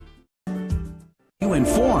you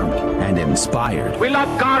informed and inspired. We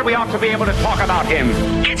love God. We ought to be able to talk about Him.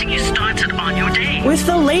 Getting you started on your day. With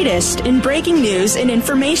the latest in breaking news and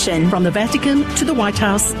information. From the Vatican to the White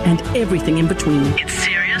House and everything in between. It's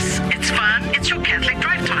serious. It's fun. It's your Catholic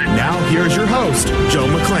Drive Time. Now here's your host, Joe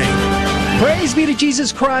McClain. Praise be to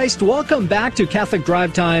Jesus Christ. Welcome back to Catholic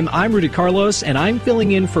Drive Time. I'm Rudy Carlos, and I'm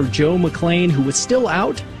filling in for Joe McClain, who is still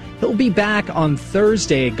out. He'll be back on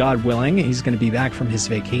Thursday, God willing. He's going to be back from his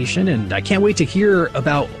vacation, and I can't wait to hear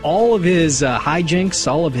about all of his hijinks,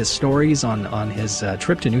 all of his stories on his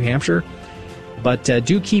trip to New Hampshire. But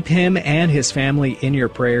do keep him and his family in your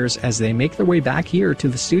prayers as they make their way back here to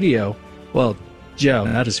the studio. Well, Joe,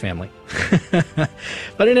 not his family.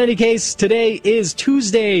 But in any case, today is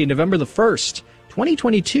Tuesday, November the 1st,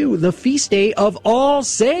 2022, the feast day of All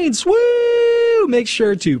Saints. Woo! Make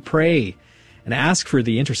sure to pray and ask for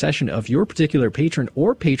the intercession of your particular patron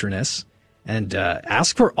or patroness, and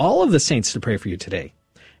ask for all of the saints to pray for you today.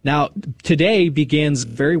 Now, today begins a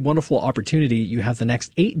very wonderful opportunity. You have the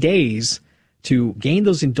next 8 days to gain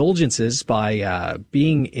those indulgences by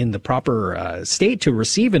being in the proper state to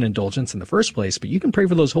receive an indulgence in the first place. But you can pray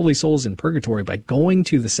for those holy souls in purgatory by going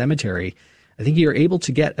to the cemetery. I think you're able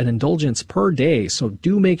to get an indulgence per day, so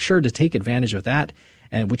do make sure to take advantage of that.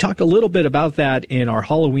 And we talk a little bit about that in our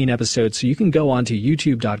Halloween episode, so you can go on to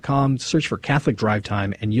youtube.com, search for Catholic Drive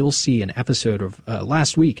Time, and you'll see an episode of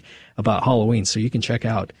last week about Halloween, so you can check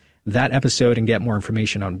out that episode and get more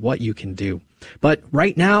information on what you can do. But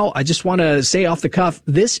right now, I just want to say off the cuff,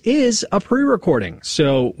 this is a pre-recording,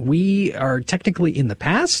 so we are technically in the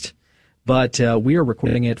past, but we are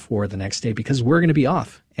recording it for the next day because we're going to be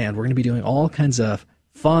off, and we're going to be doing all kinds of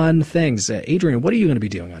fun things. Adrian, what are you going to be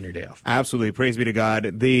doing on your day off? Absolutely. Praise be to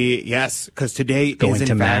God. Yes, because today going is in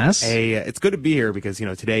to fact Mass? it's good to be here because,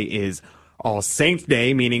 today is All Saints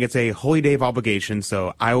Day, meaning it's a holy day of obligation.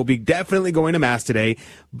 So I will be definitely going to Mass today,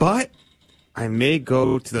 but I may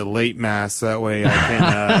go to the late Mass. That way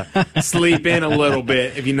I can sleep in a little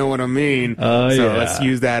bit, if you know what I mean. Let's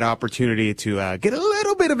use that opportunity to get a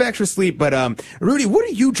little bit of extra sleep. But Rudy, what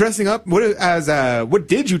are you dressing up? What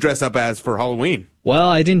did you dress up as for Halloween? Well,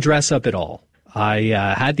 I didn't dress up at all. I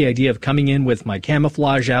had the idea of coming in with my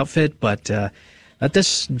camouflage outfit, but that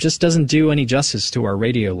just doesn't do any justice to our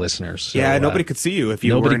radio listeners. So, yeah, nobody could see you if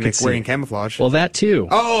you weren't wearing camouflage. Well, that too.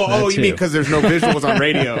 You mean because there's no visuals on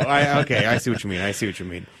radio? Okay, I see what you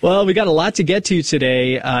mean. Well, we got a lot to get to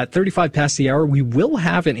today. 35 past the hour, we will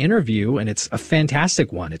have an interview, and it's a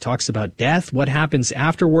fantastic one. It talks about death, what happens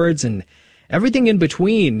afterwards, and everything in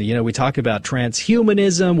between. We talk about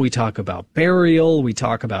transhumanism, we talk about burial, we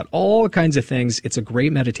talk about all kinds of things. It's a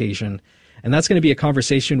great meditation. And that's going to be a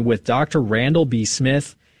conversation with Dr. Randall B.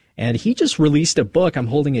 Smith. And he just released a book. I'm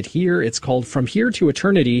holding it here. It's called From Here to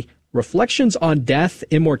Eternity, Reflections on Death,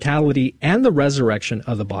 Immortality, and the Resurrection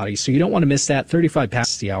of the Body. So you don't want to miss that, 35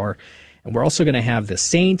 past the hour. And we're also going to have the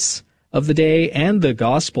saints of the day and the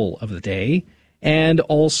gospel of the day. And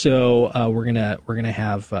also, we're gonna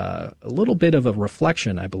have a little bit of a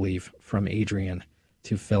reflection, I believe, from Adrian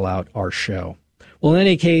to fill out our show. Well, in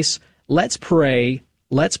any case, let's pray.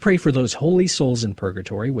 Let's pray for those holy souls in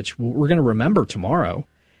purgatory, which we're going to remember tomorrow.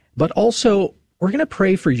 But also, we're going to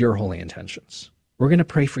pray for your holy intentions. We're going to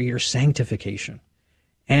pray for your sanctification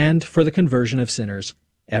and for the conversion of sinners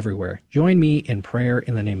everywhere. Join me in prayer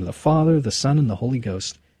in the name of the Father, the Son, and the Holy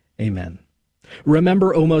Ghost. Amen.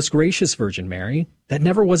 Remember, O most gracious Virgin Mary, that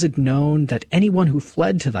never was it known that anyone who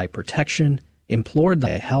fled to thy protection, implored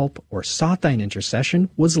thy help, or sought thine intercession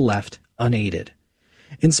was left unaided.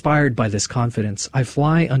 Inspired by this confidence, I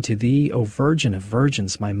fly unto thee, O Virgin of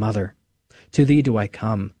Virgins, my Mother. To thee do I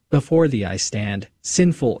come, before thee I stand,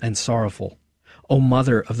 sinful and sorrowful. O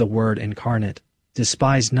Mother of the Word incarnate,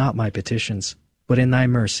 despise not my petitions, but in thy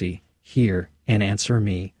mercy hear and answer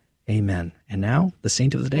me. Amen. And now, the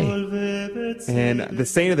saint of the day. And the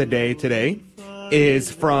saint of the day today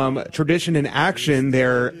is from Tradition in Action,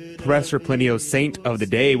 their Professor Plinio's saint of the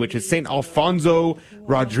day, which is Saint Alfonso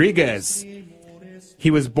Rodriguez.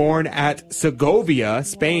 He was born at Segovia,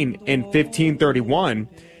 Spain in 1531.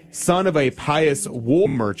 Son of a pious wool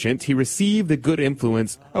merchant, he received the good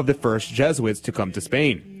influence of the first Jesuits to come to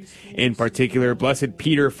Spain. In particular, Blessed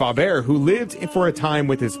Peter Faber, who lived for a time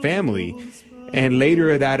with his family, and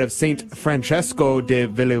later that of Saint Francesco de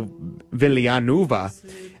Villanueva.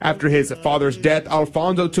 After his father's death,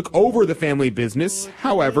 Alfonso took over the family business.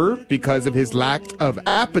 However, because of his lack of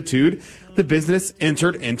aptitude, the business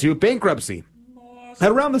entered into bankruptcy. At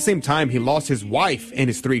around the same time, he lost his wife and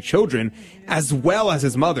his 3 children, as well as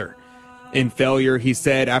his mother. In failure, he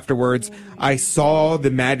said afterwards, I saw the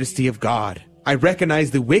majesty of God. I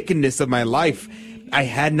recognized the wickedness of my life. I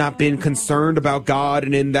had not been concerned about God,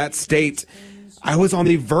 and in that state, I was on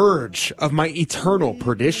the verge of my eternal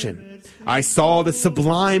perdition. I saw the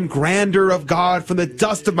sublime grandeur of God from the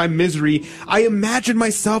dust of my misery. I imagined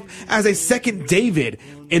myself as a second David,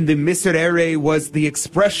 and the Miserere was the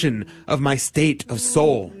expression of my state of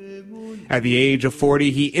soul. At the age of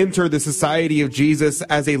 40, he entered the Society of Jesus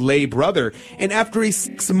as a lay brother, and after a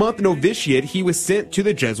 6-month novitiate, he was sent to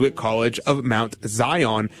the Jesuit College of Mount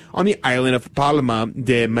Zion on the island of Palma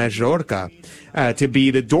de Majorca to be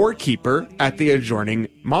the doorkeeper at the adjoining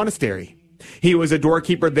monastery. He was a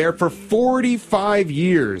doorkeeper there for 45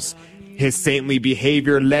 years. His saintly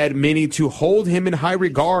behavior led many to hold him in high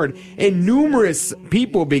regard, and numerous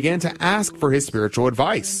people began to ask for his spiritual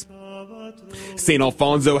advice. St.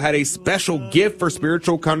 Alfonso had a special gift for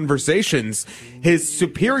spiritual conversations. His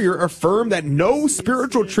superior affirmed that no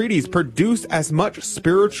spiritual treatise produced as much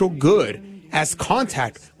spiritual good as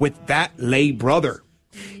contact with that lay brother.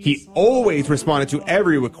 He always responded to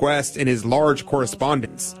every request in his large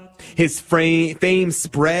correspondence. His fame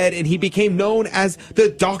spread, and he became known as the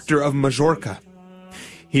Doctor of Majorca.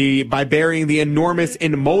 By bearing the enormous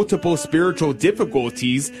and multiple spiritual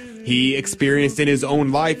difficulties he experienced in his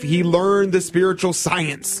own life, he learned the spiritual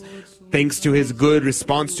science. Thanks to his good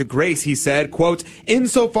response to grace, he said, quote,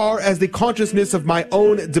 "Insofar as the consciousness of my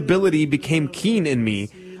own debility became keen in me,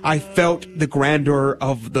 I felt the grandeur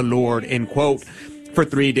of the Lord," end quote. For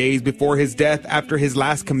 3 days before his death, after his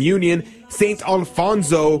last communion, St.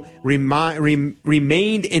 Alfonso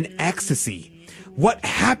remained in ecstasy. "What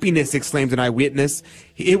happiness!" exclaimed an eyewitness.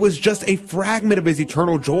 "It was just a fragment of his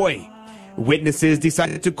eternal joy." Witnesses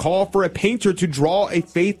decided to call for a painter to draw a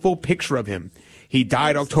faithful picture of him. He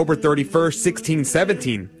died October 31st,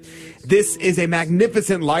 1617. This is a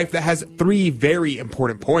magnificent life that has 3 very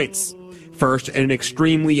important points. First, in an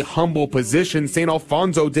extremely humble position, St.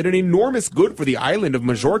 Alfonso did an enormous good for the island of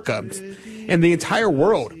Majorca and the entire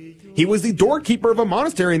world. He was the doorkeeper of a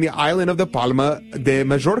monastery in the island of the Palma de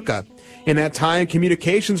Majorca. In that time,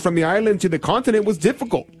 communications from the island to the continent was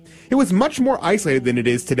difficult. It was much more isolated than it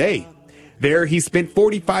is today. There he spent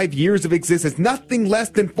 45 years of existence, nothing less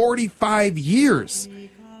than 45 years.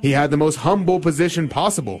 He had the most humble position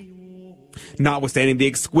possible. Notwithstanding the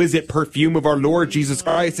exquisite perfume of our Lord Jesus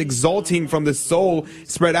Christ exalting from the soul,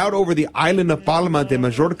 spread out over the island of Palma de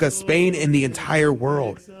Majorca, Spain, and the entire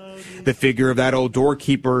world. The figure of that old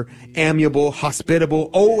doorkeeper, amiable, hospitable,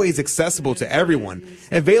 always accessible to everyone,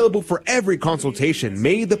 available for every consultation,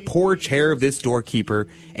 made the poor chair of this doorkeeper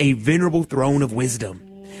a venerable throne of wisdom.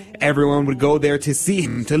 Everyone would go there to see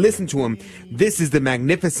him, to listen to him. This is the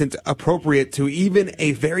magnificent appropriate to even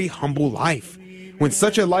a very humble life, when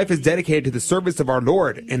such a life is dedicated to the service of our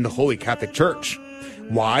Lord and the Holy Catholic Church.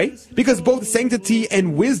 Why? Because both sanctity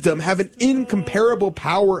and wisdom have an incomparable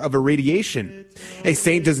power of irradiation. A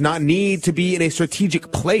saint does not need to be in a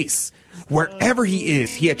strategic place. Wherever he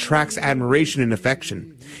is, he attracts admiration and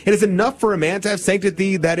affection. It is enough for a man to have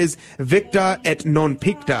sanctity that is victa et non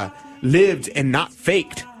picta, lived and not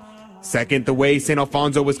faked. Second, the way St.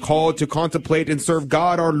 Alfonso was called to contemplate and serve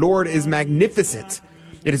God our Lord is magnificent.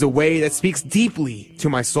 It is a way that speaks deeply to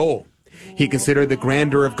my soul. He considered the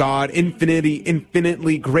grandeur of God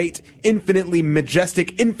infinitely great, infinitely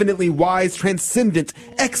majestic, infinitely wise, transcendent,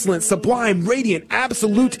 excellent, sublime, radiant,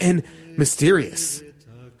 absolute, and mysterious.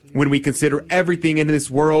 When we consider everything in this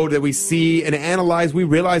world that we see and analyze, we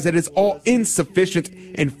realize that it's all insufficient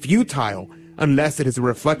and futile unless it is a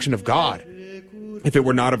reflection of God. If it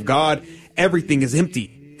were not of God, everything is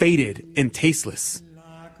empty, faded, and tasteless.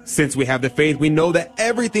 Since we have the faith, we know that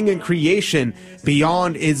everything in creation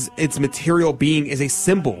beyond its material being is a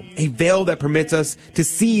symbol, a veil that permits us to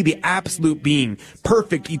see the absolute being,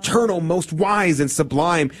 perfect, eternal, most wise, and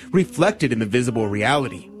sublime, reflected in the visible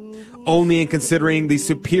reality. Only in considering the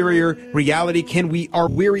superior reality can our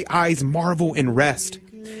weary eyes marvel and rest.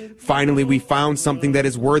 Finally, we found something that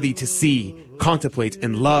is worthy to see, contemplate,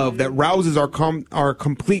 and love, that rouses our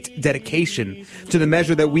complete dedication to the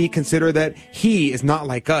measure that we consider that he is not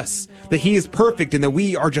like us, that he is perfect and that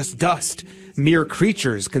we are just dust, mere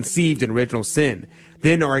creatures conceived in original sin.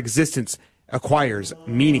 Then our existence acquires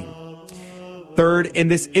meaning. Third,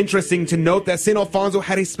 and this interesting to note that St. Alfonso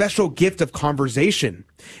had a special gift of conversation.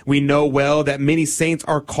 We know well that many saints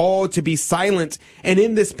are called to be silent, and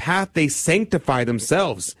in this path they sanctify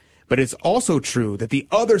themselves. But it's also true that the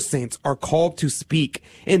other saints are called to speak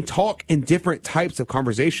and talk in different types of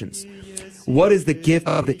conversations. What is the gift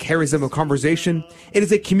of the charism of conversation? It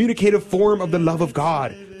is a communicative form of the love of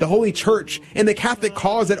God, the Holy Church, and the Catholic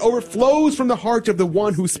cause that overflows from the heart of the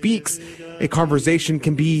one who speaks. A conversation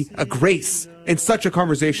can be a grace, and such a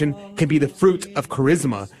conversation can be the fruit of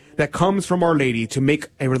charisma, that comes from Our Lady to make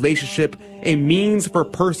a relationship a means for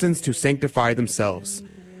persons to sanctify themselves.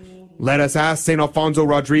 Let us ask St. Alfonso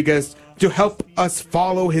Rodriguez to help us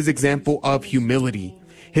follow his example of humility,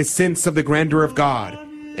 his sense of the grandeur of God,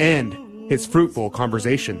 and his fruitful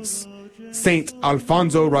conversations. St.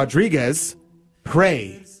 Alfonso Rodriguez,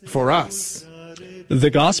 pray for us. The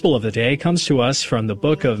Gospel of the day comes to us from the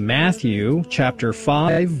book of Matthew, chapter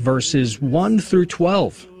 5, verses 1 through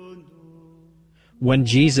 12. When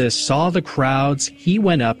Jesus saw the crowds, he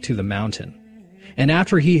went up to the mountain. And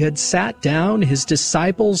after he had sat down, his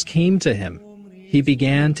disciples came to him. He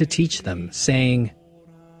began to teach them, saying,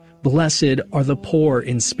 "Blessed are the poor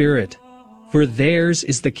in spirit, for theirs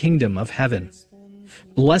is the kingdom of heaven.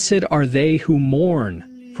 Blessed are they who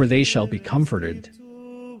mourn, for they shall be comforted.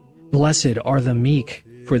 Blessed are the meek,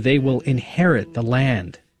 for they will inherit the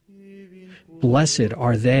land. Blessed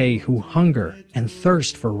are they who hunger and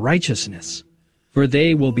thirst for righteousness, for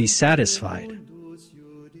they will be satisfied.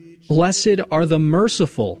 Blessed are the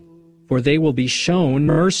merciful, for they will be shown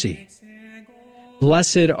mercy.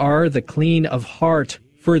 Blessed are the clean of heart,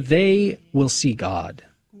 for they will see God.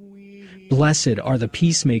 Blessed are the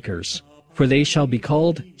peacemakers, for they shall be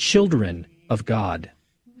called children of God.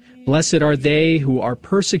 Blessed are they who are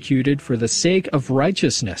persecuted for the sake of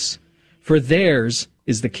righteousness, for theirs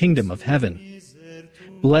is the kingdom of heaven.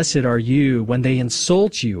 Blessed are you when they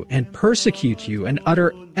insult you and persecute you and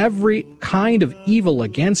utter every kind of evil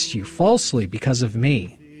against you falsely because of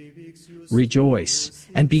me. Rejoice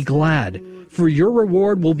and be glad, for your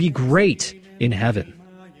reward will be great in heaven."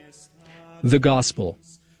 The Gospel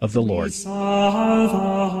of the Lord.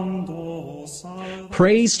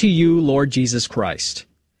 Praise to you, Lord Jesus Christ.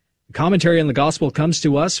 The commentary on the Gospel comes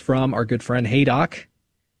to us from our good friend Haydock,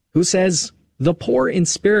 who says, "The poor in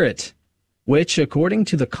spirit," which, according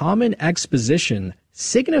to the common exposition,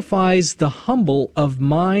 signifies the humble of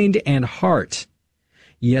mind and heart.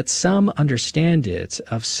 Yet some understand it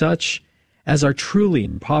of such as are truly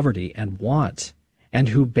in poverty and want, and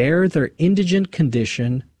who bear their indigent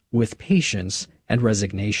condition with patience and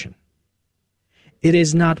resignation. It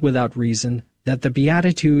is not without reason that the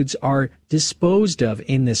Beatitudes are disposed of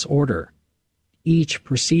in this order. Each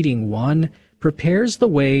preceding one prepares the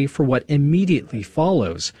way for what immediately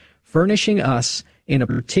follows, furnishing us, in a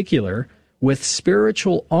particular, with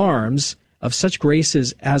spiritual arms of such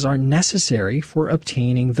graces as are necessary for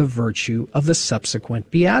obtaining the virtue of the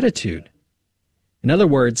subsequent beatitude. In other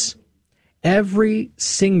words, every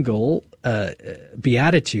single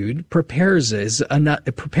beatitude prepares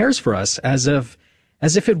for us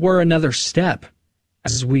as if it were another step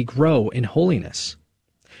as we grow in holiness.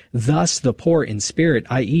 Thus, the poor in spirit,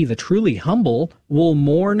 i.e., the truly humble, will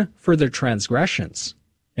mourn for their transgressions,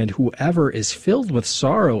 and whoever is filled with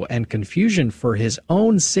sorrow and confusion for his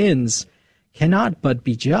own sins cannot but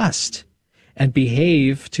be just, and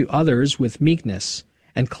behave to others with meekness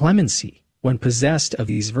and clemency. When possessed of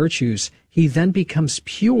these virtues, he then becomes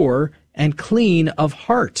pure and clean of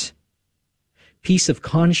heart. Peace of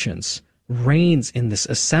conscience reigns in this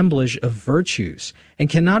assemblage of virtues, and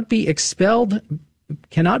cannot be expelled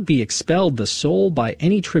the soul by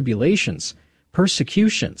any tribulations,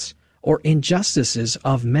 persecutions, or injustices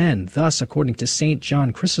of men, thus according to St.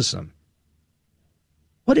 John Chrysostom.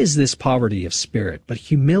 What is this poverty of spirit but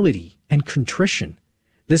humility and contrition?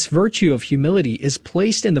 This virtue of humility is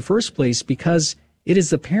placed in the first place because it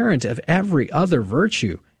is the parent of every other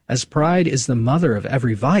virtue, as pride is the mother of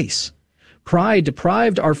every vice. Pride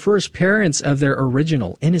deprived our first parents of their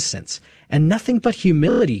original innocence, and nothing but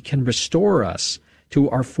humility can restore us to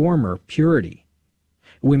our former purity.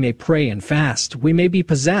 We may pray and fast. We may be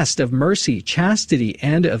possessed of mercy, chastity,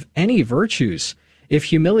 and of any virtues. If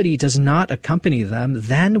humility does not accompany them,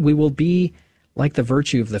 then we will be like the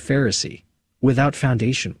virtue of the Pharisee, without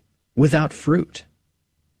foundation, without fruit.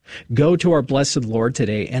 Go to our blessed Lord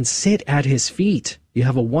today and sit at his feet. You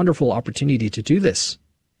have a wonderful opportunity to do this.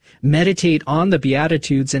 Meditate on the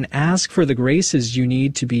Beatitudes and ask for the graces you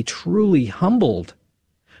need to be truly humbled.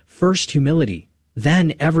 First humility,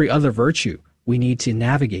 then every other virtue. We need to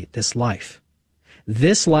navigate this life.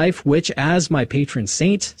 This life which, as my patron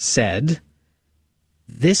saint said,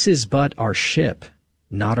 this is but our ship,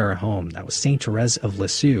 not our home. That was Saint Therese of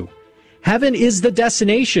Lisieux. Heaven is the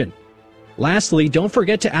destination. Lastly, don't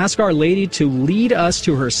forget to ask Our Lady to lead us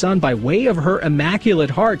to her Son by way of her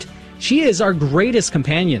Immaculate Heart. She is our greatest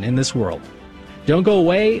companion in this world. Don't go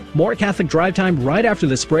away. More Catholic Drive Time right after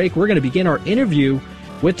this break. We're going to begin our interview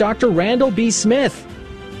with Dr. Randall B. Smith,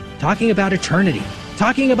 talking about eternity,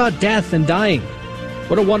 talking about death and dying.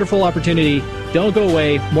 What a wonderful opportunity. Don't go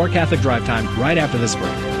away. More Catholic Drive Time right after this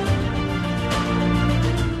break.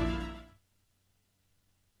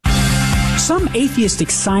 atheistic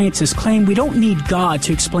scientists claim we don't need God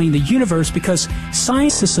to explain the universe because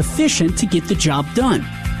science is sufficient to get the job done.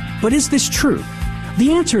 But is this true?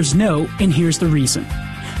 The answer is no, and here's the reason.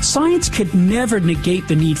 Science could never negate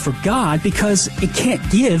the need for God because it can't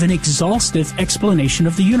give an exhaustive explanation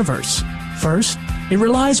of the universe. First, it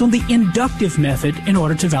relies on the inductive method in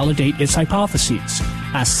order to validate its hypotheses.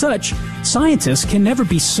 As such, scientists can never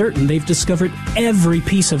be certain they've discovered every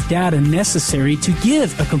piece of data necessary to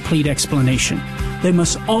give a complete explanation. They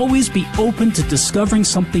must always be open to discovering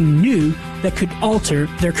something new that could alter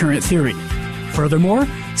their current theory. Furthermore,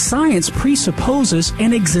 science presupposes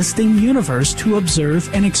an existing universe to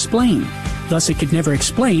observe and explain. Thus, it could never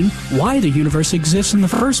explain why the universe exists in the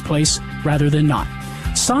first place rather than not.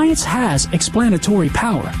 Science has explanatory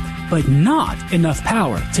power, but not enough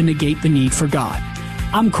power to negate the need for God.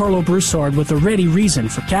 I'm Carlo Broussard with a ready reason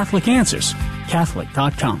for Catholic Answers,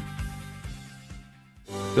 Catholic.com.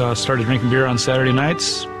 Started drinking beer on Saturday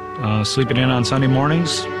nights, sleeping in on Sunday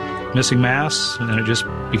mornings, missing Mass, and then it just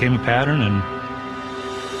became a pattern and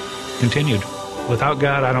continued. Without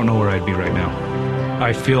God, I don't know where I'd be right now.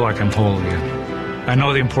 I feel like I'm whole again. I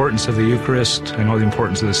know the importance of the Eucharist. I know the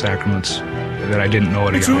importance of the sacraments that I didn't know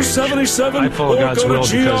at a young age. 277, I follow God's will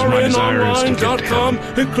because my desire is to get to heaven.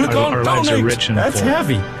 And click on our lives are rich and That's full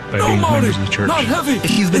heavy. by being members of the Church. Not heavy.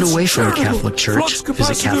 If you've been It's away from the charitable. Catholic Church, Flux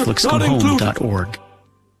visit capacitor, CatholicsComeHome.org.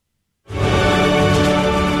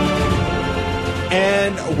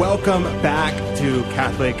 And welcome back to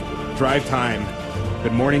Catholic Drive Time.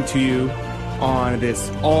 Good morning to you on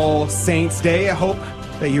this All Saints Day. I hope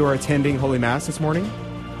that you are attending Holy Mass this morning.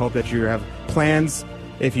 I hope that you have plans.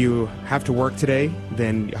 If you have to work today,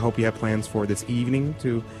 then I hope you have plans for this evening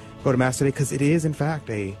to go to Mass today, because it is, in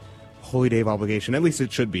fact, a holy day of obligation. At least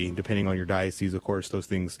it should be, depending on your diocese. Of course, those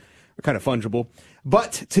things are kind of fungible.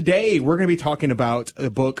 But today, we're going to be talking about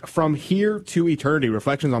a book, From Here to Eternity,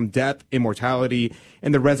 Reflections on Death, Immortality,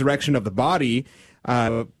 and the Resurrection of the Body,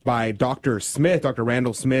 by Dr. Smith, Dr.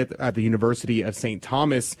 Randall Smith at the University of St.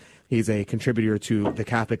 Thomas. He's a contributor to The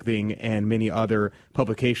Catholic Thing and many other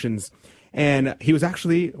publications. And he was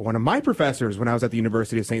actually one of my professors when I was at the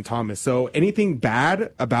University of St. Thomas. So anything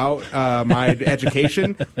bad about my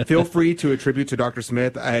education, feel free to attribute to Dr.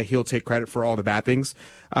 Smith. He'll take credit for all the bad things.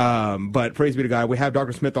 But praise be to God, we have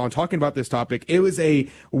Dr. Smith on talking about this topic. It was a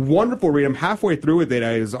wonderful read. I'm halfway through with it.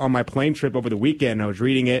 I was on my plane trip over the weekend. I was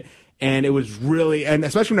reading it. And it was really, and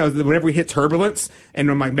especially whenever we hit turbulence and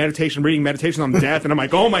when my reading meditation on death, and I'm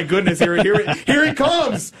like, oh my goodness, here it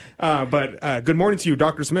comes. But good morning to you,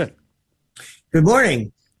 Dr. Smith. Good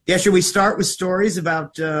morning. Yeah, should we start with stories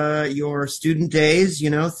about your student days,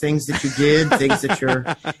 things that you did, things that you're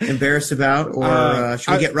embarrassed about, or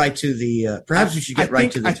should we get right to the, perhaps we should get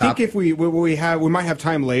right to the topic? I think if we might have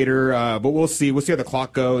time later, but we'll see. We'll see how the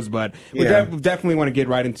clock goes, but we definitely want to get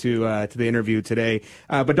right into to the interview today.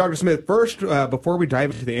 But Dr. Smith, first, before we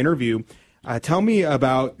dive into the interview, tell me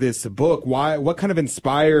about this book. What kind of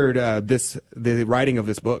inspired the writing of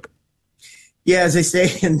this book? Yeah, as I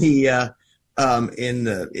say in the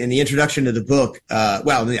introduction to the book,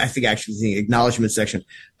 I think actually the acknowledgement section,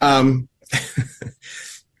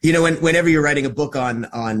 whenever you're writing a book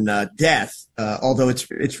on death, although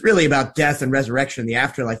it's really about death and resurrection in the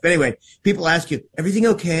afterlife. But anyway, people ask you, everything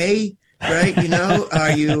okay? Right?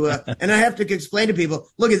 Are you, and I have to explain to people,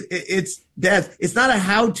 look, it's death. It's not a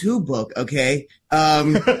how-to book. Okay.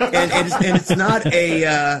 And it's not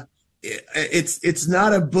it's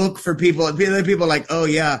not a book for people. People are like, oh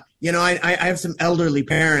yeah, I have some elderly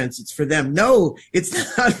parents. It's for them. No, it's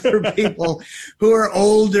not for people who are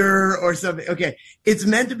older or something. Okay. It's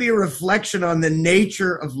meant to be a reflection on the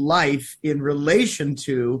nature of life in relation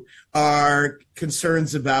to our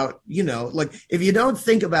concerns about, like if you don't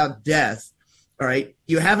think about death, all right,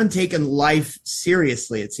 you haven't taken life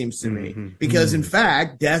seriously, it seems to me, because in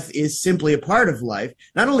fact, death is simply a part of life,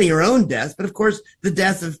 not only your own death, but of course the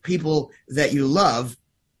death of people that you love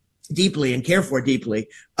deeply and care for deeply.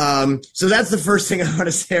 So that's the first thing I want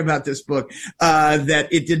to say about this book, that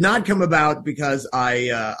it did not come about because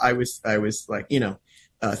I was like,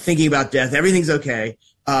 thinking about death. Everything's okay.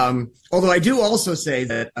 Although I do also say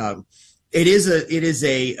that, it is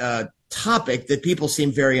a topic that people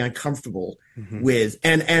seem very uncomfortable with.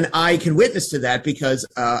 And I can witness to that because,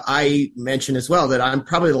 I mention as well that I'm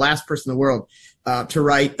probably the last person in the world to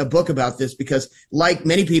write a book about this, because like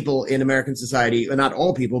many people in American society, not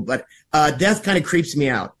all people, but death kind of creeps me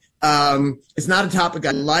out. It's not a topic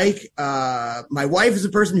I like. My wife is a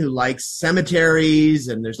person who likes cemeteries,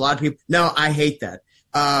 and there's a lot of people. No, I hate that.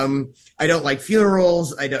 I don't like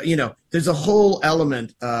funerals. I don't, there's a whole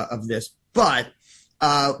element of this, but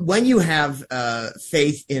when you have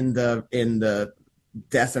faith in the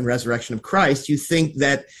death and resurrection of Christ, you think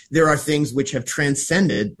that there are things which have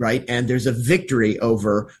transcended, right? And there's a victory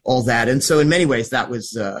over all that. And so in many ways, that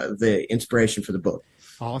was the inspiration for the book.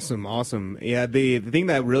 Awesome. Yeah, the thing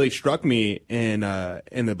that really struck me in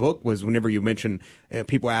the book was whenever you mentioned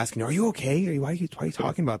people asking, "Are you okay? Why are you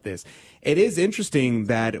talking about this?" It is interesting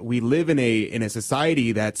that we live in a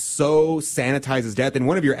society that so sanitizes death. In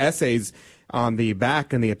one of your essays on the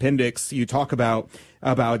back in the appendix, you talk about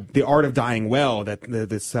the art of dying well. That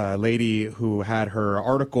this lady who had her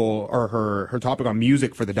article or her topic on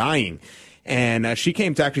music for the dying, and she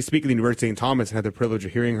came to actually speak at the University of St. Thomas and had the privilege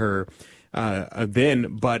of hearing her.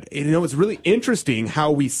 Then, but it's really interesting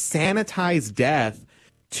how we sanitize death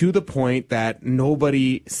to the point that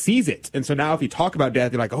nobody sees it. And so now if you talk about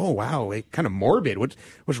death, you're like, oh, wow, kind of morbid.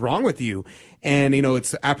 What's wrong with you? And,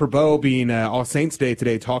 it's apropos being All Saints Day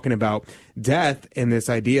today, talking about death and this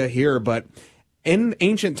idea here. But in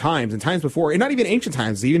ancient times and times before, and not even ancient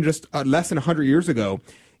times, even just less than 100 years ago,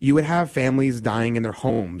 you would have families dying in their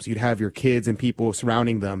homes. You'd have your kids and people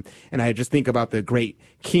surrounding them. And I just think about the great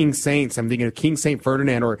King Saints. I'm thinking of King Saint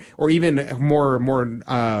Ferdinand, or even more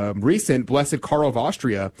recent, Blessed Karl of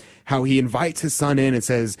Austria, how he invites his son in and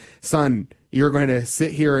says, "Son, you're going to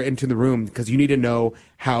sit here into the room because you need to know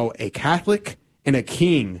how a Catholic and a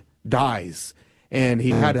king dies." And he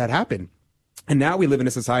had that happen. And now we live in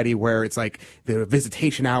a society where it's like the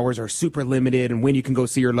visitation hours are super limited and when you can go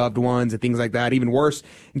see your loved ones and things like that. Even worse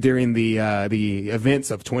during the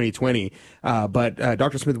events of 2020. But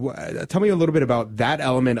Dr. Smith, tell me a little bit about that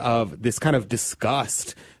element of this kind of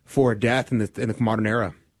disgust for death in the modern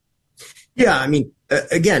era. Yeah, I mean,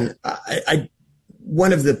 again,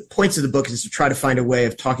 one of the points of the book is to try to find a way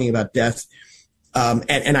of talking about death.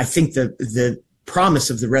 And I think the promise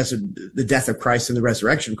of the death of Christ and the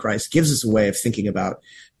resurrection of Christ gives us a way of thinking about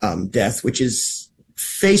death, which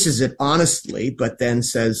faces it honestly, but then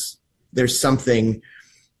says there's something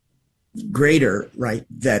greater, right,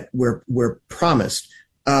 that we're promised.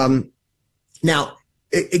 Now,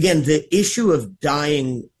 again, the issue of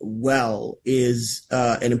dying well is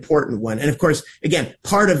an important one. And of course, again,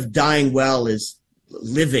 part of dying well is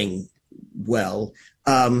living well.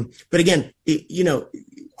 But again,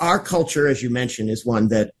 our culture, as you mentioned, is one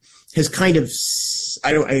that has kind of,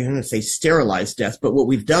 I don't want to say sterilized death, but what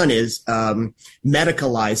we've done is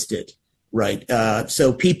medicalized it, right?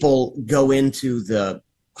 So people go into the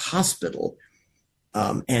hospital,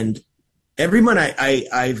 and everyone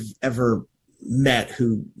I've ever met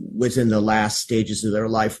who was in the last stages of their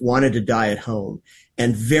life wanted to die at home,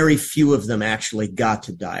 and very few of them actually got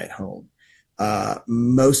to die at home.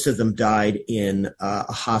 Most of them died in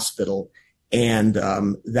a hospital. And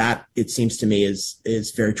that, it seems to me,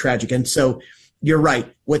 is very tragic. And so you're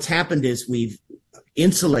right. What's happened is we've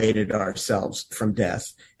insulated ourselves from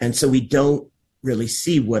death. And so we don't really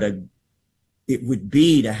see what it would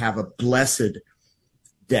be to have a blessed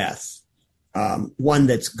death, one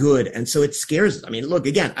that's good. And so it scares us. I mean, look,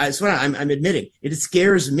 again, I'm admitting it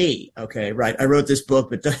scares me. Okay, right. I wrote this book,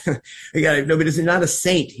 but nobody's not a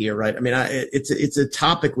saint here, right? I mean, it's a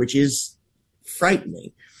topic which is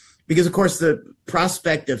frightening. Because, of course, the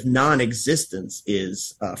prospect of non-existence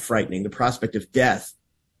is frightening. The prospect of death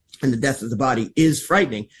and the death of the body is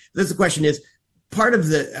frightening. That's the question is, part of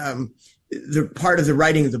the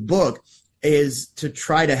writing of the book is to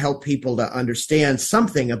try to help people to understand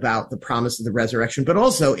something about the promise of the resurrection. But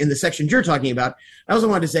also, in the section you're talking about, I also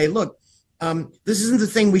want to say, look, this isn't the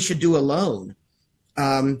thing we should do alone.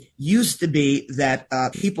 Used to be that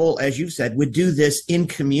people, as you've said, would do this in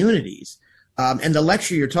communities. And the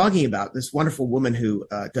lecture you're talking about, this wonderful woman who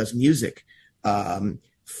does music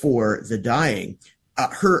for the dying,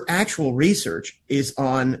 her actual research is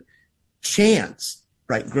on chants,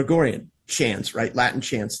 right? Gregorian chants, right? Latin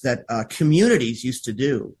chants that communities used to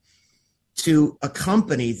do to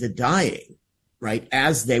accompany the dying, right?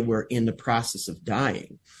 As they were in the process of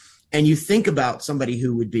dying. And you think about somebody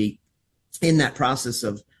who would be in that process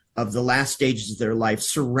of the last stages of their life,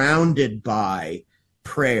 surrounded by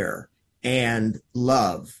prayer and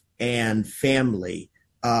love and family.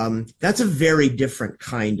 That's a very different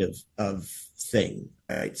kind of thing,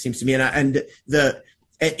 it seems to me. And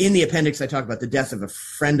in the appendix, I talk about the death of a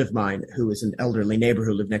friend of mine who was an elderly neighbor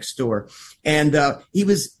who lived next door. And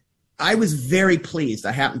I was very pleased.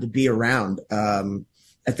 I happened to be around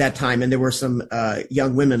at that time, and there were some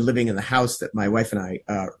young women living in the house that my wife and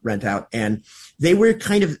I rent out. And they were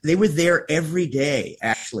there every day,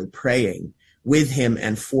 actually praying with him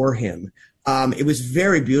and for him. It was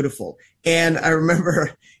very beautiful. And I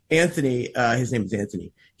remember Anthony, his name is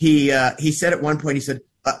Anthony. He said at one point, he said,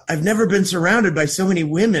 I've never been surrounded by so many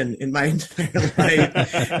women in my entire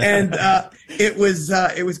life, and it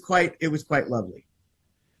was quite lovely.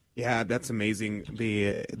 Yeah, that's amazing.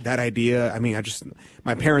 That idea. I mean,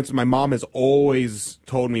 my mom has always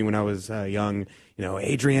told me when I was young,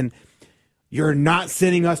 Adrian, you're not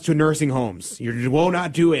sending us to nursing homes. You will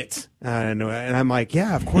not do it. And I'm like,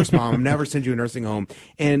 yeah, of course, Mom. I'm never send you to a nursing home.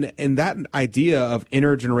 And that idea of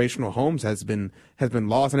intergenerational homes has been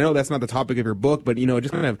lost. And I know that's not the topic of your book, but it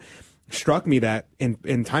just kind of struck me that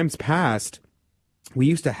in times past, we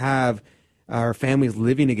used to have our families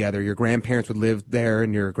living together. Your grandparents would live there,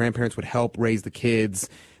 and your grandparents would help raise the kids,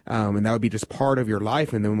 and that would be just part of your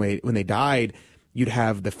life. And then when they died, you'd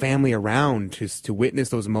have the family around to witness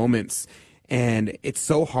those moments. And it's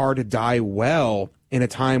so hard to die well in a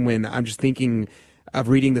time when I'm just thinking of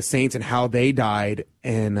reading the saints and how they died,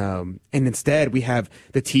 and instead we have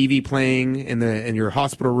the TV playing in your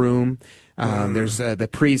hospital room. There's the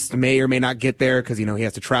priest may or may not get there because he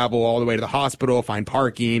has to travel all the way to the hospital, find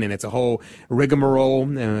parking, and it's a whole rigmarole.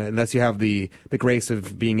 Unless you have the grace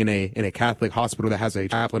of being in a Catholic hospital that has a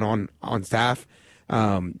chaplain on staff,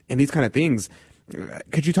 and these kind of things.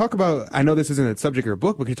 Could you talk about? I know this isn't a subject of your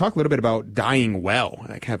book, but could you talk a little bit about dying well?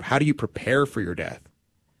 Like, how do you prepare for your death?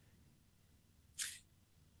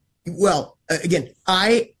 Well, again,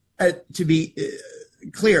 to be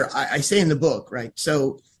clear, I say in the book, right?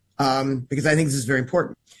 So, because I think this is very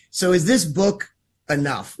important. So is this book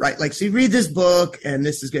enough, right? Like, so you read this book and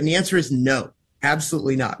this is good. And the answer is no,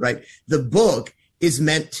 absolutely not, right? The book is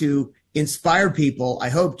meant to inspire people, I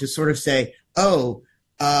hope, to sort of say,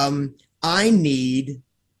 I need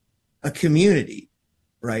a community,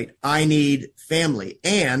 right? I need family.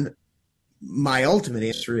 And my ultimate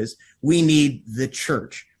answer is we need the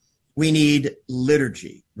church. We need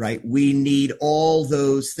liturgy, right? We need all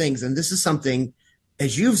those things. And this is something,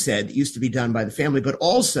 as you've said, that used to be done by the family, but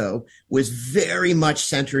also was very much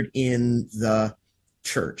centered in the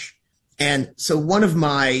church. And so one of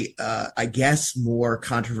my, I guess, more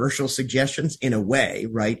controversial suggestions in a way,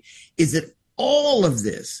 right, is that all of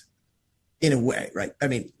this, in a way, right? I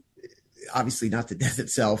mean, obviously not the death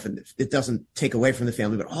itself, and it doesn't take away from the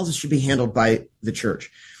family, but all this should be handled by the church.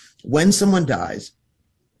 When someone dies,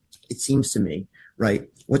 it seems to me, right,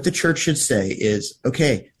 what the church should say is,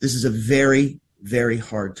 okay, this is a very, very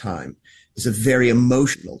hard time. It's a very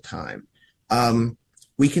emotional time.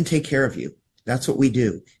 We can take care of you. That's what we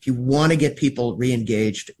do. If you want to get people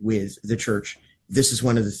re-engaged with the church, this is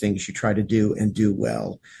one of the things you try to do and do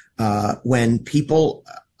well. When people,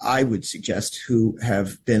 I would suggest, who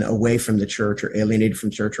have been away from the church or alienated from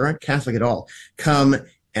church or aren't Catholic at all, come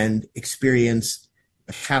and experience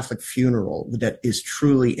a Catholic funeral that is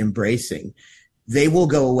truly embracing, they will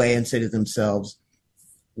go away and say to themselves,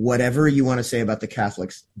 whatever you want to say about the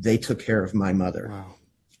Catholics, they took care of my mother. Wow.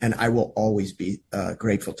 And I will always be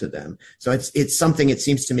grateful to them. So it's something, it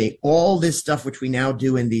seems to me, all this stuff which we now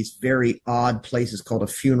do in these very odd places called a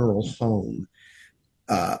funeral home,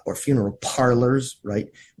 or funeral parlors, right?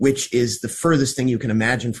 Which is the furthest thing you can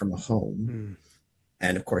imagine from a home.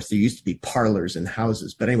 And of course, there used to be parlors in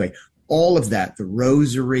houses. But anyway, all of that, the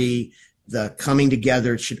rosary, the coming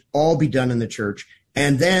together, it should all be done in the church.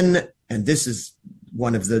 And then, and this is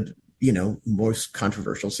one of the, most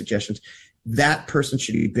controversial suggestions, that person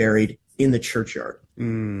should be buried in the churchyard,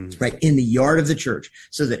 right? In the yard of the church,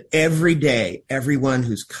 so that every day, everyone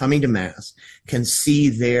who's coming to Mass can see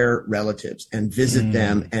their relatives and visit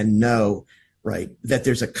them and know, right, that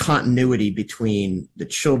there's a continuity between the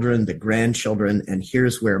children, the grandchildren, and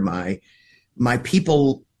here's where my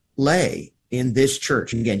people lay in this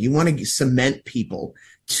church. And again, you want to cement people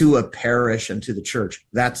to a parish and to the church.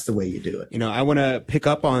 That's the way you do it. I want to pick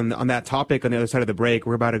up on that topic on the other side of the break.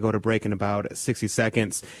 We're about to go to break in about 60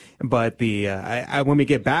 seconds. But when we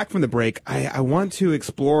get back from the break, I want to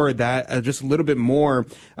explore that just a little bit more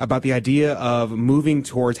about the idea of moving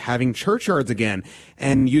towards having churchyards again.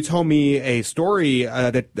 And you told me a story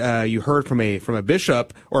that you heard from a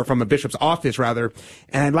bishop, or from a bishop's office rather.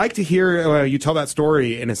 And I'd like to hear you tell that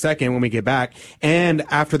story in a second when we get back. And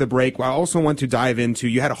after the break, I also want to dive into,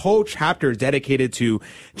 you had a whole chapter dedicated to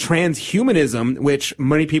transhumanism, which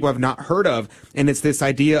many people have not heard of. And it's this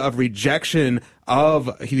idea of rejection of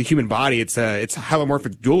the human body. It's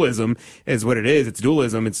holomorphic dualism is what it is. It's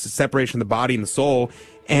dualism. It's the separation of the body and the soul.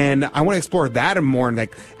 And I want to explore that and more, and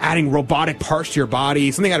like adding robotic parts to your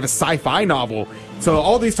body, something out of a sci-fi novel. So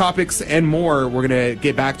all these topics and more we're going to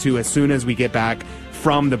get back to as soon as we get back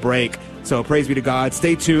from the break. So praise be to God.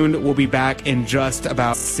 Stay tuned. We'll be back in just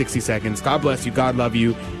about 60 seconds. God bless you. God love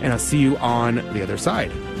you. And I'll see you on the other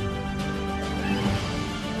side.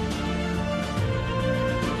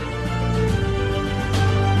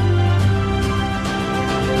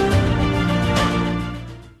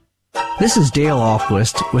 This is Dale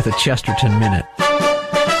Ahlquist with a Chesterton Minute.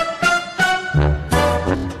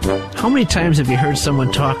 How many times have you heard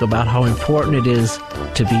someone talk about how important it is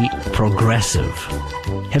to be progressive?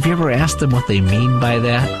 Have you ever asked them what they mean by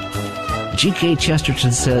that? G.K.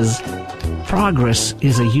 Chesterton says, progress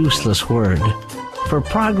is a useless word, for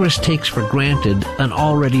progress takes for granted an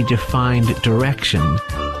already defined direction,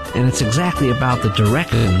 and it's exactly about the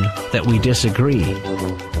direction that we disagree.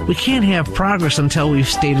 We can't have progress until we've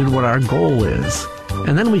stated what our goal is,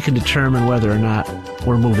 and then we can determine whether or not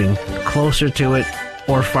we're moving closer to it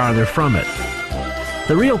or farther from it.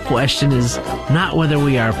 The real question is not whether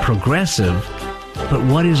we are progressive, but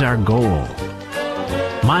what is our goal?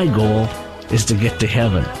 My goal is to get to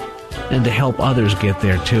heaven and to help others get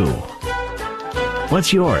there too.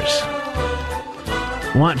 What's yours?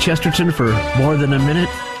 Want Chesterton for more than a minute?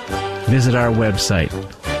 Visit our website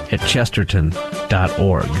at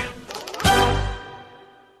chesterton.org.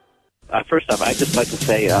 First off, I'd just like to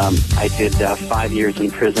say I did 5 years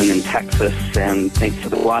in prison in Texas, and thanks to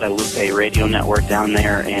the Guadalupe radio network down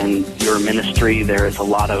there and your ministry, there is a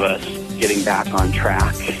lot of us getting back on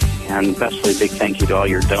track. And especially a big thank you to all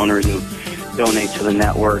your donors who donate to the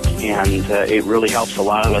network, and it really helps a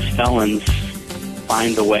lot of us felons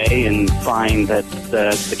find the way and find that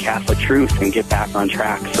the Catholic truth and get back on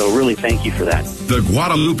track. So really thank you for that. The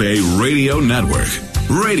Guadalupe Radio Network.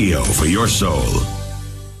 Radio for your soul.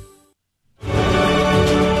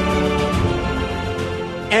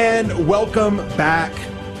 And welcome back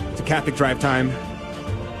to Catholic Drive Time.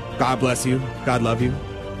 God bless you. God love you.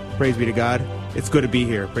 Praise be to God. It's good to be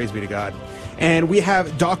here. Praise be to God. And we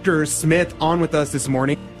have Dr. Smith on with us this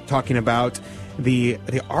morning talking about the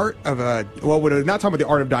art of we're not talking about the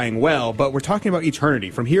art of dying well, but we're talking about eternity,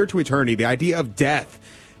 from here to eternity, the idea of death,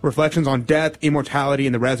 reflections on death, immortality,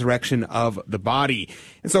 and the resurrection of the body.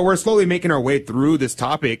 And so we're slowly making our way through this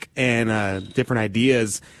topic and different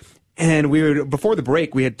ideas. And before the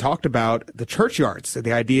break, we had talked about the churchyards,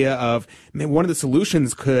 the idea of one of the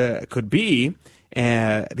solutions could be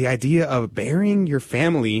the idea of burying your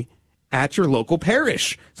family at your local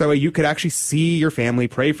parish. So you could actually see your family,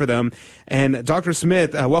 pray for them. And Dr.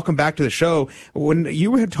 Smith, welcome back to the show. When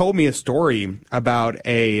you had told me a story about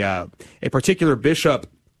a particular bishop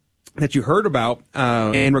that you heard about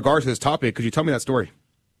in regards to this topic, could you tell me that story?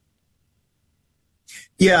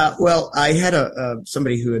 Yeah, well, I had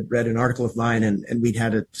somebody who had read an article of mine, and we'd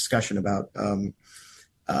had a discussion about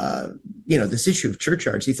this issue of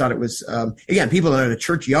churchyards. He thought it was, again, people in a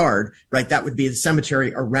churchyard, right? That would be the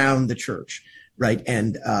cemetery around the church, right?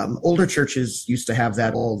 And older churches used to have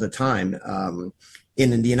that all the time.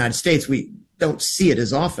 In the United States, we don't see it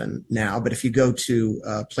as often now, but if you go to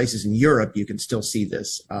places in Europe, you can still see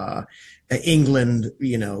this. England,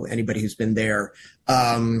 anybody who's been there.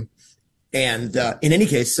 And in any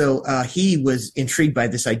case, so he was intrigued by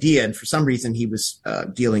this idea, and for some reason he was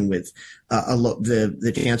dealing with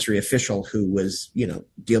the chancery official who was,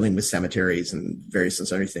 dealing with cemeteries and various and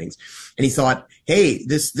sundry things. And he thought, hey,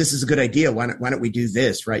 this is a good idea. Why don't we do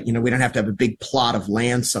this, right? We don't have to have a big plot of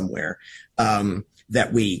land somewhere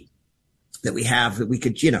that we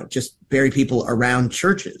could, just bury people around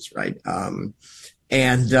churches, right?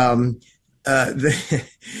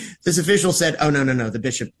 This official said, "Oh, no. The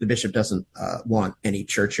bishop doesn't want any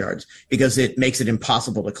churchyards because it makes it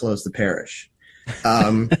impossible to close the parish,"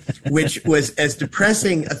 which was as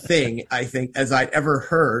depressing a thing, I think, as I'd ever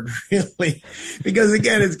heard, really. Because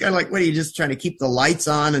again, it's kind of like, what are you just trying to keep the lights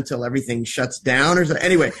on until everything shuts down or something?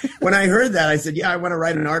 Anyway, when I heard that, I said, yeah, I want to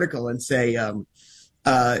write an article and say,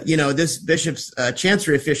 this bishop's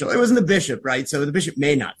chancery official, it wasn't the bishop, right? So the bishop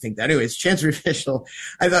may not think that. Anyways, chancery official,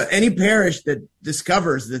 I thought any parish that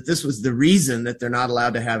discovers that this was the reason that they're not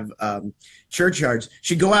allowed to have churchyards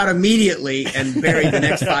should go out immediately and bury the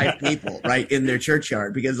next 5 people, right, in their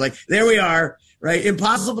churchyard. Because, there we are, right?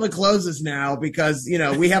 Impossible to close this now because,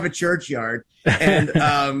 we have a churchyard. And,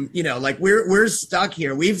 we're stuck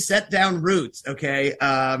here. We've set down roots, okay?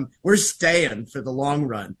 We're staying for the long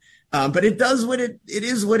run. But it does it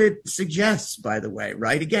is what it suggests, by the way,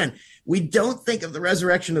 right? Again, we don't think of the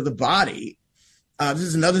resurrection of the body. This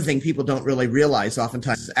is another thing people don't really realize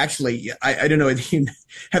oftentimes. Actually, I don't know if you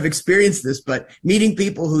have experienced this, but meeting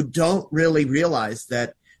people who don't really realize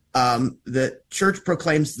that the church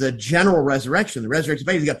proclaims the general resurrection, the resurrection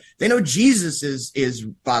of bodies. They know Jesus is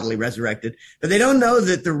bodily resurrected, but they don't know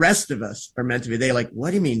that the rest of us are meant to be. They're like,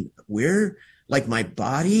 what do you mean? We're like my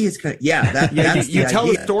body is kind of, that's you tell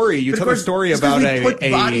the story. You tell the story about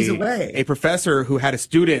a professor who had a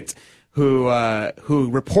student who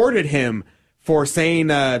reported him for saying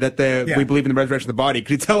that we believe in the resurrection of the body.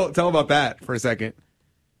 Could you tell about that for a second?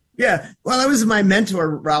 Yeah, well, that was my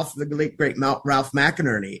mentor, Ralph, the great Ralph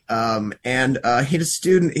McInerney, and he had a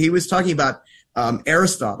student. He was talking about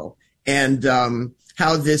Aristotle and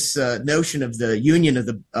how this notion of the union of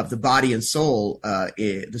the body and soul,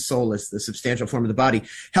 the soul is the substantial form of the body,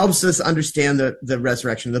 helps us understand the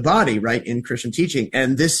resurrection of the body, right, in Christian teaching.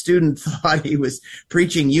 And this student thought he was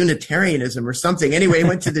preaching Unitarianism or something. Anyway, he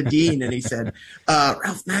went to the dean and he said,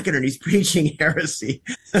 Ralph McInerney's preaching heresy.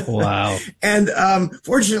 Wow. And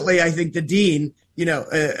fortunately, I think the dean,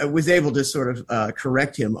 was able to sort of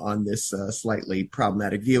correct him on this slightly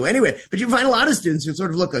problematic view. Anyway, but you find a lot of students who sort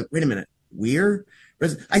of look like, wait a minute,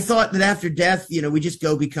 I thought that after death, we just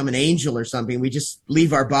go become an angel or something. We just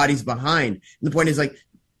leave our bodies behind. And the point is, like,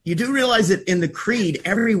 you do realize that in the creed,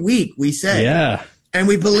 every week we say, yeah, and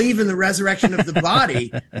we believe in the resurrection of the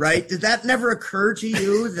body, right? Did that never occur to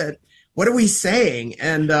you that, what are we saying?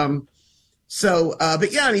 And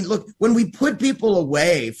but yeah, I mean, look, when we put people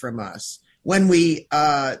away from us, when we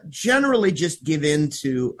generally just give in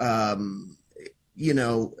to,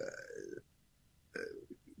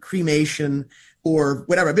 cremation or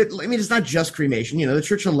whatever. But I mean, it's not just cremation. The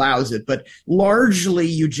church allows it, but largely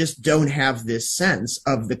you just don't have this sense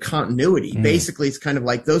of the continuity. Basically, it's kind of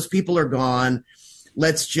like those people are gone.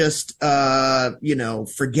 Let's just,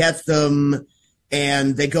 forget them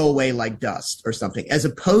and they go away like dust or something, as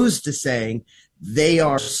opposed to saying they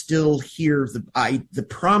are still here. The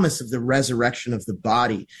promise of the resurrection of the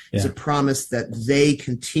body is a promise that they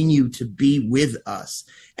continue to be with us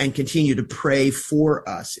and continue to pray for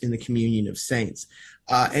us in the communion of saints.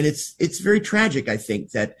 And it's very tragic, I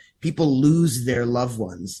think, that people lose their loved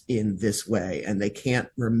ones in this way, and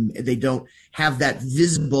they don't have that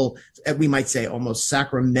visible, we might say almost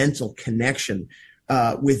sacramental connection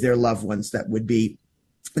with their loved ones that would be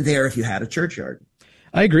there if you had a churchyard.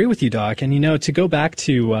 I agree with you, Doc. And, to go back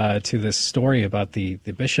to this story about the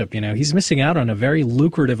bishop, he's missing out on a very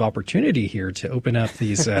lucrative opportunity here to open up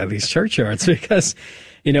these churchyards because,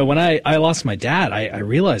 when I lost my dad, I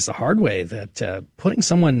realized the hard way that putting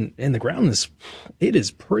someone in the ground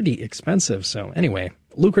is pretty expensive. So anyway,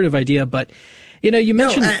 lucrative idea. But, you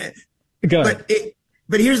mentioned. Go ahead.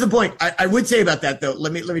 But here's the point. I would say about that, though.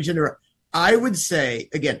 Let me just interrupt. I would say,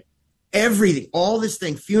 again, everything, all this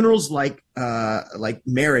thing, funerals like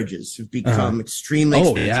marriages have become extremely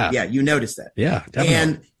expensive. Yeah, you notice that. Yeah, definitely.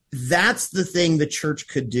 And that's the thing the church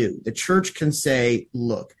could do. The church can say,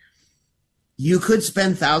 look, you could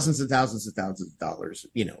spend thousands and thousands and thousands of dollars,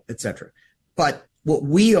 et cetera. But what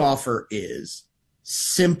we offer is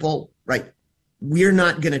simple, right? We're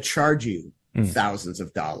not going to charge you thousands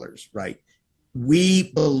of dollars, right?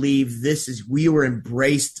 We believe we were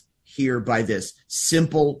embraced here by this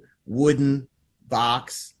simple wooden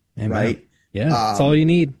box. Amen. Right? Yeah, that's all you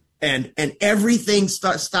need. And everything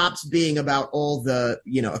stops being about all the,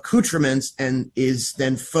 accoutrements and is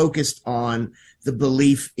then focused on the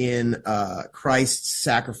belief in Christ's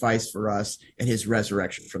sacrifice for us and his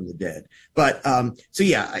resurrection from the dead. But so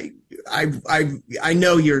yeah, I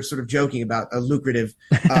know you're sort of joking about a lucrative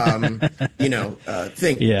thing,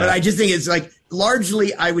 yeah. But I just think it's like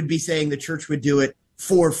largely I would be saying the church would do it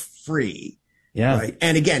for free. Yeah. Right.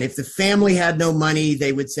 And again, if the family had no money,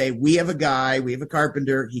 they would say, we have a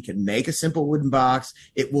carpenter. He can make a simple wooden box.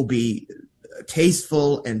 It will be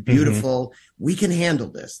tasteful and beautiful. We can handle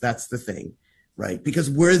this. That's the thing, right? Because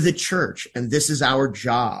we're the church and this is our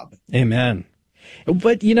job. Amen.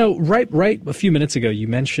 But, right a few minutes ago, you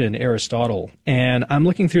mentioned Aristotle, and I'm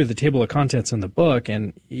looking through the table of contents in the book,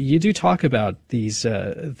 and you do talk about these,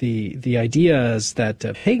 the ideas that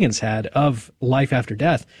pagans had of life after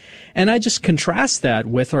death. And I just contrast that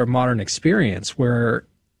with our modern experience where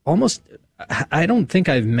I don't think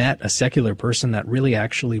I've met a secular person that really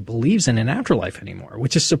actually believes in an afterlife anymore,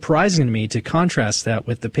 which is surprising to me to contrast that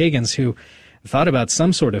with the pagans who thought about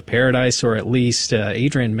some sort of paradise, or at least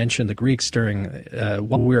Adrian mentioned the Greeks during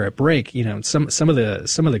while we were at break. Some of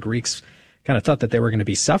the Greeks kind of thought that they were going to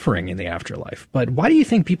be suffering in the afterlife. But why do you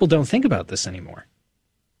think people don't think about this anymore?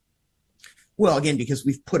 Well, again, because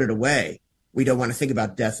we've put it away. We don't want to think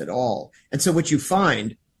about death at all. And so what you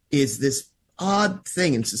find is this odd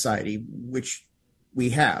thing in society, which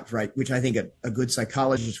we have, right? Which I think a good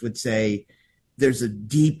psychologist would say there's a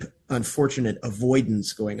deep, unfortunate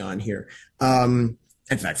avoidance going on here. In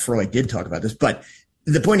fact, Freud did talk about this. But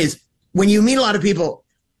the point is, when you meet a lot of people,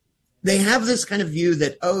 they have this kind of view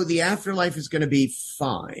that, the afterlife is going to be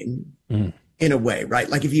fine in a way, right?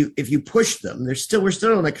 Like if you push them, we're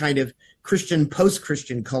still in a kind of Christian,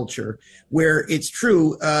 post-Christian culture where it's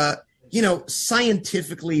true.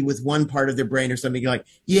 scientifically with one part of their brain or something, you're like,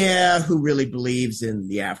 yeah, who really believes in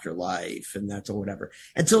the afterlife and that's or whatever,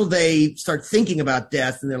 until they start thinking about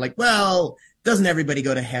death and they're like, well, doesn't everybody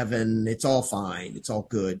go to heaven? It's all fine. It's all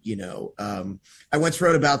good. I once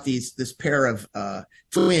wrote about this pair of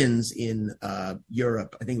twins in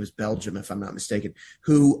Europe. I think it was Belgium, if I'm not mistaken,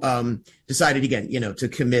 who decided again, to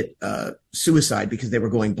commit suicide because they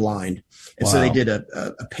were going blind. And so they did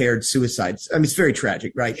a paired suicide. I mean, it's very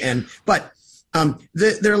tragic, right? But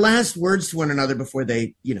their last words to one another before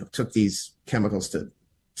they, took these chemicals to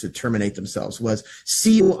terminate themselves was,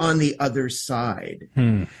 "See you on the other side."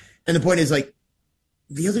 And the point is, like,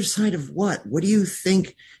 the other side of what? What do you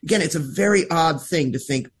think? Again, it's a very odd thing to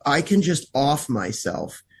think I can just off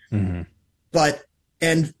myself. Mm-hmm.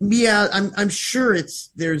 I'm sure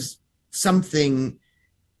there's something,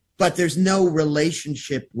 but there's no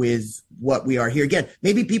relationship with what we are here. Again,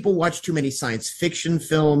 maybe people watch too many science fiction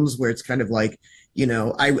films where it's kind of like,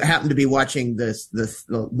 I happen to be watching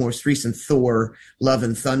the most recent Thor Love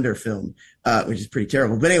and Thunder film, which is pretty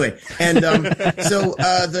terrible. But anyway, and so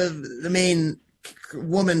the main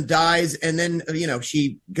woman dies, and then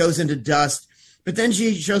she goes into dust, but then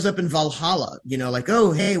she shows up in Valhalla. Like,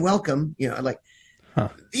 oh, hey, welcome. That's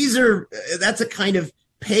a kind of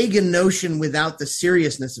pagan notion without the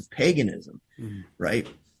seriousness of paganism, right?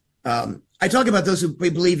 I talk about those who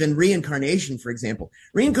believe in reincarnation, for example.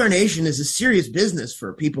 Reincarnation is a serious business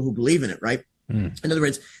for people who believe in it, right? In other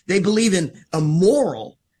words, they believe in a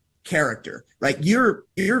moral character, right? You're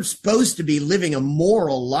supposed to be living a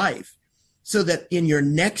moral life so that in your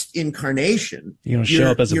next incarnation,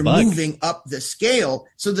 you're moving up the scale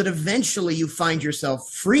so that eventually you find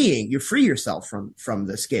yourself free yourself from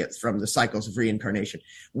the scale, from the cycles of reincarnation.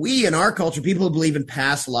 We, in our culture, people who believe in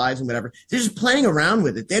past lives and whatever, they're just playing around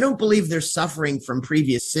with it. They don't believe they're suffering from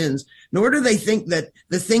previous sins, nor do they think that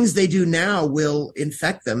the things they do now will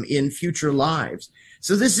infect them in future lives.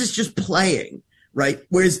 So this is just playing, right?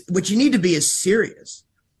 Whereas what you need to be is serious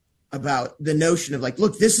about the notion of like,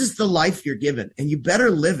 look, this is the life you're given and you better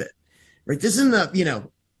live it, right? This isn't this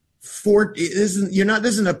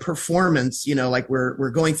isn't a performance, like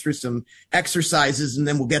we're going through some exercises and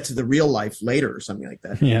then we'll get to the real life later or something like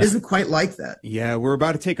that. Yeah. It isn't quite like that. Yeah, we're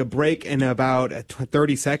about to take a break in about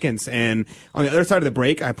 30 seconds. And on the other side of the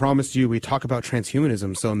break, I promised you we talk about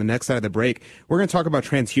transhumanism. So on the next side of the break, we're going to talk about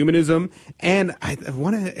transhumanism. And I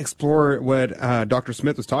want to explore what Dr.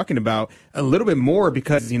 Smith was talking about a little bit more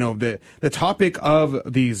because, the topic of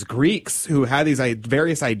these Greeks who had these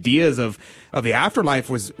various ideas of the afterlife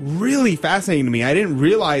was really fascinating to me. I didn't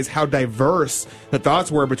realize how diverse the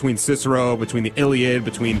thoughts were between Cicero, between the Iliad,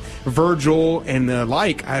 between Virgil, and the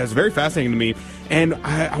like. It was very fascinating to me. And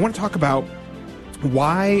I want to talk about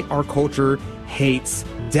why our culture hates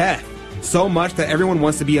death so much that everyone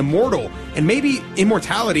wants to be immortal. And maybe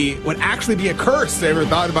immortality would actually be a curse. Ever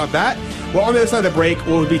thought about that? Well, on the other side of the break,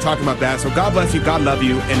 we'll be talking about that. So God bless you, God love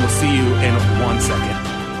you, and we'll see you in 1 second.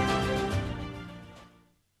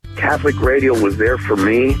 Catholic radio was there for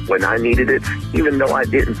me when I needed it. Even though I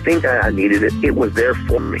didn't think I needed it, it was there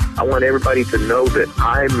for me. I want everybody to know that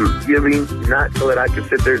I'm giving, not so that I can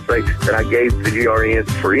sit there and say that I gave to GRN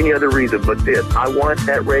for any other reason but this. I want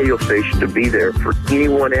that radio station to be there for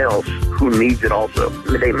anyone else who needs it also.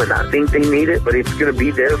 They may not think they need it, but it's going to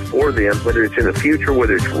be there for them, whether it's in the future,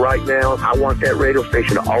 whether it's right now. I want that radio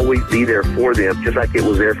station to always be there for them, just like it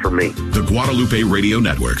was there for me. The Guadalupe Radio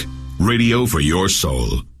Network. Radio for your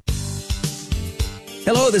soul.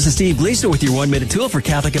 Hello, this is Steve Gleason with your 1-minute tool for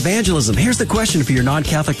Catholic evangelism. Here's the question for your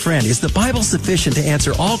non-Catholic friend. Is the Bible sufficient to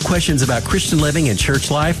answer all questions about Christian living and church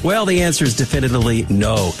life? Well, the answer is definitively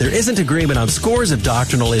no. There isn't agreement on scores of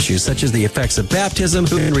doctrinal issues, such as the effects of baptism,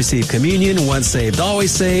 who can receive communion, once saved,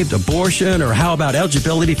 always saved, abortion, or how about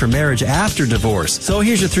eligibility for marriage after divorce. So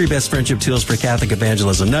here's your 3 best friendship tools for Catholic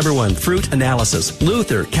evangelism. Number 1, fruit analysis.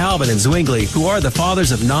 Luther, Calvin, and Zwingli, who are the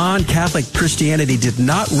fathers of non-Catholic Christianity, did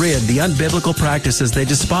not rid the unbiblical practices they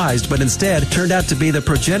despised, but instead turned out to be the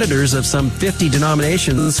progenitors of some 50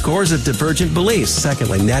 denominations and scores of divergent beliefs.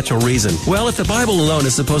 Secondly, natural reason. Well, if the Bible alone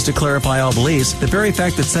is supposed to clarify all beliefs, the very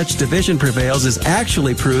fact that such division prevails is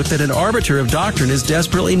actually proof that an arbiter of doctrine is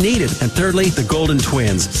desperately needed. And thirdly, the golden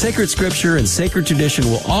twins. Sacred scripture and sacred tradition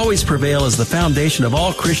will always prevail as the foundation of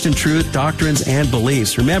all Christian truth, doctrines, and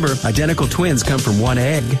beliefs. Remember, identical twins come from one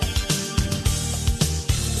egg.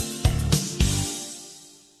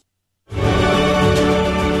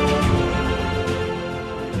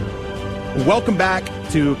 Welcome back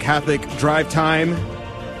to Catholic Drive Time.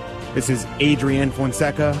 This is Adrian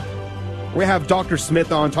Fonseca. We have Dr.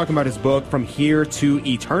 Smith on talking about his book, From Here to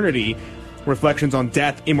Eternity. reflections on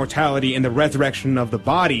death, immortality, and the resurrection of the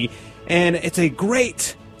body. And it's a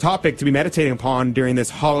great topic to be meditating upon during this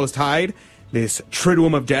Hallowtide, this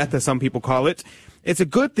Triduum of Death, as some people call it. It's a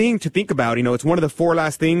good thing to think about. You know, it's one of the 4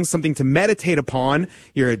 last things, something to meditate upon,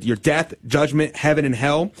 your death, judgment, heaven, and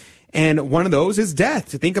hell. And one of those is death,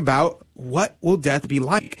 to think about what will death be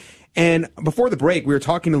like. And before the break, we were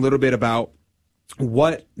talking a little bit about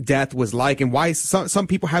what death was like and why some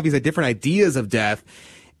people have these different ideas of death.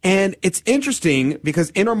 And it's interesting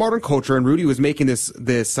because in our modern culture, and Rudy was making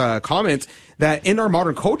this comment, that in our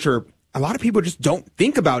modern culture, a lot of people just don't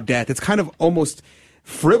think about death. It's kind of almost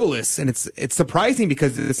frivolous, and it's surprising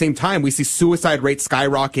because at the same time we see suicide rates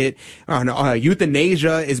skyrocket.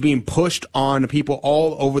 Euthanasia is being pushed on people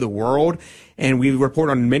all over the world, and we report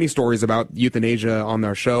on many stories about euthanasia on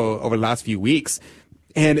our show over the last few weeks.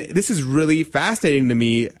 And this is really fascinating to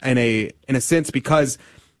me in a sense, because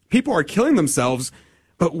people are killing themselves,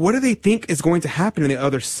 but what do they think is going to happen on the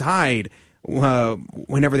other side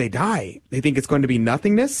whenever they die? They think it's going to be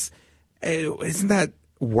nothingness. Isn't that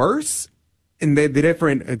worse? And the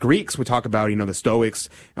different Greeks would talk about, the Stoics,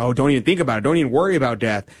 don't even think about it, don't even worry about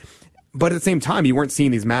death. But at the same time, you weren't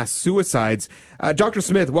seeing these mass suicides. Dr.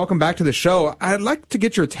 Smith, welcome back to the show. I'd like to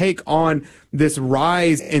get your take on this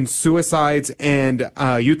rise in suicides and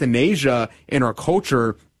euthanasia in our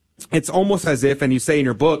culture. It's almost as if, and you say in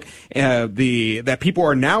your book, that people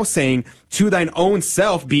are now saying, to thine own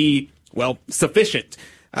self be, sufficient.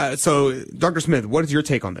 So, Dr. Smith, what is your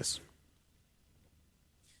take on this?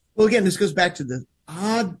 Well, again, this goes back to the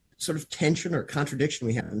odd sort of tension or contradiction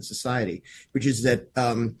we have in society, which is that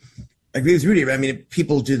I agree with Rudy. I mean,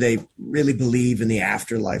 do they really believe in the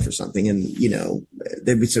afterlife or something? And,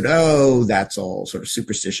 they'd be sort of, that's all sort of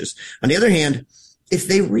superstitious. On the other hand, if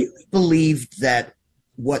they really believed that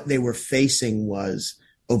what they were facing was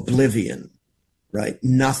oblivion, right,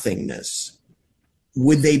 nothingness,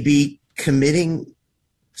 would they be committing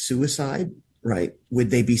suicide? Right?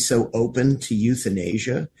 Would they be so open to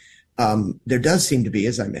euthanasia? There does seem to be,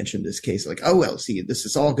 as I mentioned, this case, this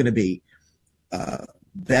is all going to be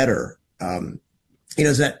better.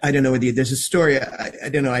 That I don't know whether there's a story. I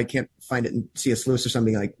don't know. I can't find it in C.S. Lewis or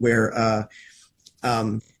something like where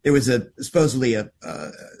there was supposedly an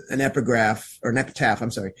epitaph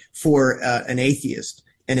for an atheist,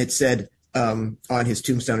 and it said on his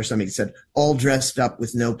tombstone or something, it said, "All dressed up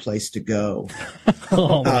with no place to go."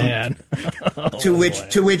 Oh man! To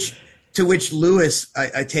which Lewis,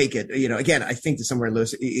 I take it, again, I think that somewhere in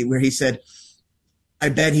Lewis where he said, "I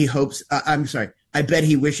bet he hopes." I bet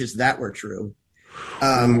he wishes that were true.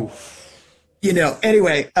 Anyway,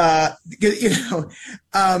 that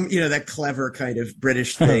clever kind of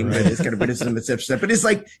British thing that is kind of Briticism, et cetera. But it's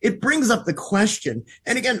like, it brings up the question.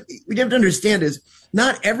 And again, we have to understand is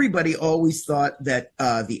not everybody always thought that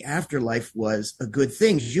the afterlife was a good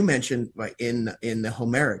thing. As you mentioned, in the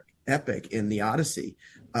Homeric epic, in the Odyssey,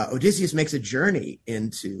 Odysseus makes a journey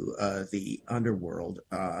into the underworld,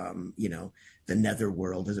 the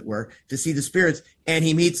netherworld, as it were, to see the spirits. And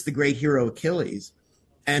he meets the great hero Achilles.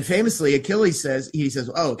 And famously, Odysseus says,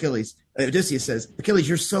 "Achilles,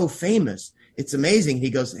 you're so famous. It's amazing." He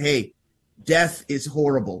goes, "Hey, death is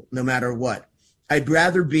horrible no matter what. I'd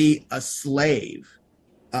rather be a slave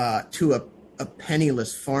to a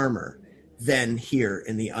penniless farmer than here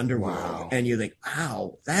in the underworld." Wow. And you think,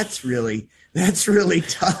 wow, that's really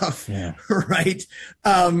tough. Yeah. Right?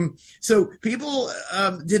 So people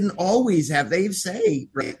didn't always have, they say,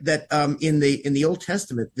 right, that in the Old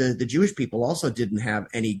Testament, the Jewish people also didn't have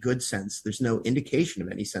any good sense. There's no indication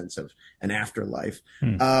of any sense of an afterlife,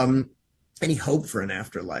 any hope for an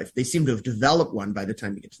afterlife. They seem to have developed one by the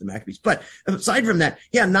time you get to the Maccabees. But aside from that,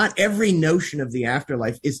 not every notion of the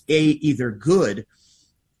afterlife is either good,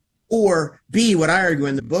 or B, what I argue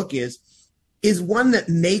in the book is one that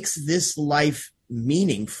makes this life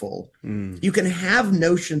meaningful. You can have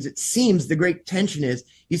notions. It seems the great tension is,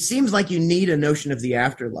 it seems like you need a notion of the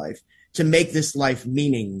afterlife to make this life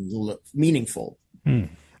meaningful.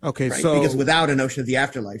 Okay, right? so because without a notion of the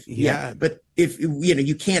afterlife, but if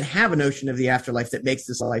you can't have a notion of the afterlife that makes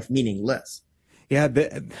this life meaningless. Yeah,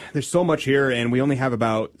 there's so much here, and we only have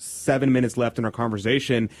about 7 minutes left in our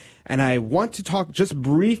conversation. And I want to talk just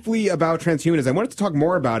briefly about transhumanism. I wanted to talk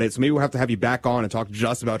more about it, so maybe we'll have to have you back on and talk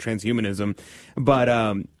just about transhumanism. But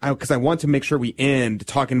because I want to make sure we end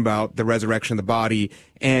talking about the resurrection of the body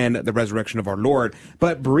and the resurrection of our Lord.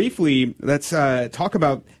 But briefly, let's talk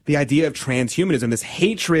about the idea of transhumanism, this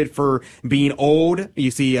hatred for being old.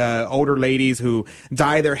 You see older ladies who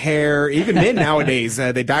dye their hair, even men nowadays,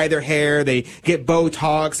 they dye their hair, they get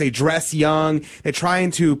Botox, they dress young, they're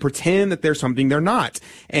trying to pretend that they're something they're not.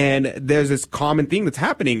 And And there's this common thing that's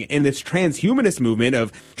happening in this transhumanist movement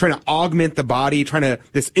of trying to augment the body,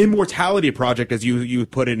 this immortality project, as you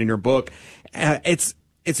put it in your book. It's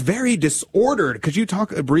very disordered. Could you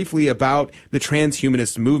talk briefly about the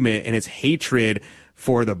transhumanist movement and its hatred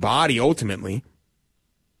for the body ultimately?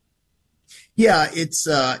 Yeah, it's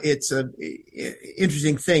a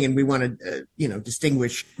interesting thing, and we want to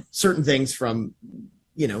distinguish certain things from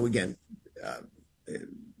again,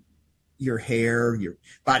 your hair, your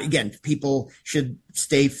body. Again, people should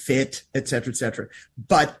stay fit, et cetera, et cetera.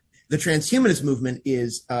 But the transhumanist movement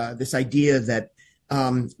is this idea that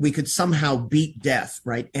we could somehow beat death,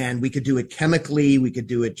 right? And we could do it chemically, we could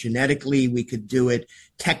do it genetically, we could do it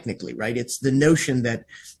technically, right? It's the notion that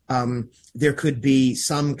there could be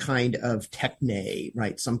some kind of techne,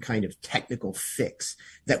 right? Some kind of technical fix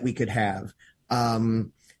that we could have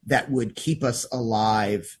that would keep us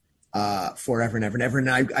alive forever and ever and ever. And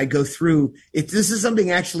I go through it. This is something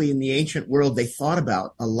actually in the ancient world they thought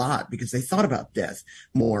about a lot, because they thought about death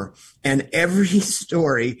more. And every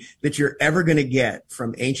story that you're ever going to get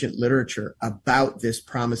from ancient literature about this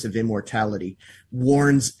promise of immortality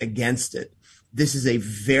warns against it. This is a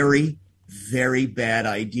very, very bad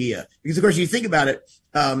idea, because of course you think about it,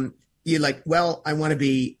 you're like, well, I want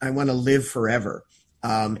to live forever.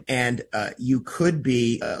 And you could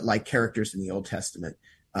be like characters in the Old Testament,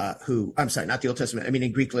 I'm sorry, not the Old Testament, I mean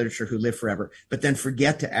in Greek literature, who live forever, but then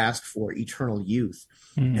forget to ask for eternal youth.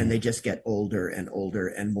 And they just get older and older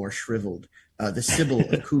and more shriveled. The Sibyl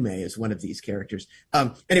of Cumae is one of these characters.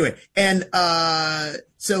 Anyway, and of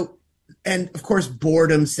course,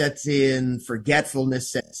 boredom sets in,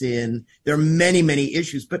 forgetfulness sets in. There are many, many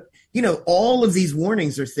issues, but all of these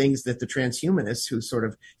warnings are things that the transhumanists who sort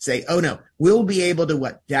of say, oh no, we'll be able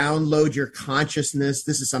to download your consciousness.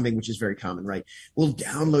 This is something which is very common, right? We'll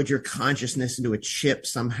download your consciousness into a chip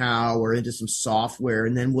somehow or into some software,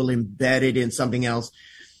 and then we'll embed it in something else.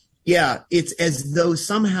 Yeah, it's as though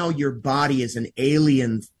somehow your body is an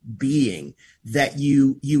alien being that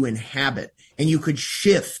you inhabit, and you could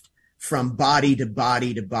shift from body to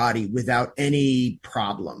body to body without any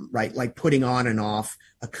problem, right? Like putting on and off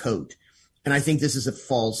a coat. And I think this is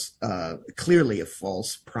clearly a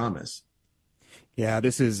false promise. Yeah,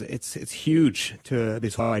 it's huge to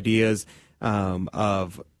these whole ideas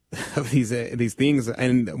of these things.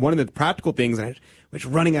 And one of the practical things, which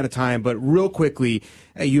running out of time, but real quickly,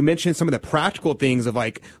 you mentioned some of the practical things of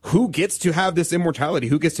like, who gets to have this immortality?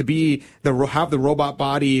 Who gets to have the robot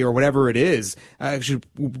body or whatever it is? I should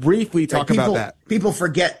briefly talk about that. People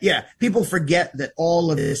forget that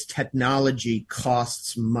all of this technology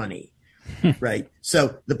costs money, right?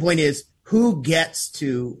 So the point is, who gets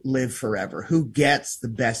to live forever? Who gets the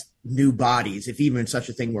best new bodies, if even such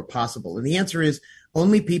a thing were possible? And the answer is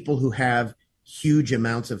only people who have huge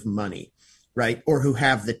amounts of money, right? Or who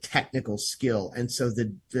have the technical skill. And so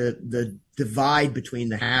the divide between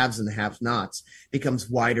the haves and the have-nots becomes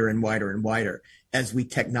wider and wider and wider as we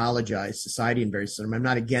technologize society in various forms. I'm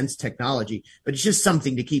not against technology, but it's just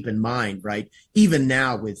something to keep in mind, right? Even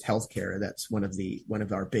now with healthcare, that's one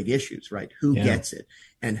of our big issues, right? Who gets it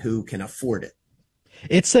and who can afford it?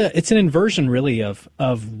 It's an inversion really of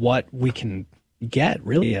what we can get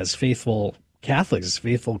really as faithful Catholics,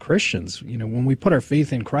 faithful Christians. When we put our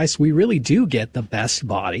faith in Christ, we really do get the best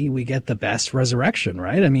body. We get the best resurrection,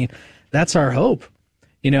 right? I mean, that's our hope.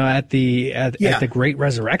 At the great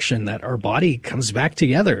reresurrection, that our body comes back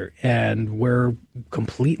together and we're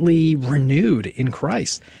completely renewed in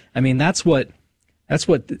Christ. I mean, that's what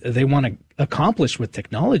they want to accomplish with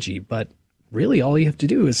technology. But really, all you have to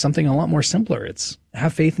do is something a lot more simpler. It's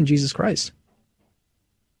have faith in Jesus Christ.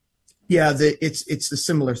 Yeah, it's the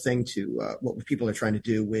similar thing to what people are trying to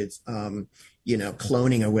do with,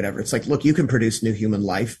 cloning or whatever. It's like, look, you can produce new human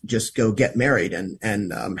life. Just go get married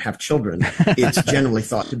and have children. It's generally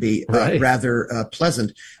thought to be rather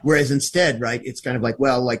pleasant. Whereas instead, right, it's kind of like,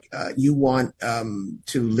 well, you want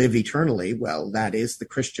to live eternally. Well, that is the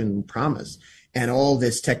Christian promise. And all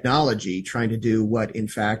this technology trying to do what, in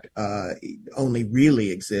fact, only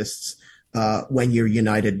really exists when you're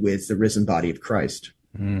united with the risen body of Christ.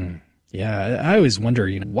 Yeah, I always wonder,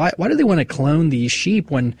 why do they want to clone these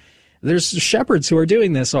sheep when there's shepherds who are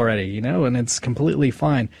doing this already, and it's completely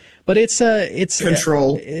fine. But it's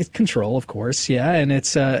control. It's control, of course, yeah, and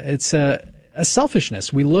it's a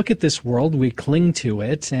selfishness. We look at this world, we cling to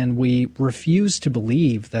it, and we refuse to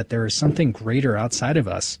believe that there is something greater outside of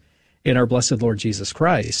us in our blessed Lord Jesus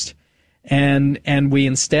Christ. And we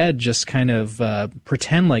instead just kind of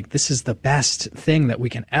pretend like this is the best thing that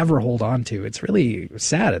we can ever hold on to. It's really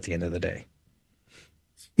sad at the end of the day.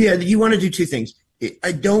 Yeah, you want to do two things.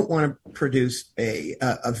 I don't want to produce a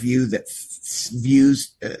view that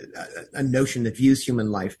views a notion that views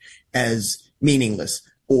human life as meaningless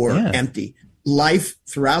or empty. Life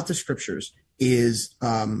throughout the scriptures is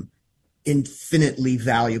infinitely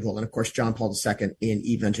valuable. And of course, John Paul II in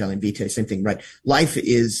Evangelium Vitae, same thing, right? Life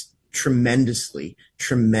is tremendously,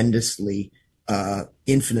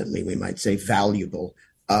 infinitely, we might say, valuable.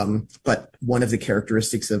 But one of the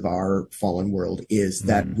characteristics of our fallen world is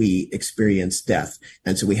that we experience death.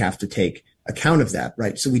 And so we have to take account of that,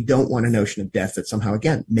 right? So we don't want a notion of death that somehow,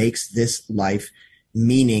 again, makes this life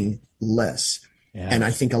meaningless. Yeah. And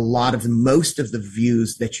I think most of the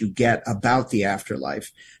views that you get about the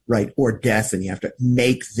afterlife, right, or death and the after,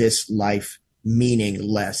 make this life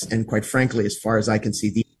meaningless. And quite frankly, as far as I can see,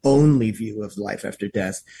 the only view of life after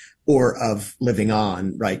death or of living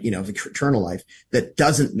on, right, the eternal life that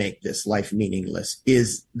doesn't make this life meaningless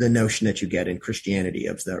is the notion that you get in Christianity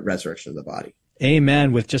of the resurrection of the body.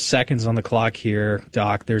 Amen. With just seconds on the clock here,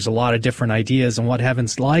 Doc, there's a lot of different ideas on what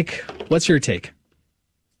heaven's like. What's your take?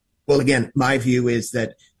 Well, again, my view is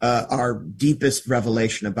that our deepest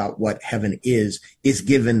revelation about what heaven is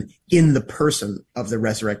given in the person of the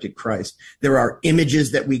resurrected Christ. There are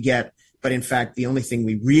images that we get, but in fact, the only thing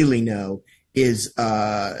we really know is,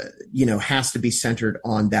 has to be centered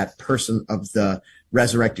on that person of the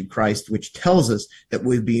resurrected Christ, which tells us that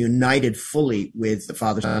we'll be united fully with the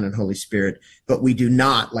Father, Son, and Holy Spirit, but we do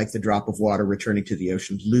not, like the drop of water returning to the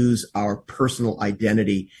ocean, lose our personal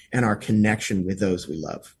identity and our connection with those we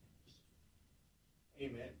love.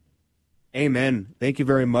 Amen. Thank you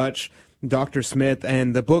very much, Dr. Smith.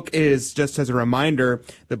 And the book is, just as a reminder,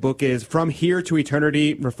 the book is From Here to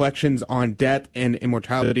Eternity, Reflections on Death and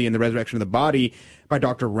Immortality and the Resurrection of the Body by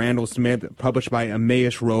Dr. Randall Smith, published by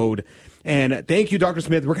Emmaus Road. And thank you, Dr.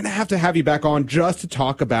 Smith. We're going to have you back on just to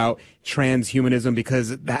talk about transhumanism,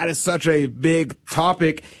 because that is such a big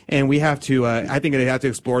topic, and we have to, I think they have to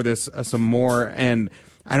explore this some more. And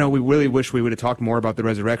I know we really wish we would have talked more about the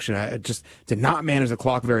resurrection. I just did not manage the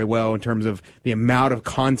clock very well in terms of the amount of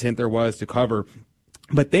content there was to cover.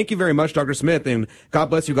 But thank you very much, Dr. Smith, and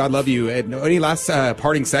God bless you, God love you. And any last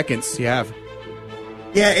parting seconds you have?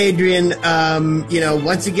 Yeah, Adrian,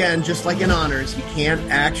 once again, just like in honors, you can't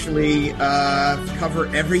actually cover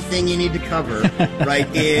everything you need to cover, right,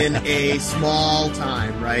 in a small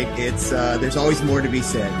time, right? It's there's always more to be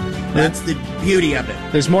said. That's the beauty of it.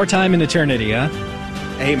 There's more time in eternity, huh?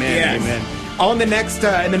 Amen. Yes. Amen. On the next,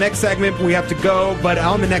 in the next segment, we have to go, but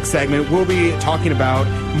on the next segment, we'll be talking about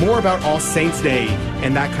more about All Saints Day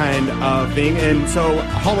and that kind of thing. And so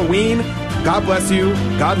Halloween, God bless you,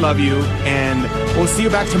 God love you, and we'll see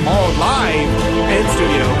you back tomorrow live in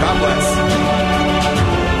studio. God bless.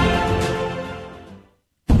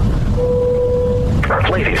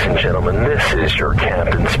 Ladies and gentlemen, this is your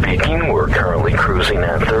captain speaking. We're currently cruising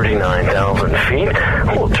at 39,000 feet.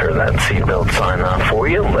 We'll turn that seatbelt sign off for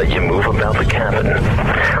you and let you move about the cabin.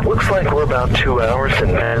 Looks like we're about 2 hours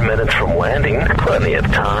and 10 minutes from landing. Plenty of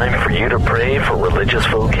time for you to pray for religious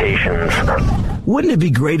vocations. Wouldn't it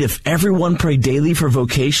be great if everyone prayed daily for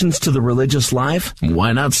vocations to the religious life?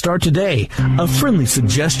 Why not start today? A friendly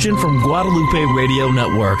suggestion from Guadalupe Radio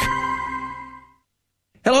Network.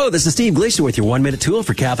 Hello, this is Steve Gleason with your 1-minute tool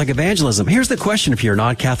for Catholic evangelism. Here's the question for your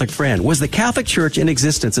non-Catholic friend. Was the Catholic Church in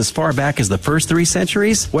existence as far back as the first 3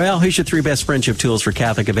 centuries? Well, here's your 3 best friendship tools for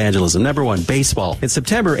Catholic evangelism. Number 1, baseball. In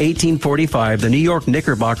September 1845, the New York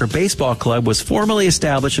Knickerbocker Baseball Club was formally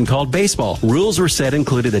established and called baseball. Rules were set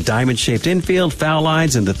included a diamond-shaped infield, foul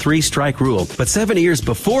lines, and the 3-strike rule. But 7 years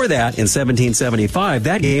before that, in 1775,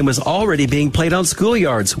 that game was already being played on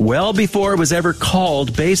schoolyards, well before it was ever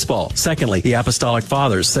called baseball. Secondly, the Apostolic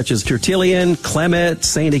Fathers, such as Tertullian, Clement,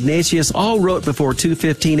 St. Ignatius, all wrote before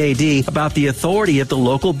 215 AD about the authority of the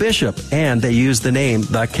local bishop, and they used the name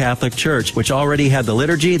the Catholic Church, which already had the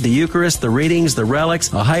liturgy, the Eucharist, the readings, the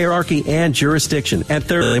relics, a hierarchy, and jurisdiction. And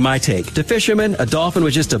thirdly, my take. To fishermen, a dolphin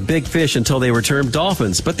was just a big fish until they were termed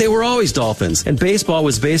dolphins, but they were always dolphins. And baseball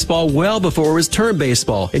was baseball well before it was termed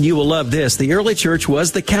baseball. And you will love this. The early church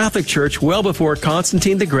was the Catholic Church well before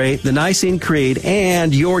Constantine the Great, the Nicene Creed,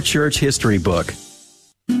 and your church history book.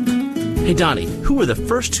 Hey, Donnie, who were the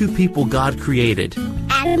first 2 people God created?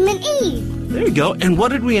 Adam and Eve. There you go. And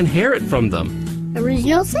what did we inherit from them?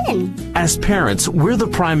 Original sin. As parents, we're the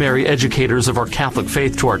primary educators of our Catholic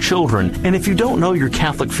faith to our children. And if you don't know your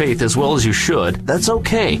Catholic faith as well as you should, that's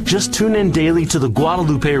okay. Just tune in daily to the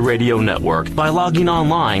Guadalupe Radio Network by logging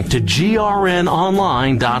online to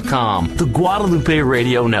grnonline.com. The Guadalupe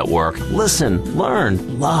Radio Network. Listen,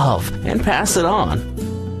 learn, love, and pass it on.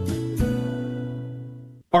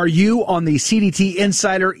 Are you on the CDT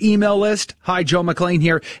Insider email list? Hi, Joe McClain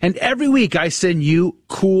here. And every week I send you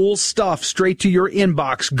cool stuff straight to your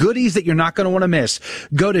inbox, goodies that you're not going to want to miss.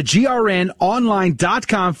 Go to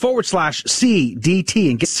grnonline.com/CDT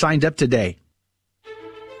and get signed up today.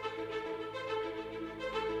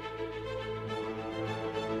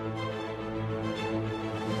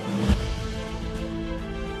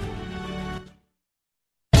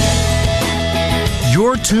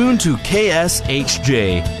 You're tuned to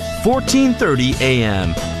KSHJ, 1430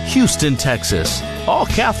 AM, Houston, Texas. All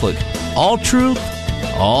Catholic, all truth,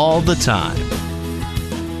 all the time.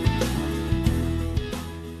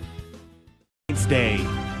 Saints Day.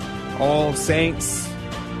 All saints,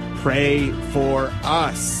 pray for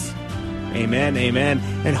us. Amen, amen.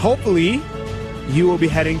 And hopefully you will be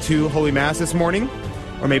heading to Holy Mass this morning,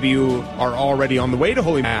 or maybe you are already on the way to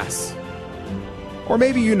Holy Mass. Or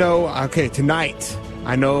maybe okay, tonight,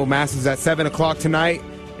 I know Mass is at 7 o'clock tonight,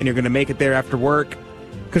 and you're going to make it there after work.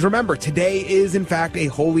 Because remember, today is, in fact, a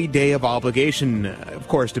holy day of obligation. Of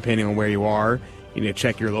course, depending on where you are, you need to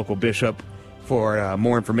check your local bishop for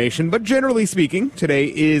more information. But generally speaking, today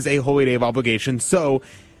is a holy day of obligation. So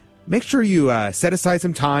make sure you set aside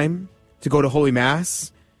some time to go to Holy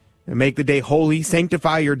Mass and make the day holy.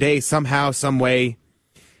 Sanctify your day somehow, some way.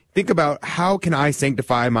 Think about, how can I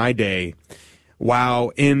sanctify my day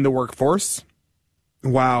while in the workforce,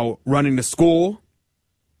 while running to school,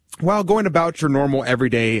 while going about your normal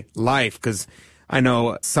everyday life? Because I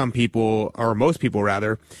know some people, or most people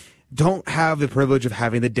rather, don't have the privilege of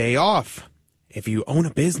having the day off. If you own a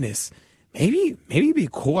business, maybe it'd be a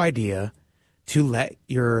cool idea to let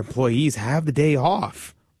your employees have the day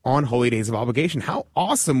off on holy days of obligation. How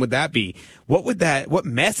awesome would that be? What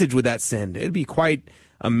message would that send? It'd be quite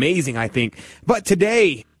amazing, I think. But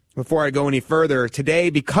today, before I go any further, today,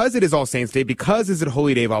 because it is All Saints Day, because it's a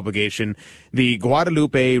holy day of obligation, the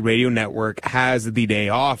Guadalupe Radio Network has the day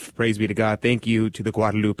off. Praise be to God. Thank you to the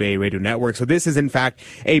Guadalupe Radio Network. So this is, in fact,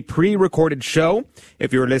 a pre-recorded show.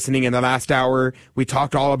 If you were listening in the last hour, we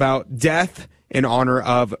talked all about death in honor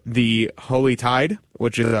of the Holy Tide,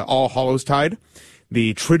 which is All Hallows Tide,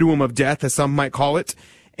 the Triduum of Death, as some might call it.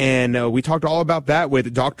 And we talked all about that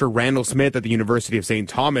with Dr. Randall Smith at the University of St.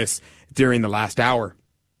 Thomas during the last hour.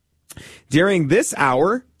 During this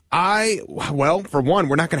hour, for one,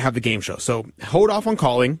 we're not going to have the game show. So hold off on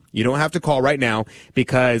calling. You don't have to call right now,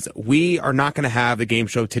 because we are not going to have the game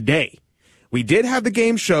show today. We did have the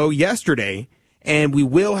game show yesterday, and we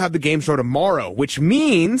will have the game show tomorrow, which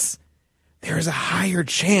means there's a higher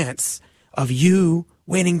chance of you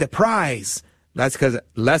winning the prize. That's because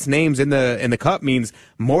less names in the cup means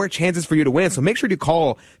more chances for you to win. So make sure to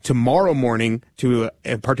call tomorrow morning to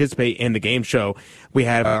participate in the game show. We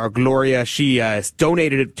have our Gloria. She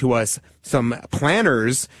donated to us some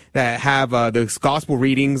planners that have the gospel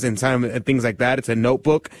readings and some things like that. It's a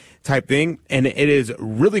notebook type thing, and it is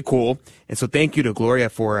really cool. And so thank you to Gloria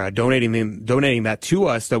for donating that to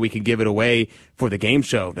us so we can give it away for the game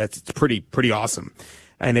show. That's pretty awesome.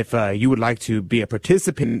 And if you would like to be a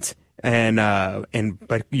participant,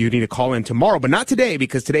 but you need to call in tomorrow, but not today,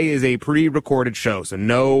 because today is a pre-recorded show, so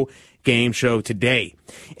no game show today.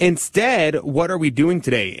 Instead, what are we doing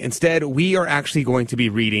today? Instead, we are actually going to be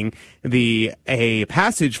reading a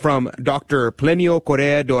passage from Dr. Plenio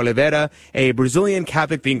Correa de Oliveira, a Brazilian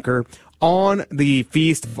Catholic thinker, on the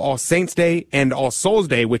feast of All Saints Day and All Souls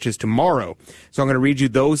Day, which is tomorrow. So I'm going to read you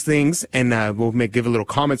those things, and we'll give a little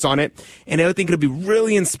comments on it. And I think it'll be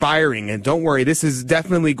really inspiring. And don't worry, this is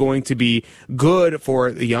definitely going to be good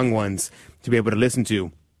for the young ones to be able to listen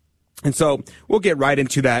to. And so we'll get right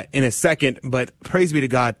into that in a second, but praise be to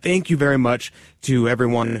God. Thank you very much to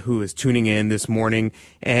everyone who is tuning in this morning,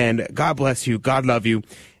 and God bless you. God love you.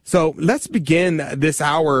 So let's begin this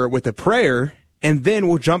hour with a prayer, and then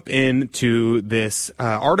we'll jump into this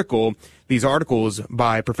these articles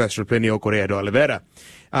by Professor Plenio Correa de Oliveira.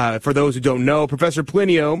 For those who don't know, Professor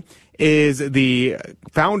Plenio is the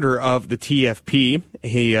founder of the TFP.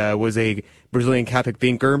 He was a Brazilian Catholic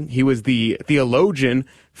thinker. He was the theologian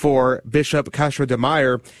for Bishop Castro de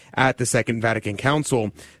Meyer at the Second Vatican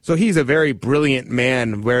Council. So he's a very brilliant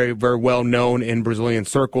man, very, very well known in Brazilian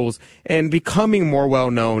circles, and becoming more well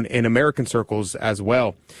known in American circles as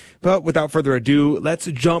well. But without further ado, let's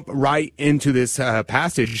jump right into this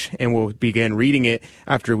passage, and we'll begin reading it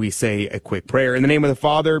after we say a quick prayer. In the name of the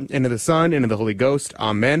Father, and of the Son, and of the Holy Ghost.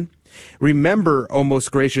 Amen. Remember, O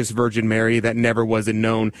most gracious Virgin Mary, that never was it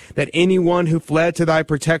known that anyone who fled to thy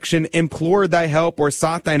protection, implored thy help, or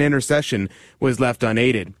sought thine intercession was left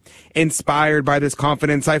unaided. Inspired by this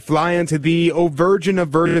confidence, I fly unto thee, O Virgin of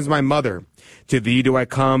Virgins, my mother. To thee do I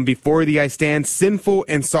come, before thee I stand sinful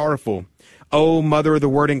and sorrowful. O Mother of the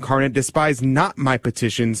Word incarnate, despise not my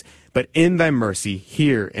petitions, but in thy mercy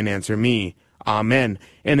hear and answer me. Amen.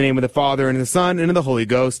 In the name of the Father, and of the Son, and of the Holy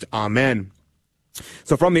Ghost. Amen.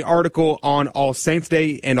 So from the article on All Saints'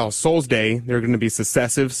 Day and All Souls' Day, they're going to be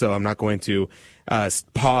successive, so I'm not going to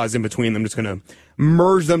pause in between them. I'm just going to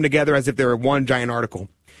merge them together as if they were one giant article.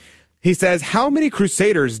 He says, how many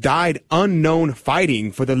crusaders died unknown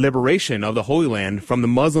fighting for the liberation of the Holy Land from the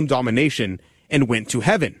Muslim domination and went to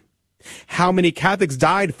heaven? How many Catholics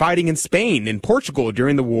died fighting in Spain and Portugal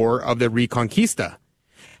during the War of the Reconquista?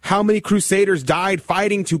 How many crusaders died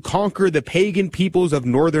fighting to conquer the pagan peoples of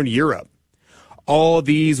Northern Europe? All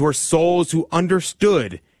these were souls who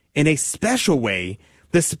understood in a special way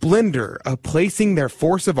the splendor of placing their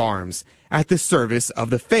force of arms at the service of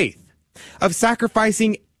the faith, of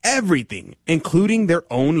sacrificing everything, including their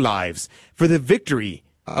own lives, for the victory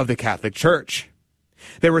of the Catholic Church.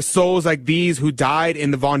 There were souls like these who died in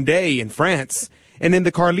the Vendée in France and in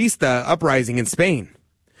the Carlista uprising in Spain.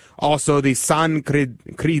 Also the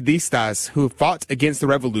Sancridistas who fought against the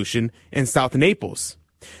revolution in South Naples.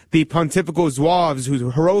 The Pontifical Zouaves who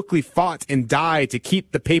heroically fought and died to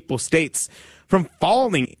keep the Papal States from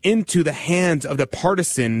falling into the hands of the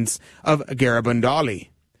partisans of Garibaldi,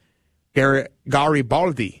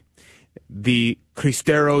 the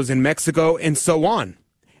Cristeros in Mexico, and so on.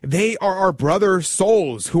 They are our brother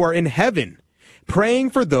souls who are in heaven,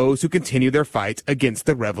 praying for those who continue their fight against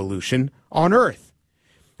the revolution on earth.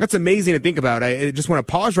 That's amazing to think about. I just want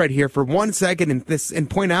to pause right here for 1 second and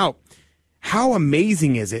point out, how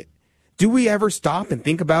amazing is it? Do we ever stop and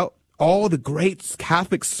think about all the great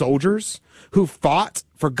Catholic soldiers who fought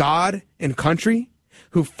for God and country,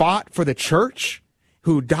 who fought for the church,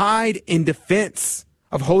 who died in defense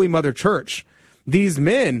of Holy Mother Church? These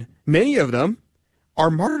men, many of them, are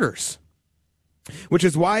martyrs, which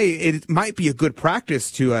is why it might be a good practice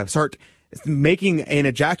to start making an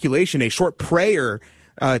ejaculation, a short prayer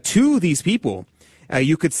to these people.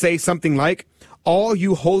 You could say something like, all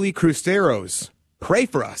you holy cruceros, pray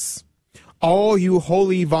for us. All you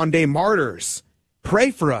holy Vendée martyrs, pray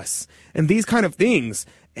for us. And these kind of things.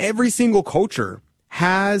 Every single culture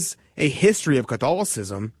has a history of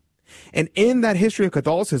Catholicism. And in that history of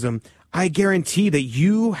Catholicism, I guarantee that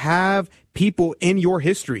you have people in your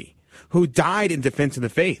history who died in defense of the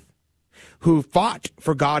faith, who fought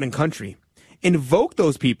for God and country. Invoke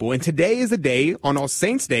those people. And today is the day on All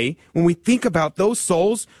Saints' Day when we think about those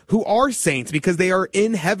souls who are saints because they are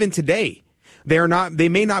in heaven today. They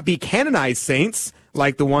may not be canonized saints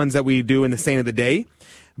like the ones that we do in the Saint of the Day,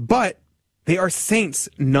 but they are saints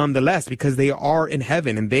nonetheless because they are in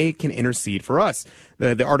heaven and they can intercede for us.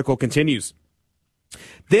 The article continues.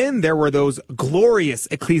 Then there were those glorious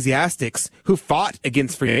ecclesiastics who fought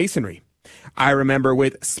against Freemasonry. I remember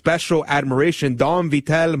with special admiration Dom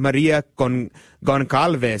Vital Maria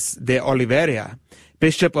Goncalves de Oliveira,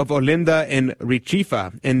 Bishop of Olinda and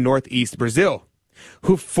Recife in northeast Brazil,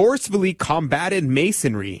 who forcefully combated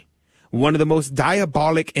Masonry, one of the most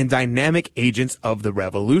diabolic and dynamic agents of the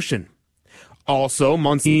revolution. Also,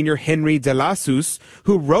 Monsignor Henry de Lassus,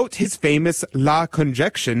 who wrote his famous La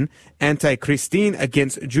Conjecture Anti-Christine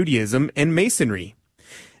against Judaism and Masonry.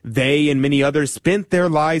 They and many others spent their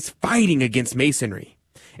lives fighting against Masonry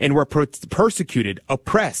and were persecuted,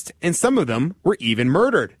 oppressed, and some of them were even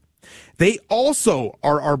murdered. They also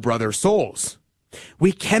are our brother souls.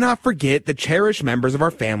 We cannot forget the cherished members of our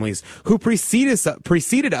families who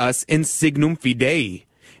preceded us in Signum Fidei,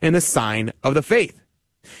 in the sign of the faith,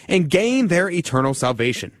 and gained their eternal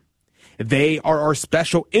salvation. They are our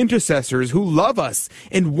special intercessors who love us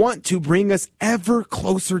and want to bring us ever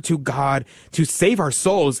closer to God to save our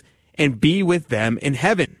souls and be with them in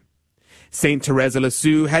heaven. Saint Teresa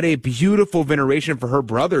Lisieux had a beautiful veneration for her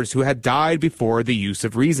brothers who had died before the use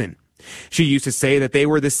of reason. She used to say that they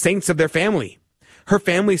were the saints of their family. Her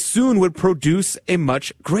family soon would produce a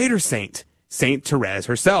much greater saint, Saint Therese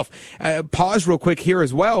herself. Pause real quick here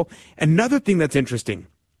as well. Another thing that's interesting.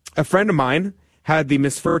 A friend of mine had the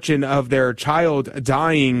misfortune of their child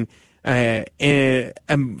dying a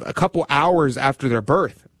couple hours after their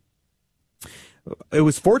birth. It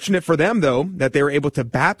was fortunate for them, though, that they were able to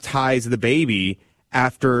baptize the baby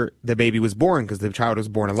after the baby was born, because the child was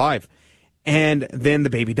born alive. And then the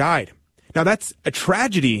baby died. Now, that's a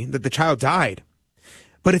tragedy that the child died.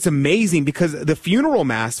 But it's amazing because the funeral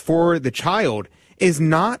mass for the child is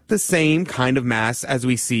not the same kind of mass as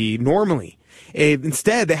we see normally.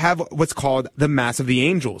 Instead, they have what's called the Mass of the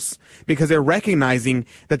Angels, because they're recognizing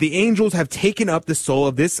that the angels have taken up the soul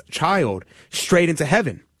of this child straight into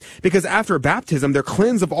heaven. Because after baptism, they're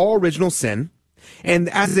cleansed of all original sin. And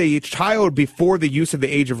as a child before the use of the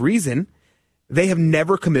age of reason, they have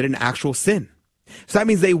never committed an actual sin. So that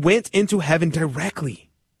means they went into heaven directly.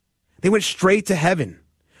 They went straight to heaven.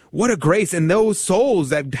 What a grace. And those souls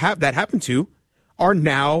that happened to are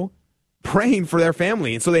now praying for their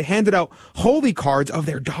family. And so they handed out holy cards of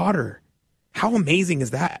their daughter. How amazing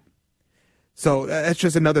is that? So that's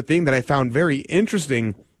just another thing that I found very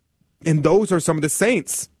interesting. And those are some of the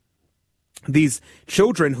saints. These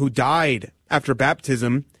children who died after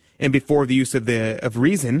baptism and before the use of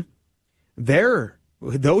reason, those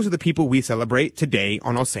are the people we celebrate today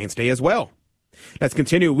on All Saints' Day as well. Let's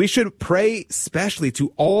continue. We should pray especially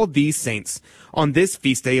to all these saints on this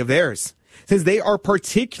feast day of theirs, since they are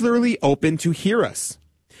particularly open to hear us.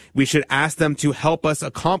 We should ask them to help us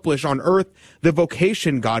accomplish on earth the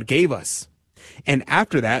vocation God gave us, and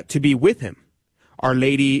after that to be with Him, Our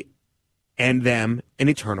Lady, and them in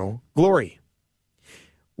eternal glory.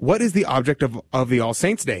 What is the object of the All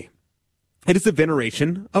Saints' Day? It is the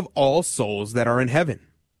veneration of all souls that are in heaven,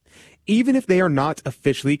 even if they are not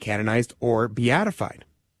officially canonized or beatified.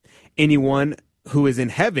 Anyone who is in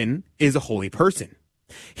heaven is a holy person.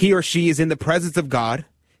 He or she is in the presence of God,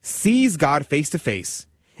 sees God face to face,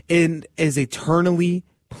 and is eternally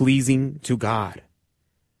pleasing to God.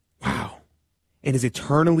 Wow. And is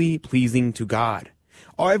eternally pleasing to God.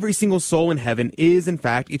 Every single soul in heaven is, in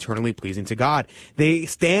fact, eternally pleasing to God. They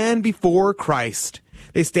stand before Christ.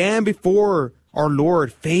 They stand before our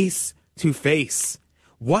Lord face to face.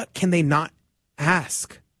 What can they not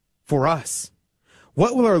ask for us?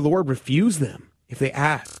 What will our Lord refuse them if they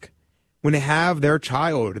ask? When they have their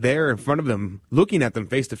child there in front of them, looking at them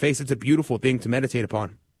face to face, it's a beautiful thing to meditate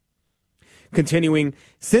upon. Continuing,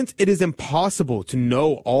 since it is impossible to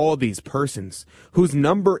know all these persons, whose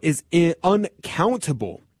number is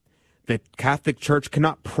uncountable, the Catholic Church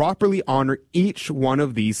cannot properly honor each one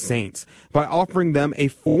of these saints by offering them a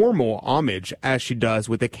formal homage as she does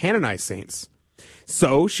with the canonized saints.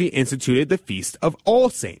 So she instituted the Feast of All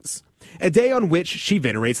Saints, a day on which she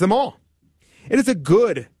venerates them all. It is a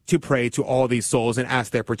good to pray to all these souls and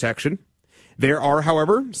ask their protection. There are,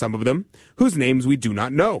 however, some of them whose names we do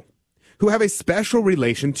not know, who have a special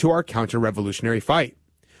relation to our counter-revolutionary fight.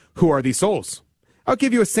 Who are these souls? I'll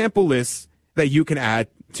give you a sample list that you can add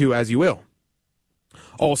to as you will.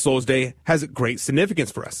 All Souls Day has great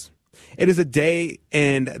significance for us. It is a day,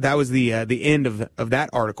 and that was the end of that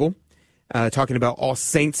article, talking about All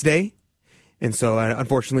Saints Day. And so,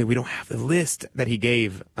 unfortunately, we don't have the list that he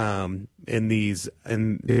gave during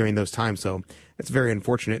those times. So it's very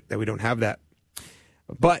unfortunate that we don't have that.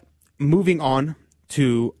 But moving on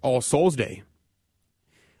to All Souls Day.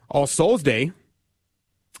 All Souls Day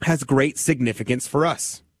has great significance for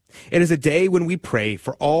us. It is a day when we pray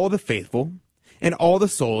for all the faithful and all the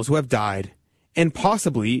souls who have died and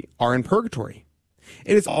possibly are in purgatory.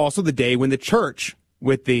 It is also the day when the Church,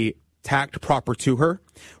 with the tact proper to her,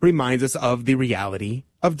 reminds us of the reality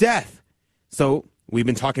of death. So we've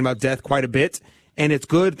been talking about death quite a bit, and it's a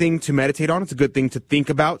good thing to meditate on. It's a good thing to think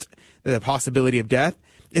about the possibility of death.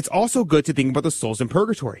 It's also good to think about the souls in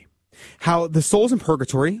purgatory. How the souls in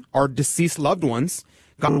purgatory are deceased loved ones.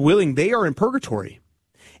 God willing, they are in purgatory.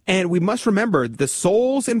 And we must remember the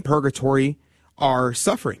souls in purgatory are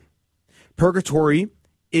suffering. Purgatory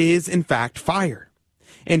is, in fact, fire.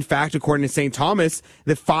 In fact, according to St. Thomas,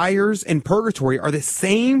 the fires in purgatory are the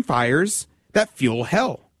same fires that fuel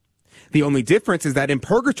hell. The only difference is that in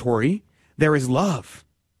purgatory, there is love.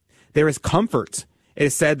 There is comfort. It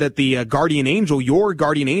is said that the guardian angel, your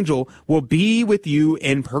guardian angel, will be with you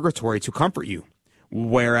in purgatory to comfort you,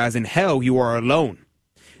 whereas in hell, you are alone.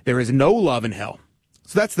 There is no love in hell.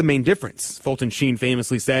 So that's the main difference. Fulton Sheen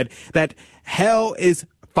famously said that hell is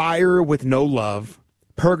fire with no love,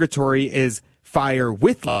 purgatory is fire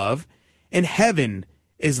with love, and heaven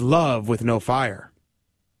is love with no fire.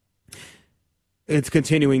 It's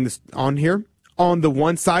continuing on here. On the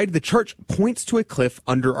one side, the Church points to a cliff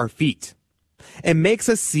under our feet and makes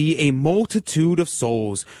us see a multitude of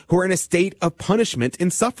souls who are in a state of punishment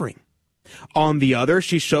and suffering. On the other,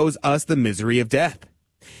 she shows us the misery of death,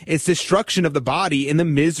 its destruction of the body, and the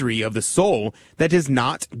misery of the soul that does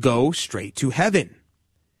not go straight to heaven.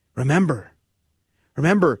 Remember,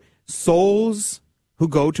 souls who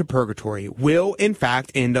go to purgatory will, in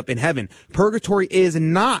fact, end up in heaven. Purgatory is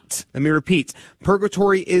not, let me repeat,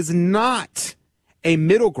 purgatory is not a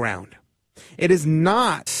middle ground. It is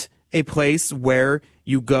not a place where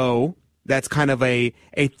you go that's kind of a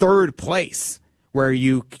third place where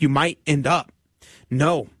you might end up.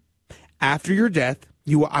 No. After your death,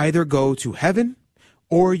 you will either go to heaven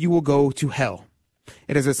or you will go to hell.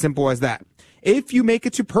 It is as simple as that. If you make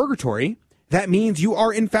it to purgatory, that means you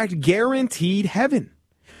are in fact guaranteed heaven.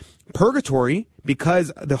 Purgatory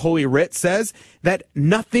because the Holy Writ says that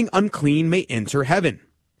nothing unclean may enter heaven.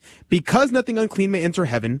 Because nothing unclean may enter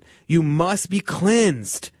heaven, you must be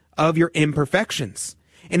cleansed of your imperfections.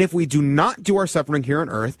 And if we do not do our suffering here on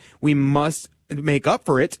earth, we must make up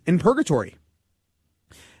for it in purgatory.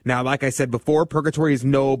 Now, like I said before, purgatory is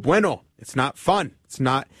no bueno. It's not fun. It's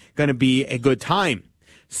not going to be a good time.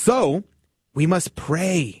 So we must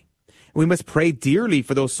pray. We must pray dearly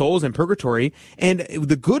for those souls in purgatory. And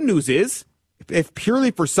the good news is, if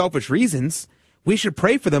purely for selfish reasons, we should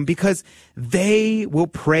pray for them because they will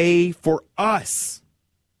pray for us.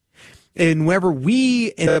 And whenever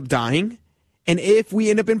we end up dying, and if we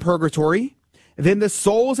end up in purgatory, then the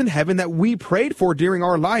souls in heaven that we prayed for during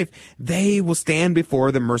our life, they will stand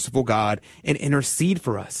before the merciful God and intercede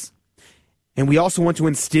for us. And we also want to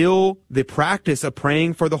instill the practice of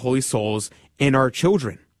praying for the holy souls in our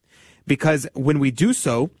children. Because when we do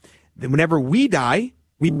so, whenever we die,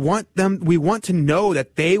 we want to know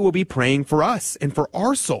that they will be praying for us and for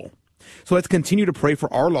our soul. So let's continue to pray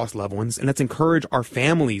for our lost loved ones, and let's encourage our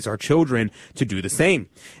families, our children, to do the same.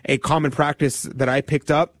 A common practice that I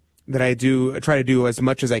picked up, that I try to do as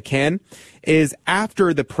much as I can, is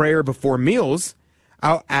after the prayer before meals,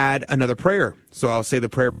 I'll add another prayer. So I'll say the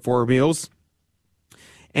prayer before meals,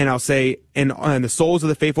 and I'll say, and the souls of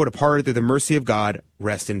the faithful departed through the mercy of God,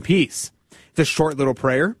 rest in peace. It's a short little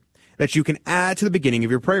prayer that you can add to the beginning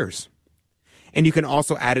of your prayers. And you can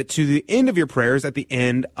also add it to the end of your prayers at the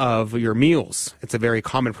end of your meals. It's a very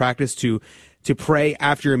common practice to pray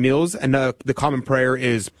after your meals. And the common prayer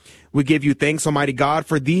is, we give you thanks, Almighty God,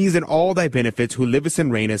 for these and all thy benefits, who livest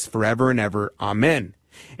and reignest forever and ever. Amen.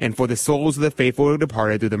 And for the souls of the faithful who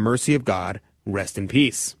departed through the mercy of God, rest in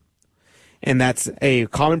peace. And that's a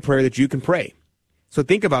common prayer that you can pray. So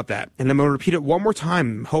think about that. And I'm going to repeat it one more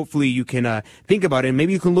time. Hopefully you can think about it. And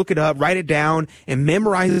maybe you can look it up, write it down, and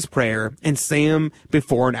memorize this prayer and say them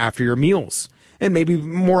before and after your meals. And maybe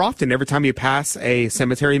more often, every time you pass a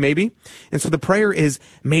cemetery, maybe. And so the prayer is,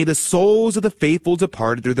 may the souls of the faithful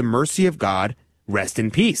departed through the mercy of God rest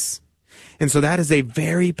in peace. And so that is a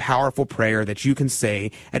very powerful prayer that you can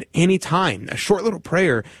say at any time. A short little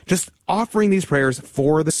prayer, just offering these prayers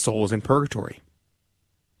for the souls in purgatory.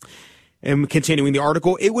 And continuing the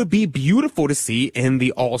article, it would be beautiful to see in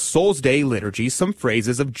the All Souls Day liturgy some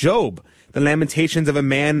phrases of Job, the lamentations of a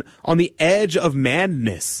man on the edge of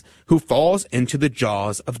madness who falls into the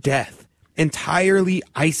jaws of death, entirely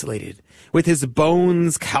isolated, with his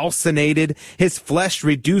bones calcinated, his flesh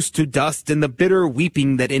reduced to dust, and the bitter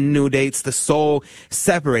weeping that inundates the soul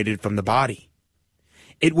separated from the body.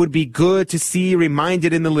 It would be good to see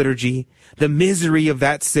reminded in the liturgy the misery of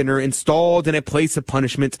that sinner installed in a place of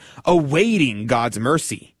punishment, awaiting God's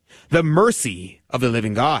mercy, the mercy of the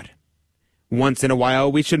living God. Once in a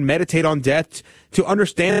while, we should meditate on death to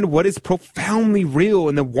understand what is profoundly real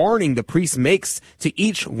in the warning the priest makes to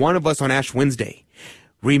each one of us on Ash Wednesday.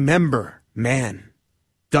 Remember, man,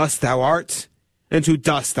 dust thou art, and to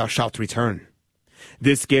dust thou shalt return.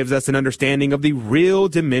 This gives us an understanding of the real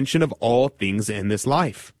dimension of all things in this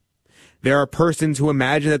life. There are persons who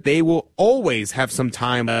imagine that they will always have some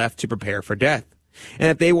time left to prepare for death, and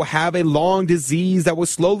that they will have a long disease that will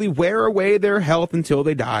slowly wear away their health until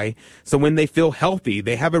they die. So when they feel healthy,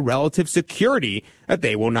 they have a relative security that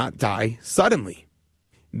they will not die suddenly.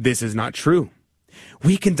 This is not true.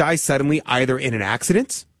 We can die suddenly either in an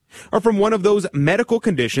accident or from one of those medical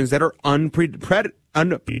conditions that are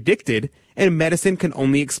unpredicted and medicine can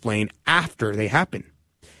only explain after they happen.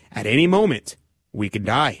 At any moment, we can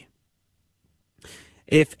die.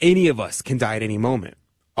 If any of us can die at any moment,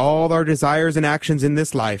 all our desires and actions in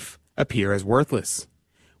this life appear as worthless.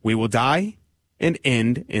 We will die and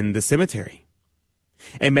end in the cemetery.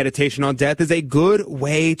 A meditation on death is a good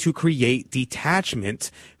way to create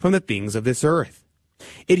detachment from the things of this earth.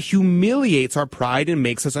 It humiliates our pride and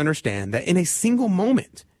makes us understand that in a single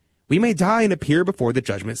moment, we may die and appear before the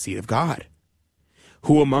judgment seat of God.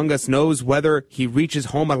 Who among us knows whether he reaches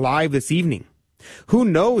home alive this evening? Who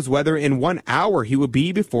knows whether in 1 hour he will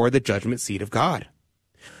be before the judgment seat of God?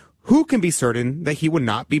 Who can be certain that he will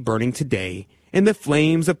not be burning today in the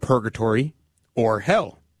flames of purgatory or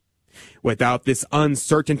hell? Without this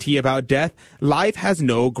uncertainty about death, life has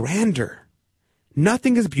no grandeur.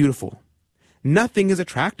 Nothing is beautiful. Nothing is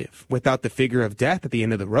attractive without the figure of death at the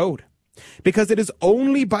end of the road, because it is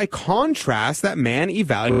only by contrast that man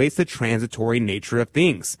evaluates the transitory nature of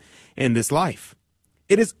things in this life.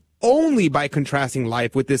 It is only by contrasting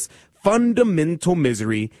life with this fundamental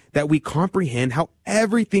misery that we comprehend how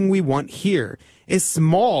everything we want here is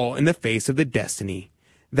small in the face of the destiny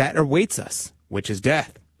that awaits us, which is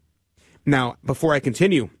death. Now, before I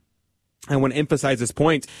continue, I want to emphasize this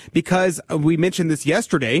point because we mentioned this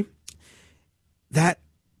yesterday, that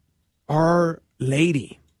Our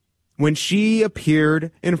Lady, when she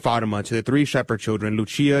appeared in Fatima to the 3 shepherd children,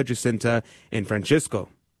 Lucia, Jacinta, and Francisco,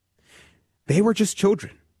 they were just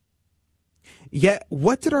children. Yet,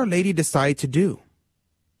 what did Our Lady decide to do?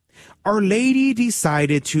 Our Lady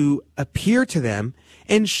decided to appear to them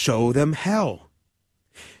and show them hell.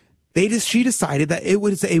 She decided that it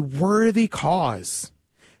was a worthy cause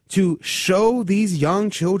to show these young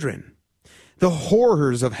children the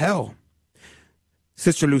horrors of hell.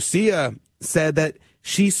 Sister Lucia said that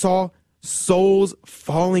she saw souls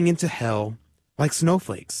falling into hell like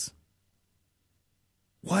snowflakes.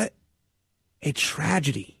 What a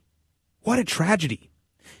tragedy. What a tragedy.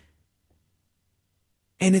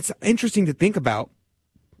 And it's interesting to think about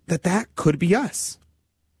that could be us.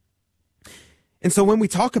 And so when we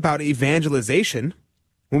talk about evangelization,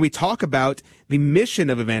 when we talk about the mission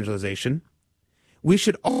of evangelization, we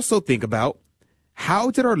should also think about, how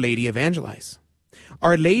did Our Lady evangelize?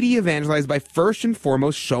 Our Lady evangelized by first and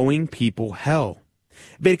foremost showing people hell.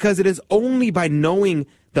 Because it is only by knowing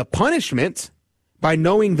the punishment, by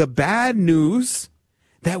knowing the bad news,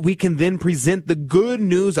 that we can then present the good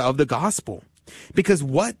news of the gospel. Because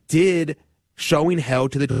what did showing hell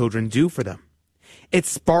to the children do for them? It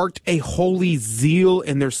sparked a holy zeal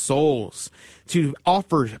in their souls to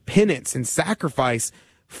offer penance and sacrifice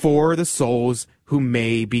for the souls who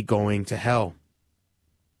may be going to hell.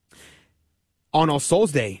 On All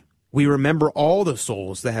Souls Day, we remember all the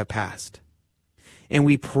souls that have passed. And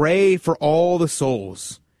we pray for all the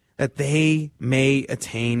souls that they may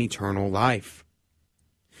attain eternal life.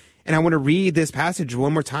 And I want to read this passage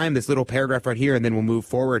one more time, this little paragraph right here, and then we'll move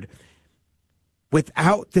forward.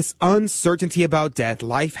 Without this uncertainty about death,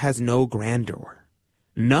 life has no grandeur.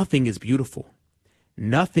 Nothing is beautiful.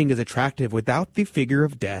 Nothing is attractive without the figure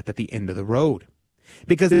of death at the end of the road.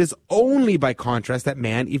 Because it is only by contrast that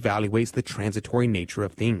man evaluates the transitory nature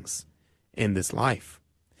of things in this life.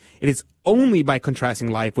 It is only by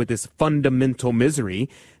contrasting life with this fundamental misery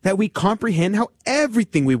that we comprehend how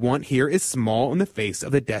everything we want here is small in the face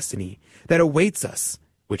of the destiny that awaits us,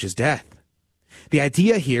 which is death. The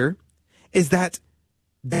idea here is that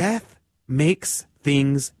death makes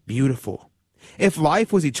things beautiful. If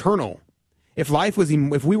life was eternal, if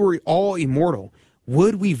we were all immortal,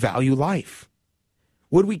 would we value life?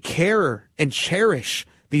 Would we care and cherish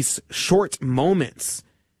these short moments?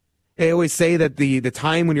 They always say that the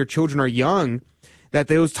time when your children are young, that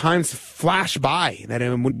those times flash by, that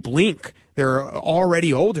when we blink, they're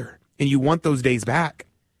already older, and you want those days back.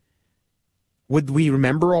 Would we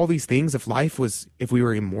remember all these things if we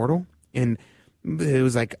were immortal? And it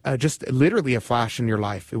was like just literally a flash in your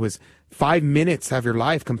life. It was 5 minutes of your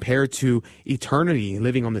life compared to eternity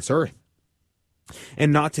living on this earth.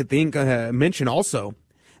 And not to mention also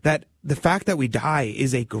that the fact that we die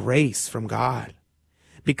is a grace from God.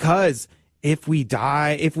 Because if we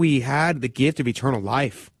had the gift of eternal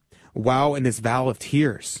life while in this vale of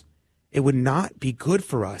tears, it would not be good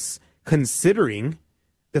for us, considering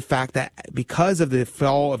the fact that because of the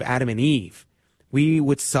fall of Adam and Eve, we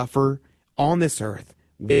would suffer on this earth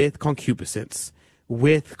with concupiscence,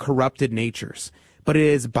 with corrupted natures. But it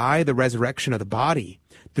is by the resurrection of the body,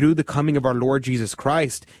 through the coming of our Lord Jesus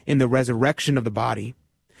Christ in the resurrection of the body.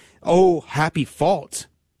 Oh, happy fault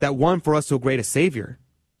that won for us so great a Savior.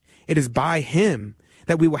 It is by him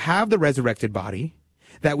that we will have the resurrected body,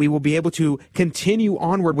 that we will be able to continue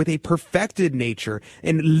onward with a perfected nature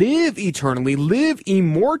and live eternally, live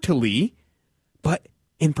immortally, but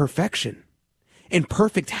in perfection, in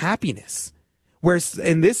perfect happiness. Whereas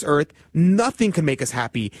in this earth, nothing can make us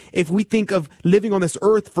happy. If we think of living on this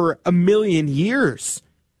earth for 1,000,000 years,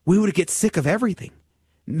 we would get sick of everything.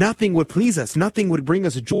 Nothing would please us. Nothing would bring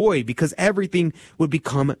us joy because everything would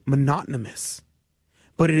become monotonous.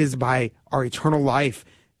 But it is by our eternal life,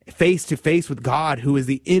 face to face with God, who is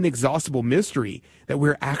the inexhaustible mystery, that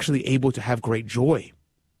we're actually able to have great joy.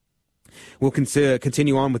 We'll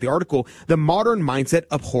continue on with the article. The modern mindset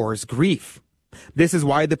abhors grief. This is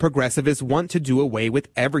why the progressivists want to do away with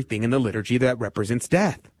everything in the liturgy that represents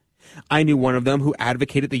death. I knew one of them who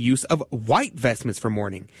advocated the use of white vestments for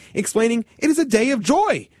mourning, explaining it is a day of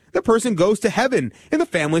joy. The person goes to heaven and the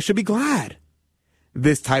family should be glad.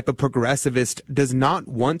 This type of progressivist does not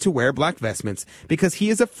want to wear black vestments because he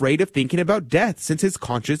is afraid of thinking about death since his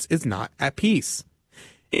conscience is not at peace.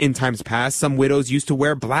 In times past, some widows used to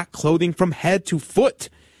wear black clothing from head to foot.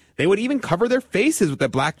 They would even cover their faces with a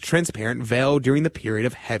black transparent veil during the period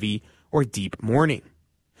of heavy or deep mourning.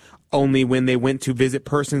 Only when they went to visit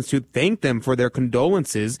persons to thank them for their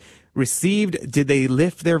condolences received did they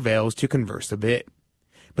lift their veils to converse a bit.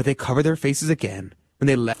 but they covered their faces again when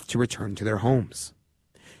they left to return to their homes.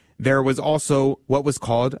 There was also what was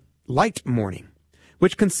called light mourning,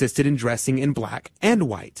 which consisted in dressing in black and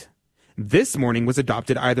white. This mourning was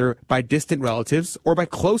adopted either by distant relatives or by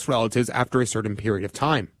close relatives after a certain period of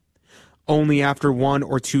time. Only after 1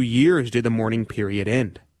 or 2 years did the mourning period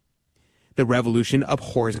end. The revolution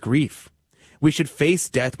abhors grief. We should face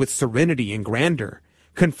death with serenity and grandeur,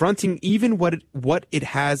 confronting even what it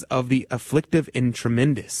has of the afflictive and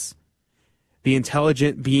tremendous. The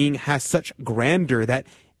intelligent being has such grandeur that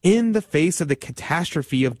in the face of the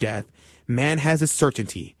catastrophe of death, man has a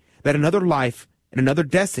certainty that another life and another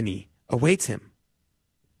destiny awaits him.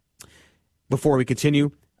 Before we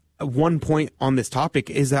continue, one point on this topic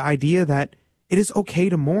is the idea that it is okay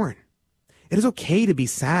to mourn. It is okay to be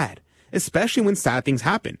sad, especially when sad things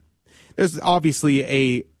happen. There's obviously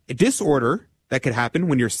a disorder that could happen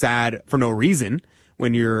when you're sad for no reason,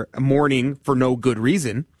 when you're mourning for no good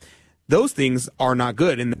reason. Those things are not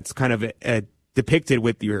good, and it's kind of depicted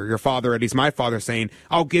with your father, at least my father, saying,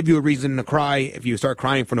 I'll give you a reason to cry if you start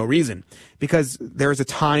crying for no reason. Because there's a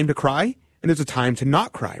time to cry, and there's a time to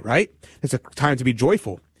not cry, right? There's a time to be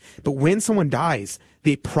joyful. But when someone dies,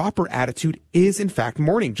 the proper attitude is in fact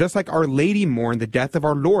mourning, just like Our Lady mourned the death of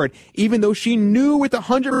our Lord, even though she knew with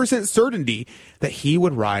 100% certainty that he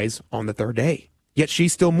would rise on the third day. Yet she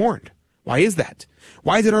still mourned. Why is that?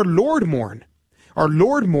 Why did our Lord mourn? Our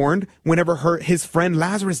Lord mourned whenever his friend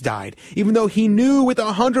Lazarus died, even though he knew with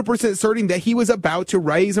 100% certainty that he was about to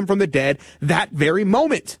raise him from the dead that very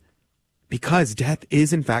moment. Because death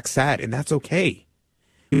is in fact sad, and that's okay.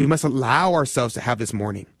 We must allow ourselves to have this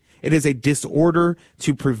mourning. It is a disorder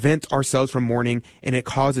to prevent ourselves from mourning, and it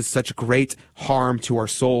causes such great harm to our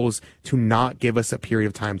souls to not give us a period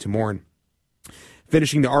of time to mourn.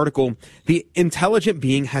 Finishing the article, the intelligent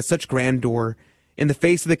being has such grandeur in the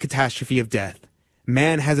face of the catastrophe of death.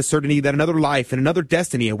 Man has a certainty that another life and another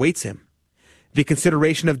destiny awaits him. The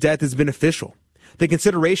consideration of death is beneficial. The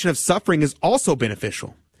consideration of suffering is also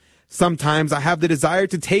beneficial. Sometimes I have the desire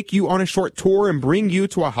to take you on a short tour and bring you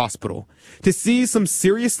to a hospital to see some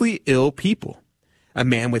seriously ill people. A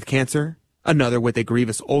man with cancer, another with a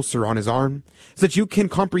grievous ulcer on his arm, so that you can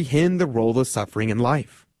comprehend the role of suffering in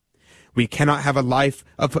life. We cannot have a life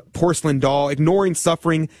of porcelain doll, ignoring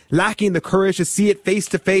suffering, lacking the courage to see it face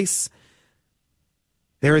to face.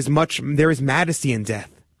 There is majesty in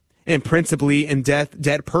death, and principally in death,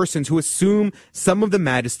 dead persons who assume some of the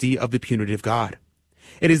majesty of the punitive God.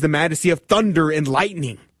 It is the majesty of thunder and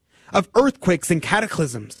lightning, of earthquakes and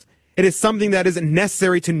cataclysms. It is something that is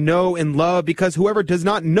necessary to know and love, because whoever does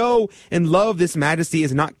not know and love this majesty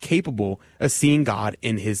is not capable of seeing God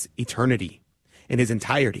in his eternity, in his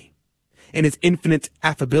entirety, in his infinite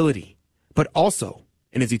affability, but also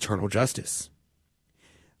in his eternal justice.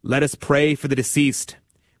 Let us pray for the deceased,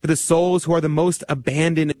 for the souls who are the most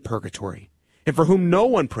abandoned in purgatory, and for whom no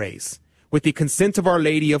one prays, with the consent of Our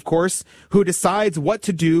Lady, of course, who decides what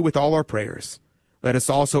to do with all our prayers. Let us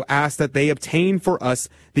also ask that they obtain for us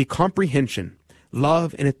the comprehension,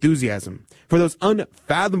 love, and enthusiasm for those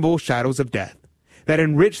unfathomable shadows of death that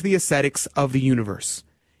enrich the aesthetics of the universe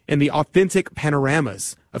and the authentic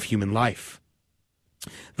panoramas of human life.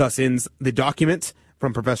 Thus ends the document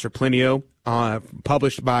from Professor Plinio,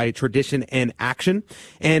 published by Tradition and Action.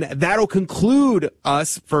 And that'll conclude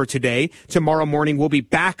us for today. Tomorrow morning, we'll be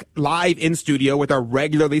back live in studio with our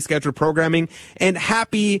regularly scheduled programming. And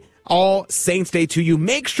happy All Saints Day to you.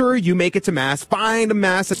 Make sure you make it to Mass. Find a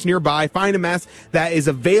Mass that's nearby. Find a Mass that is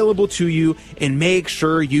available to you. And make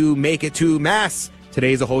sure you make it to Mass.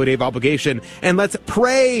 Today is a holy day of obligation. And let's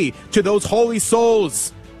pray to those holy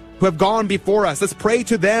souls who have gone before us. Let's pray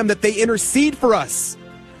to them that they intercede for us.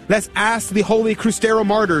 Let's ask the holy Crustero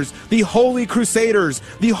martyrs, the holy crusaders,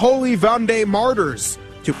 the holy Vendée martyrs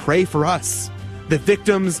to pray for us, the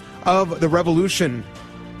victims of the revolution.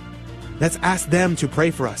 Let's ask them to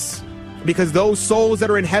pray for us, because those souls that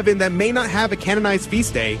are in heaven that may not have a canonized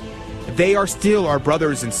feast day, they are still our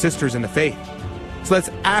brothers and sisters in the faith. So let's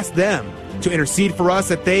ask them to intercede for us,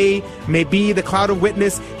 that they may be the cloud of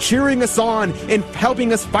witness, cheering us on and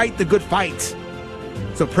helping us fight the good fight.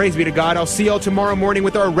 So praise be to God. I'll see y'all tomorrow morning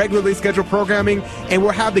with our regularly scheduled programming, and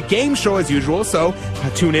we'll have the game show as usual, so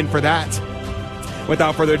tune in for that.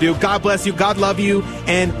 Without further ado, God bless you, God love you,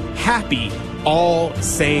 and happy All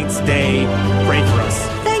Saints Day. Pray for us.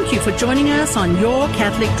 Thank you for joining us on Your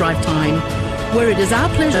Catholic Drive Time, where it is our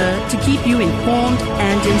pleasure to keep you informed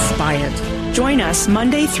and inspired. Join us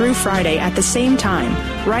Monday through Friday at the same time,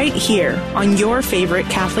 right here on your favorite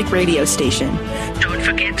Catholic radio station. Don't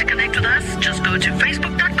forget to connect with us. Just go to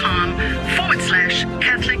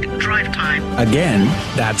facebook.com/Catholic Drive Time. Time. Again,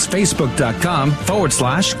 that's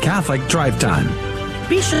facebook.com/Catholic Drive Time.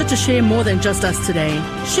 Be sure to share more than just us today.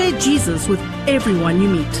 Share Jesus with everyone you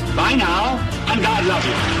meet. Bye now, and God love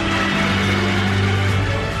you.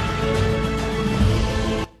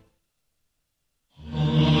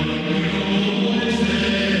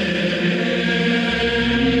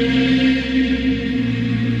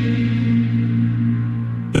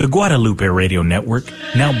 The Guadalupe Radio Network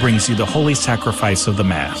now brings you the Holy Sacrifice of the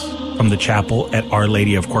Mass from the chapel at Our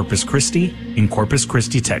Lady of Corpus Christi in Corpus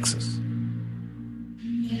Christi, Texas.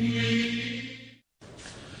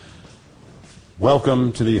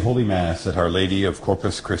 Welcome to the Holy Mass at Our Lady of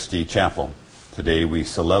Corpus Christi Chapel. Today we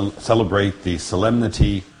celebrate the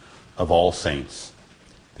Solemnity of All Saints.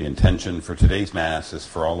 The intention for today's Mass is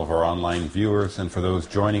for all of our online viewers and for those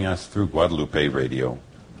joining us through Guadalupe Radio.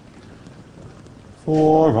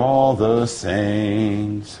 For all the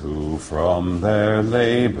saints who from their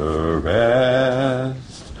labor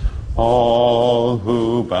rest, all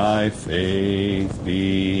who by faith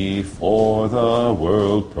before the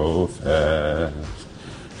world profess,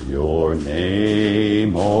 your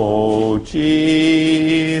name, O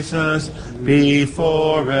Jesus, be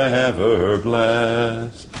forever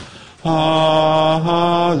blessed. Alleluia.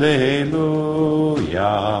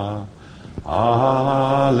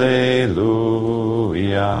 Alleluia.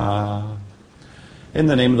 In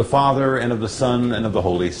the name of the Father, and of the Son, and of the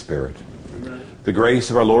Holy Spirit. Amen. The grace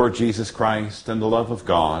of our Lord Jesus Christ, and the love of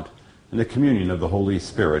God, and the communion of the Holy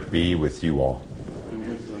Spirit be with you all.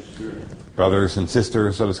 Brothers and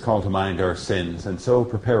sisters, let us call to mind our sins, and so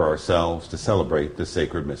prepare ourselves to celebrate the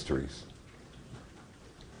sacred mysteries.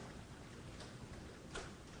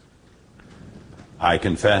 I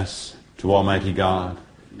confess to Almighty God,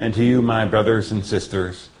 and to you, my brothers and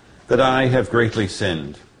sisters, that I have greatly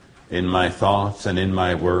sinned in my thoughts and in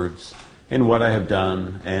my words, in what I have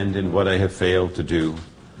done and in what I have failed to do,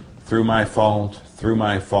 through my fault, through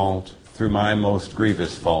my most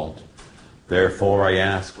grievous fault. Therefore I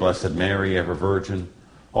ask Blessed Mary, ever Virgin,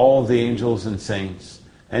 all the angels and saints,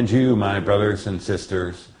 and you, my brothers and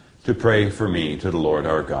sisters, to pray for me to the Lord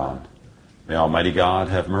our God. May Almighty God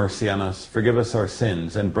have mercy on us, forgive us our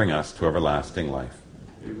sins, and bring us to everlasting life.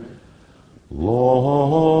 Amen.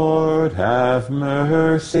 Lord, have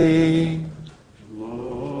mercy.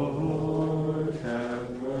 Lord, have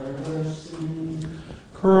mercy.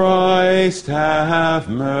 Christ, have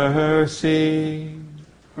mercy.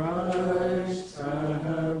 Christ,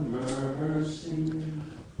 have mercy.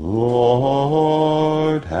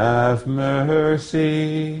 Lord, have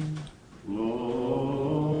mercy.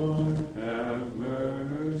 Lord, have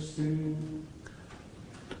mercy.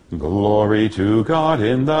 Glory to God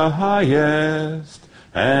in the highest,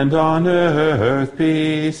 and on earth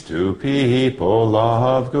peace to people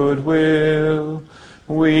of good will.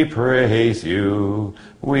 We praise you,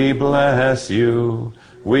 we bless you,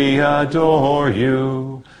 we adore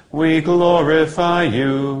you, we glorify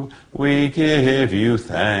you, we give you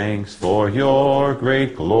thanks for your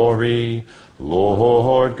great glory.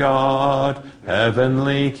 Lord God,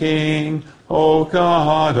 heavenly King, O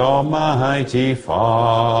God, Almighty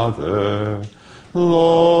Father,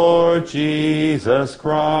 Lord Jesus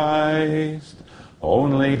Christ,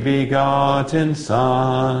 only begotten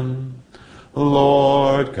Son,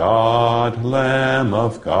 Lord God, Lamb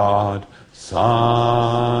of God,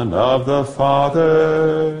 Son of the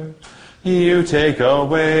Father, you take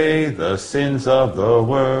away the sins of the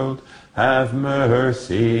world, have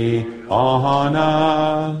mercy on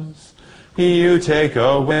us. You take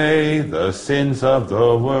away the sins of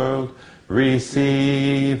the world,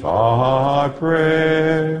 receive our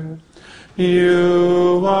prayer.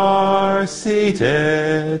 You are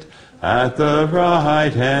seated at the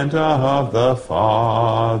right hand of the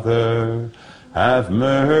Father. Have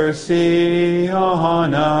mercy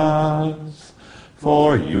on us,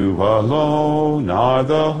 for you alone are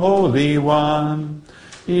the Holy One.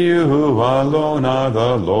 You alone are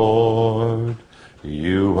the Lord.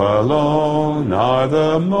 You alone are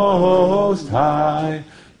the Most High.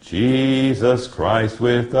 Jesus Christ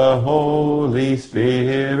with the Holy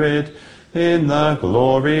Spirit, in the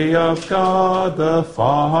glory of God the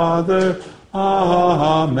Father.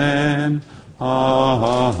 Amen.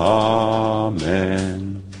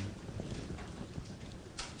 Amen.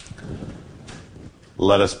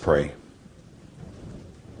 Let us pray.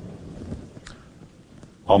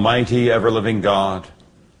 Almighty, ever-living God,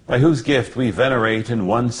 by whose gift we venerate in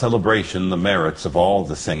one celebration the merits of all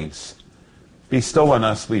the saints, bestow on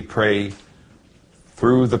us, we pray,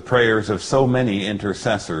 through the prayers of so many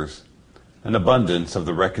intercessors, an abundance of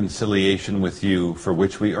the reconciliation with you for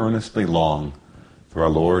which we earnestly long, through our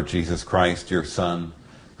Lord Jesus Christ, your Son,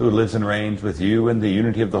 who lives and reigns with you in the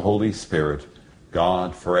unity of the Holy Spirit,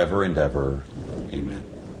 God, forever and ever. Amen.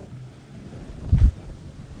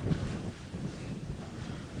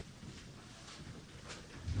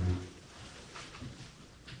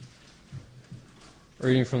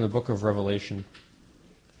 Reading from the book of Revelation.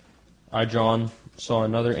 I, John, saw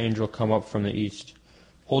another angel come up from the east,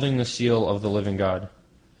 holding the seal of the living God.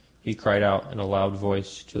 He cried out in a loud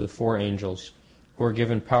voice to the 4 angels who are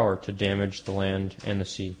given power to damage the land and the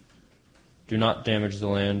sea. Do not damage the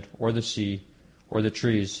land or the sea or the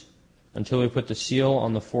trees until we put the seal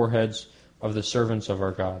on the foreheads of the servants of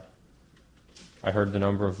our God. I heard the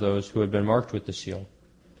number of those who had been marked with the seal,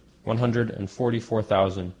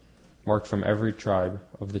 144,000, marked from every tribe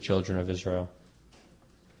of the children of Israel.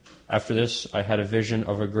 After this I had a vision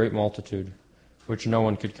of a great multitude, which no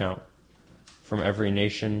one could count, from every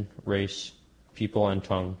nation, race, people, and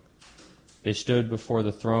tongue. They stood before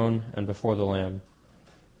the throne and before the Lamb,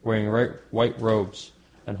 wearing white robes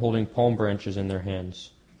and holding palm branches in their hands.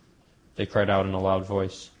 They cried out in a loud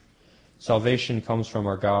voice, "Salvation comes from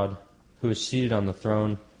our God, who is seated on the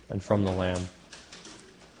throne, and from the Lamb."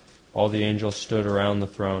 All the angels stood around the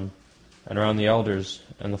throne, and around the elders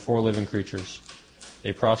and the 4 living creatures.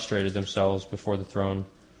 They prostrated themselves before the throne,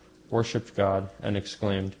 worshipped God, and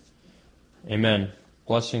exclaimed, "Amen,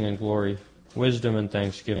 blessing and glory, wisdom and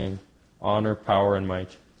thanksgiving, honor, power, and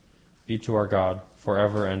might, be to our God,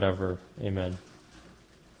 forever and ever. Amen."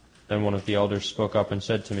 Then one of the elders spoke up and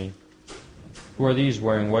said to me, "Who are these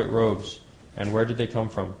wearing white robes, and where did they come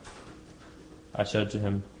from?" I said to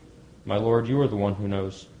him, "My Lord, you are the one who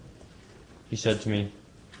knows." He said to me,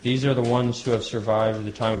 "These are the ones who have survived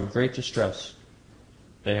the time of great distress.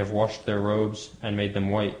 They have washed their robes and made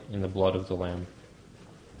them white in the blood of the Lamb."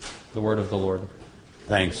 The word of the Lord.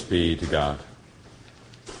 Thanks be to God.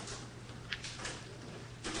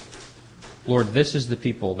 Lord, this is the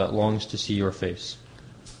people that longs to see your face.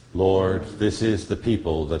 Lord, this is the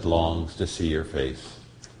people that longs to see your face.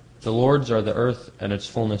 The Lord's are the earth and its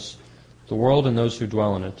fullness, the world and those who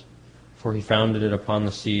dwell in it. For he founded it upon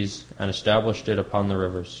the seas and established it upon the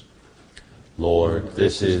rivers. Lord,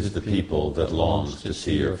 this is the people that longs to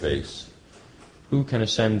see your face. Who can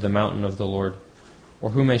ascend the mountain of the Lord, or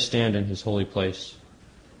who may stand in his holy place?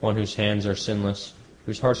 One whose hands are sinless,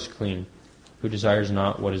 whose heart is clean, who desires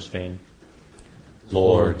not what is vain.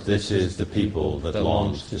 Lord, this is the people that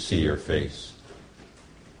longs to see your face.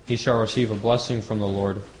 He shall receive a blessing from the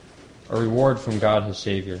Lord, a reward from God his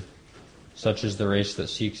Savior. Such is the race that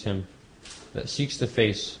seeks him, that seeks the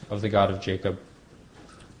face of the God of Jacob.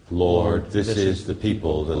 Lord, this is the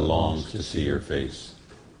people that longs to see your face.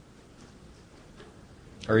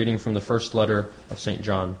 A reading from the first letter of St.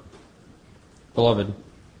 John. Beloved,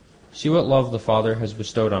 see what love the Father has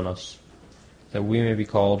bestowed on us, that we may be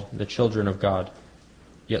called the children of God.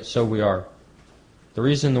 Yet so we are. The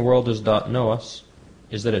reason the world does not know us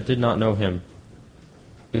is that it did not know him.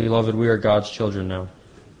 Beloved, we are God's children now.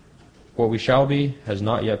 What we shall be has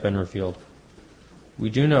not yet been revealed. We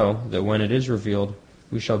do know that when it is revealed,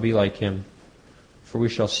 we shall be like him, for we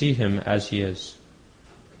shall see him as he is.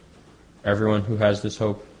 Everyone who has this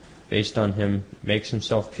hope based on him makes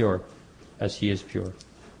himself pure, as he is pure.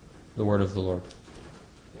 The word of the Lord.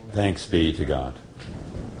 Thanks be to God.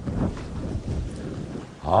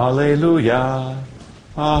 Alleluia,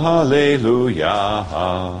 alleluia,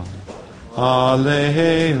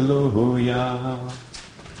 alleluia,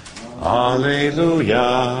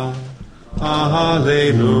 alleluia,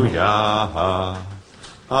 alleluia,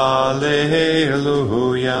 alleluia.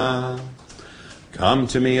 Come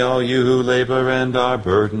to me, all you who labor and are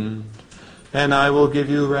burdened, and I will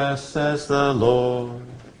give you rest, says the Lord.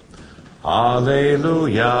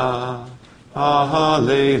 Alleluia,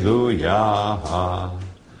 alleluia,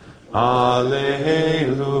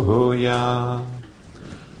 alleluia.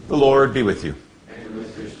 The Lord be with you. And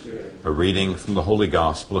with your spirit. A reading from the Holy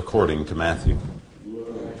Gospel according to Matthew.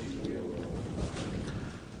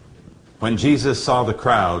 When Jesus saw the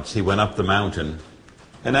crowds, he went up the mountain,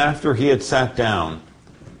 and after he had sat down,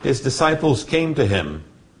 his disciples came to him.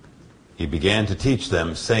 He began to teach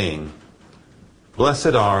them, saying,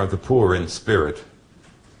 Blessed are the poor in spirit,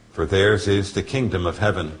 for theirs is the kingdom of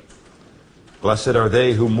heaven. Blessed are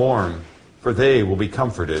they who mourn, for they will be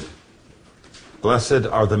comforted. Blessed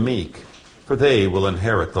are the meek, for they will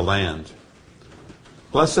inherit the land.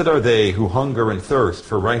 Blessed are they who hunger and thirst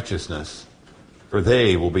for righteousness, for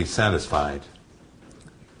they will be satisfied.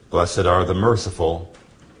 Blessed are the merciful,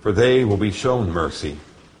 for they will be shown mercy.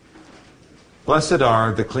 Blessed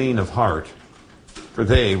are the clean of heart, for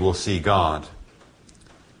they will see God.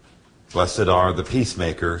 Blessed are the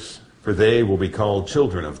peacemakers, for they will be called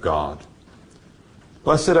children of God.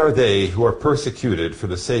 Blessed are they who are persecuted for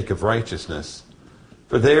the sake of righteousness,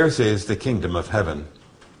 for theirs is the kingdom of heaven.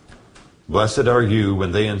 Blessed are you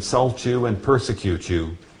when they insult you and persecute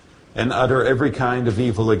you, and utter every kind of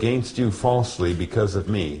evil against you falsely because of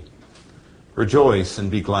me. Rejoice and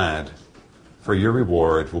be glad, for your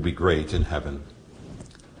reward will be great in heaven.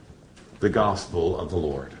 The Gospel of the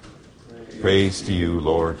Lord. Praise to you,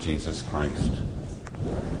 Lord Jesus Christ.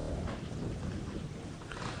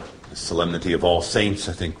 The solemnity of All Saints,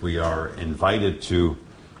 I think we are invited to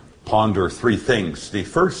ponder three things. The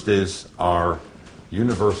first is our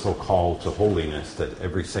universal call to holiness that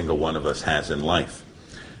every single one of us has in life.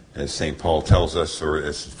 As St. Paul tells us, or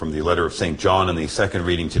as from the letter of St. John in the second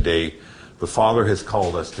reading today, the Father has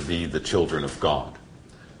called us to be the children of God.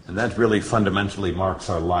 And that really fundamentally marks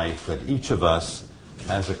our life, that each of us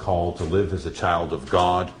has a call to live as a child of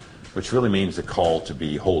God, which really means a call to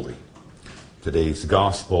be holy. Today's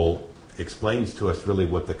gospel explains to us really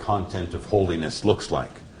what the content of holiness looks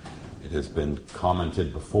like. It has been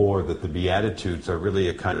commented before that the Beatitudes are really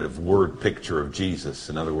a kind of word picture of Jesus.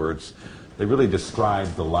 In other words, they really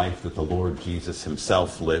describe the life that the Lord Jesus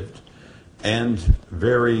himself lived. And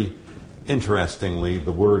very interestingly,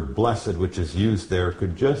 the word blessed, which is used there,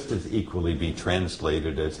 could just as equally be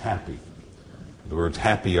translated as happy. The words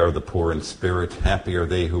happy are the poor in spirit, happy are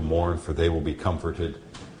they who mourn, for they will be comforted,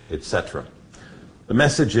 etc. The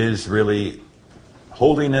message is really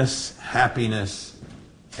holiness, happiness,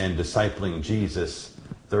 and discipling Jesus.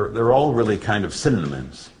 They're all really kind of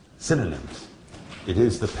synonyms. It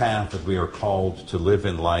is the path that we are called to live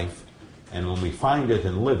in life, and when we find it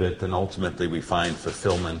and live it, then ultimately we find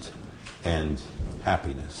fulfillment and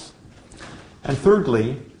happiness. And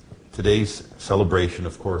thirdly, today's celebration,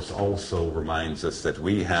 of course, also reminds us that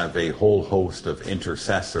we have a whole host of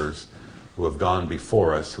intercessors who have gone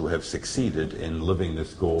before us, who have succeeded in living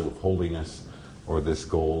this goal of holiness or this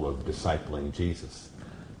goal of discipling Jesus.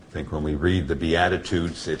 I think when we read the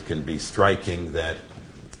Beatitudes, it can be striking that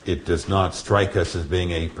it does not strike us as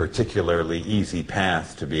being a particularly easy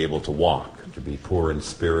path to be able to walk, to be poor in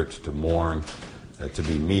spirit, to mourn, to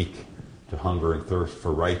be meek, to hunger and thirst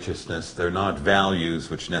for righteousness. They're not values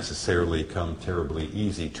which necessarily come terribly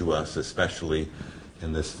easy to us, especially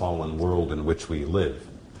in this fallen world in which we live.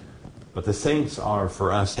 But the saints are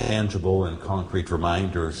for us tangible and concrete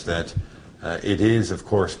reminders that it is, of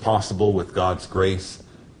course, possible with God's grace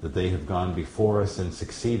that they have gone before us and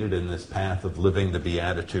succeeded in this path of living the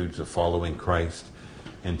Beatitudes, of following Christ.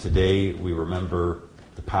 And today we remember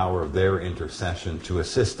the power of their intercession to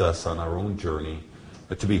assist us on our own journey,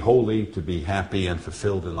 but to be holy, to be happy and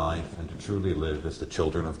fulfilled in life, and to truly live as the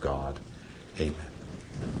children of God. Amen.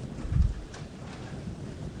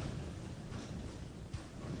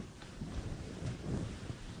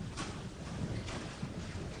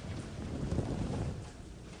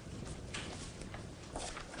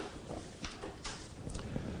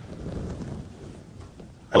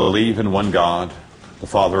 I believe in one God, the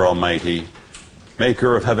Father Almighty,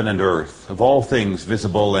 maker of heaven and earth, of all things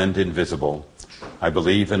visible and invisible. I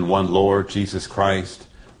believe in one Lord Jesus Christ,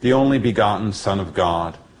 the only begotten Son of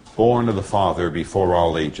God, born of the Father before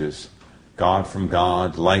all ages, God from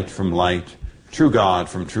God, light from light, true God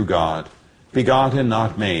from true God, begotten,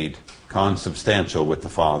 not made, consubstantial with the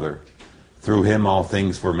Father. Through him all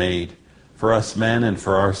things were made. For us men and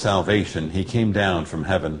for our salvation he came down from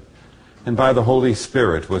heaven, and by the Holy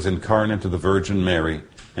Spirit was incarnate of the Virgin Mary,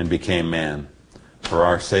 and became man. For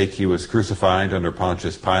our sake he was crucified under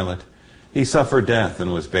Pontius Pilate. He suffered death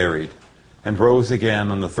and was buried, and rose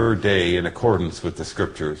again on the third day in accordance with the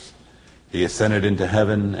Scriptures. He ascended into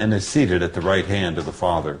heaven, and is seated at the right hand of the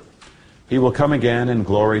Father. He will come again in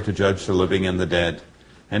glory to judge the living and the dead,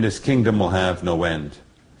 and his kingdom will have no end.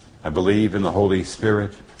 I believe in the Holy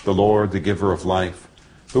Spirit, the Lord, the giver of life,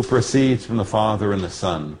 who proceeds from the Father and the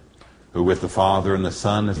Son, who with the Father and the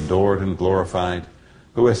Son is adored and glorified,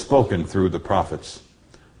 who has spoken through the prophets.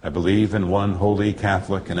 I believe in one holy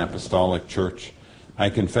Catholic and Apostolic Church. I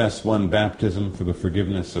confess one baptism for the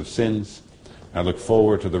forgiveness of sins. I look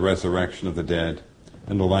forward to the resurrection of the dead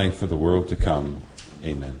and the life of the world to come.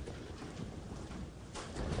 Amen.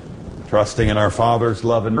 Trusting in our Father's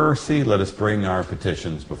love and mercy, let us bring our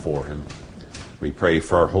petitions before him. We pray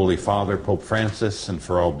for our Holy Father, Pope Francis, and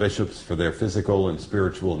for all bishops for their physical and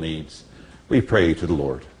spiritual needs. We pray to the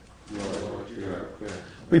Lord.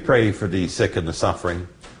 We pray for the sick and the suffering,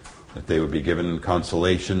 that they would be given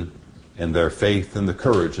consolation in their faith and the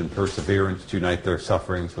courage and perseverance to unite their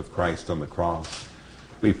sufferings with Christ on the cross.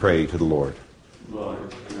 We pray to the Lord.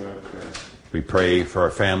 We pray for our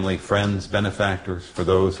family, friends, benefactors, for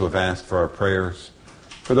those who have asked for our prayers,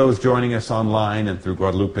 for those joining us online and through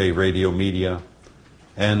Guadalupe Radio Media,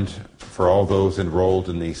 and for all those enrolled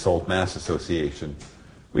in the Salt Mass Association,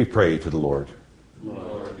 we pray to the Lord.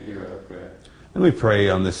 Lord, hear our prayer. And we pray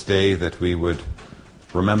on this day that we would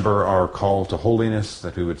remember our call to holiness,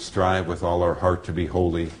 that we would strive with all our heart to be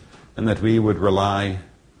holy, and that we would rely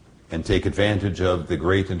and take advantage of the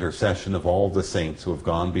great intercession of all the saints who have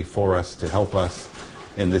gone before us to help us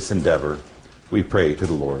in this endeavor. We pray to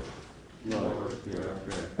the Lord. Lord, hear our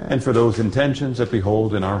prayer. And for those intentions that we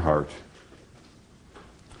hold in our heart,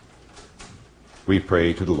 we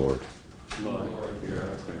pray to the Lord. Lord, hear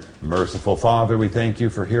our prayer. Merciful Father, we thank you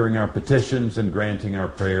for hearing our petitions and granting our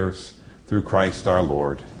prayers through Christ our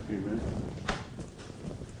Lord. Amen.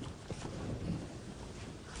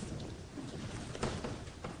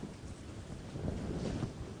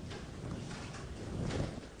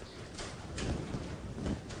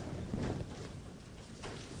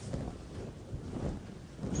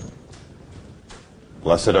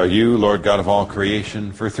 Blessed are you, Lord God of all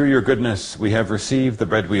creation, for through your goodness we have received the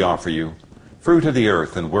bread we offer you, fruit of the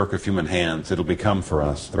earth and work of human hands. It'll become for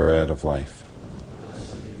us the bread of life.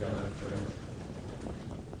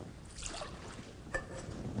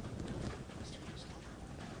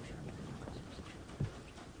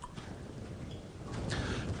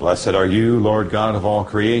 Blessed are you, Lord God of all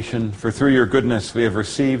creation, for through your goodness we have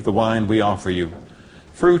received the wine we offer you,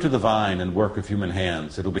 fruit of the vine and work of human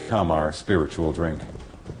hands. It'll become our spiritual drink.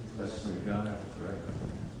 Blessed be God forever.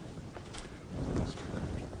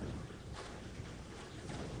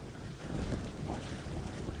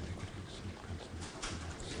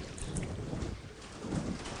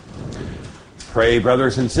 Pray,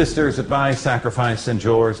 brothers and sisters, that my sacrifice and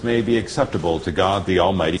yours may be acceptable to God the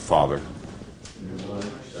Almighty Father.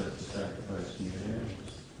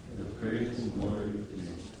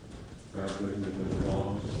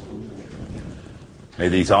 May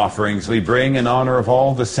these offerings we bring in honor of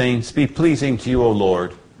all the saints be pleasing to you, O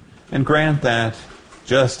Lord, and grant that,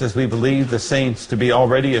 just as we believe the saints to be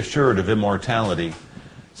already assured of immortality,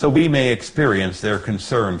 so we may experience their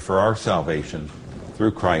concern for our salvation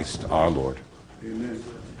through Christ our Lord. Amen.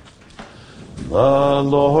 The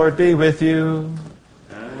Lord be with you.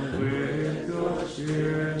 And with your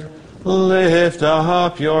spirit. Lift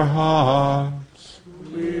up your hearts.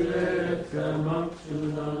 We lift them up to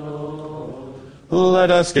the Lord.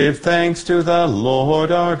 Let us give thanks to the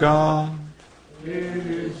Lord our God. It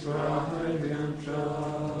is right and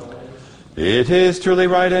just. It is truly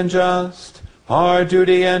right and just, our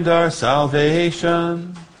duty and our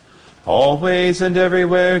salvation, always and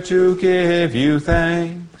everywhere to give you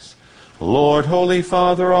thanks, Lord, Holy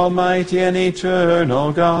Father, Almighty and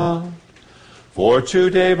Eternal God. For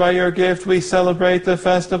today by your gift we celebrate the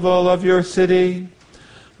festival of your city,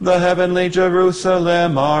 the heavenly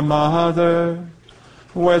Jerusalem, our mother,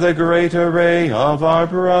 where the great array of our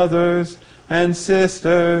brothers and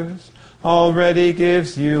sisters already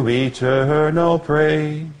gives you eternal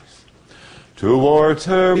praise. Towards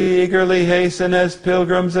her we eagerly hasten as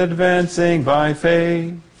pilgrims advancing by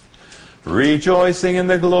faith, rejoicing in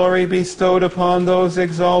the glory bestowed upon those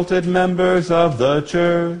exalted members of the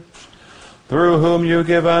Church, through whom you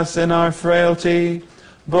give us in our frailty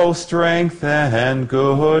both strength and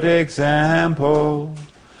good example.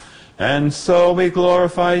 And so we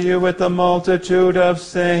glorify you with the multitude of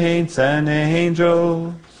saints and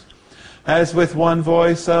angels, as with one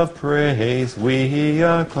voice of praise we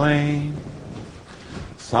acclaim.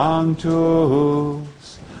 Sanctus,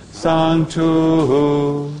 Sanctus,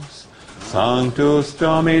 Sanctus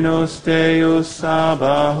Dominus Deus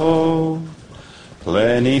Sabaoth,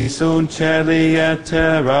 pleni sunt celi et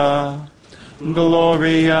terra,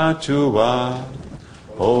 gloria tua,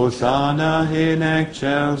 Hosanna in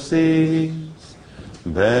excelsis,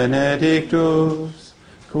 benedictus,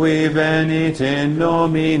 qui venit in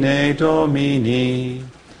nomine Domini,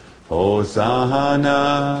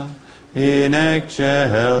 Hosanna in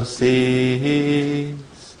excelsis.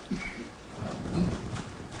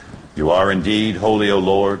 You are indeed holy, O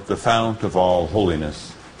Lord, the fount of all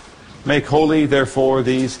holiness. Make holy, therefore,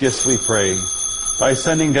 these gifts, we pray, by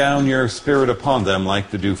sending down your Spirit upon them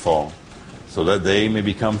like the dewfall, so that they may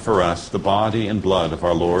become for us the body and blood of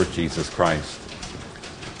our Lord Jesus Christ.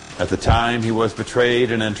 At the time he was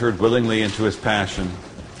betrayed and entered willingly into his passion,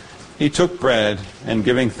 he took bread and,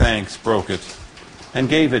 giving thanks, broke it, and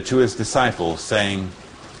gave it to his disciples, saying,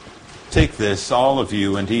 "Take this, all of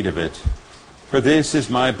you, and eat of it, for this is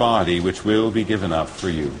my body which will be given up for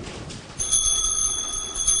you."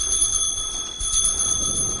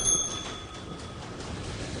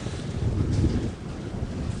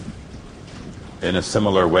 In a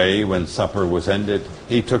similar way, when supper was ended,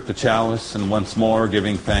 he took the chalice, and once more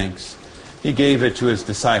giving thanks, he gave it to his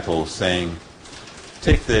disciples, saying,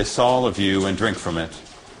 Take this, all of you, and drink from it.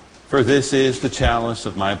 For this is the chalice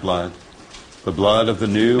of my blood, the blood of the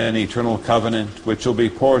new and eternal covenant, which will be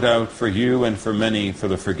poured out for you and for many for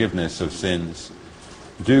the forgiveness of sins.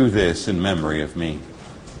 Do this in memory of me.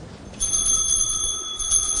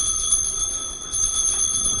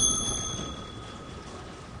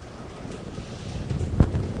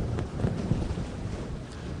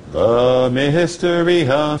 The mystery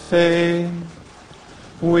of faith.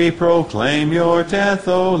 We proclaim your death,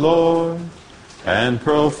 O Lord, and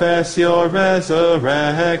profess your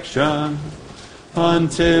resurrection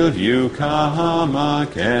until you come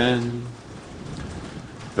again.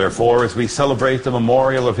 Therefore, as we celebrate the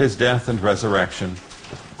memorial of his death and resurrection,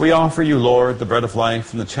 we offer you, Lord, the bread of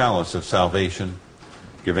life and the chalice of salvation,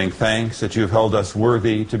 giving thanks that you have held us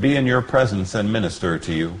worthy to be in your presence and minister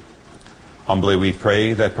to you. Humbly we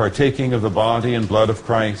pray that, partaking of the body and blood of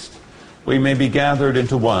Christ, we may be gathered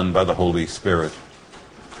into one by the Holy Spirit.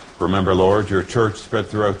 Remember, Lord, your church spread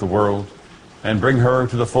throughout the world, and bring her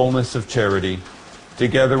to the fullness of charity,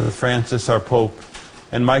 together with Francis our Pope,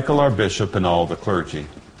 and Michael our Bishop, and all the clergy.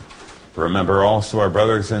 Remember also our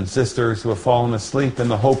brothers and sisters who have fallen asleep in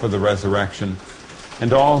the hope of the resurrection,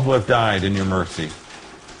 and all who have died in your mercy.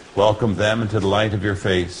 Welcome them into the light of your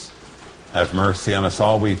face. Have mercy on us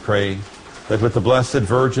all, we pray, that with the Blessed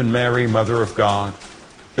Virgin Mary, Mother of God,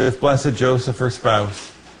 with blessed Joseph, her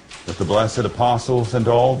spouse, with the blessed apostles and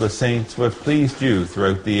all the saints who have pleased you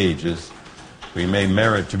throughout the ages, we may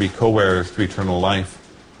merit to be co-heirs to eternal life,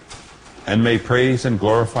 and may praise and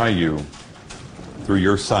glorify you through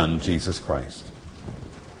your Son, Jesus Christ.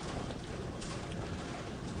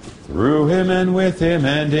 Through him and with him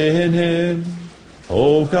and in him,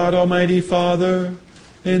 O God, Almighty Father,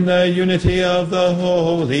 in the unity of the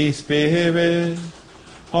Holy Spirit,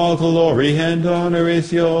 all glory and honor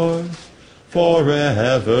is yours,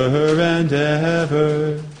 forever and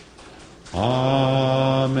ever.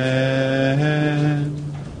 Amen.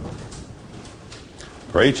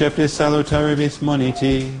 Preceptis salutaribus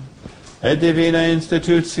moniti, et divina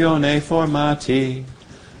institutione formati,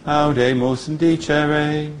 audemus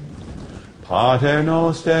dicere, Pater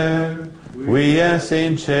noster, qui es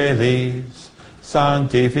in celis,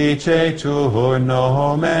 sanctificetur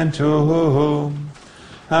nomen tuum,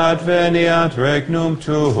 adveniat regnum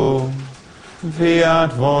tuum,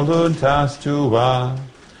 fiat voluntas tua,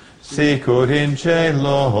 sicut in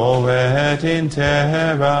cielo et in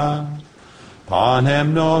terra.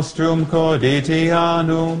 Panem nostrum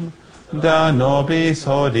quotidianum da nobis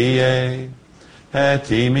hodie, et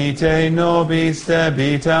imite nobis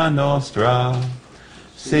debita nostra,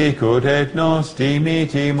 sicut et nos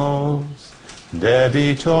dimitimus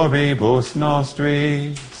debitoribus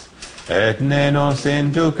nostris, et ne nos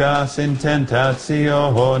inducas in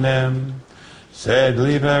tentationem, sed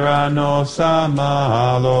libera nos a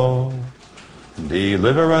malo.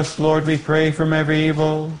 Deliver us, Lord, we pray, from every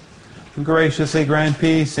evil. Graciously grant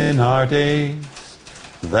peace in our days,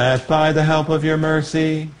 that by the help of your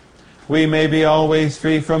mercy we may be always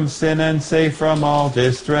free from sin and safe from all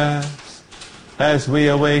distress, as we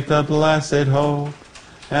await the blessed hope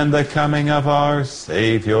and the coming of our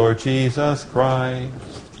Savior Jesus Christ.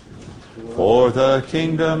 For the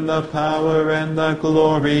kingdom, the power, and the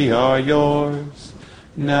glory are yours,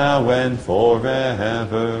 now and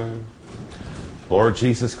forever. Lord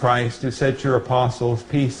Jesus Christ, who said to your apostles,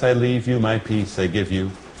 "Peace I leave you, my peace I give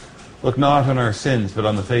you," look not on our sins, but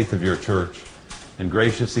on the faith of your church, and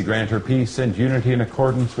graciously grant her peace and unity in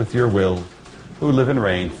accordance with your will, who live and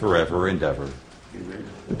reign forever and ever. Amen.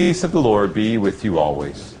 The peace of the Lord be with you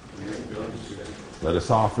always. Let us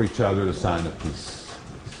offer each other the sign of peace.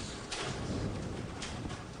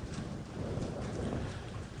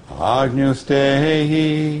 Agnus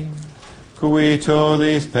Dei, qui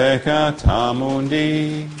tollis peccata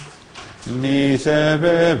mundi,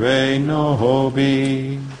 miserere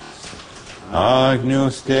nobis.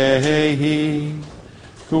 Agnus Dei,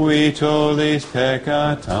 qui tollis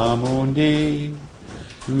peccata mundi,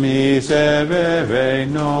 miserere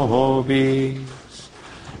nobis.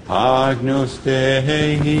 Agnus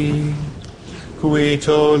Dei, qui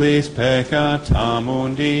tollis peccata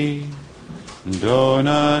mundi,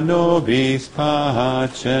 dona nobis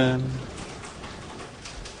pacem.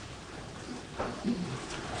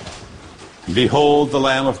 Behold the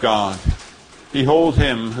Lamb of God. Behold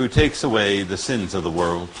him who takes away the sins of the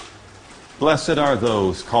world. Blessed are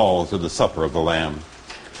those called to the supper of the Lamb.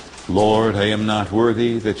 Lord, I am not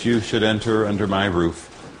worthy that you should enter under my roof,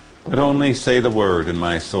 but only say the word, and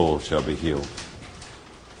my soul shall be healed.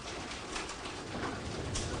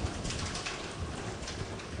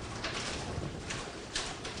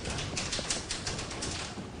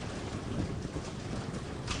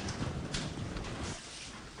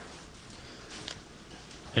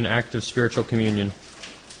 an act of spiritual communion.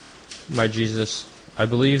 My Jesus, I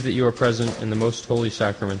believe that you are present in the most holy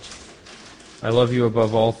sacrament. I love you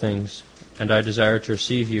above all things, and I desire to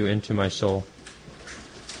receive you into my soul.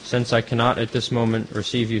 Since I cannot at this moment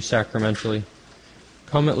receive you sacramentally,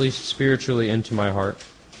 come at least spiritually into my heart.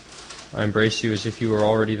 I embrace you as if you were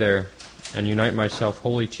already there, and unite myself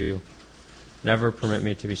wholly to you. Never permit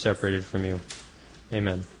me to be separated from you.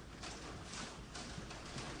 Amen.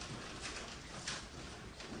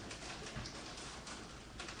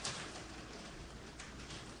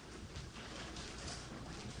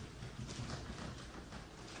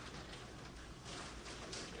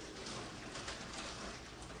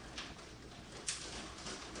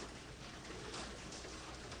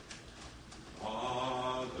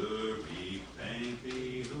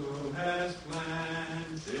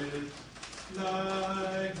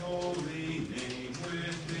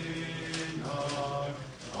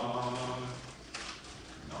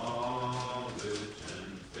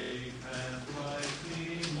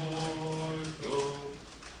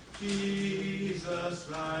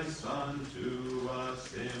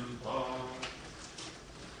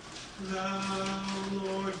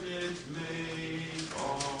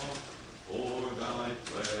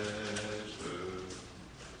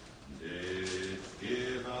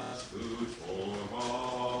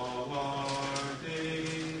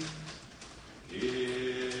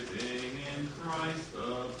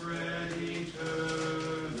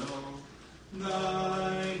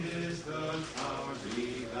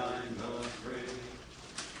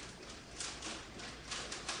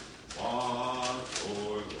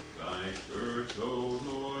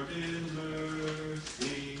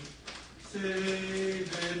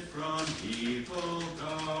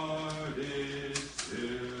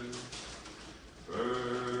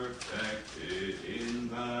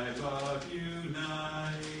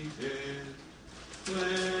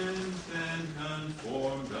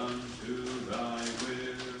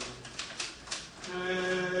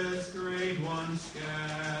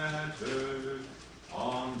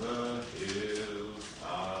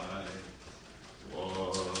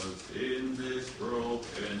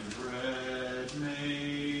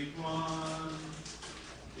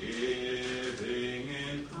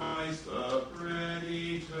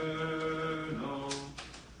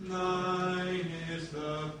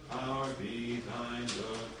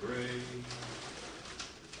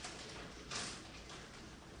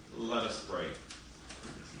 Let us pray.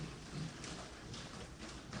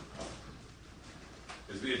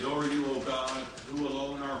 As we adore you, O God, who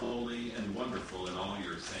alone are holy and wonderful in all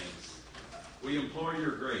your saints, we implore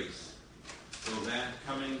your grace, so that,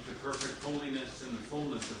 coming to perfect holiness in the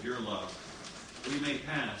fullness of your love, we may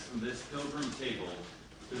pass from this pilgrim table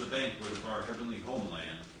to the banquet of our heavenly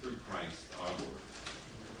homeland through Christ our Lord.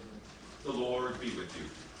 The Lord be with you.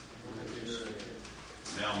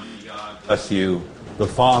 Now may God bless you, the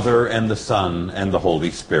Father and the Son and the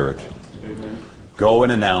Holy Spirit. Amen. Go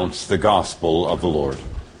and announce the gospel of the Lord.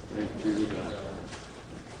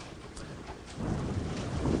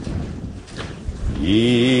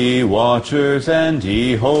 Ye watchers and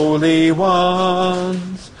ye holy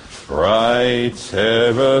ones, bright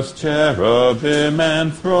seraphs, cherubim,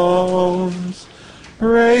 and thrones,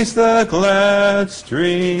 raise the glad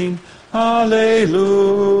string,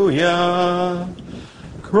 Alleluia.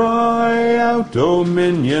 Cry out,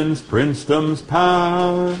 dominions, princedoms,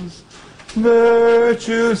 powers,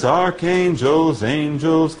 virtues, archangels,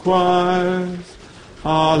 angels, choirs.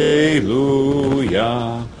 Alleluia,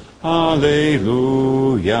 alleluia,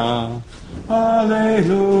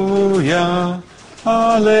 alleluia,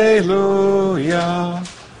 alleluia,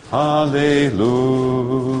 alleluia.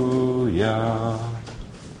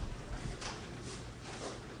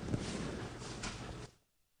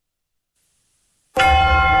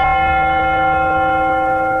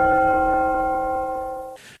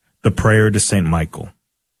 The prayer to Saint Michael.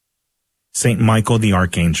 Saint Michael the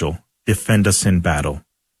Archangel, defend us in battle.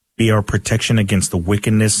 Be our protection against the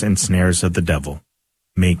wickedness and snares of the devil.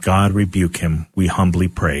 May God rebuke him, we humbly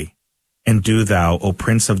pray. And do thou, O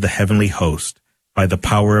Prince of the heavenly host, by the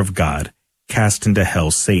power of God, cast into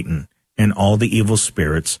hell Satan and all the evil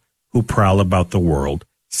spirits who prowl about the world,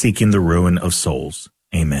 seeking the ruin of souls.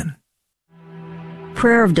 Amen.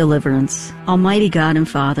 Prayer of Deliverance. Almighty God and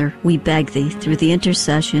Father, we beg Thee, through the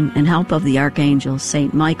intercession and help of the archangels,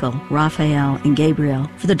 Saint Michael, Raphael, and Gabriel,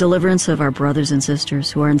 for the deliverance of our brothers and sisters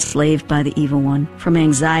who are enslaved by the evil one, from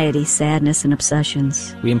anxiety, sadness, and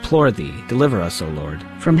obsessions. We implore Thee, deliver us, O Lord,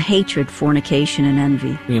 From hatred, fornication, and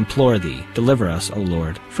envy. We implore Thee, deliver us, O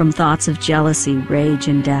Lord. From thoughts of jealousy, rage,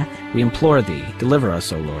 and death. We implore Thee, deliver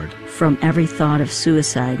us, O Lord. From every thought of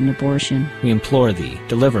suicide and abortion. We implore Thee,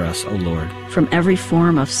 deliver us, O Lord. From every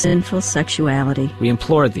form of sinful sexuality. We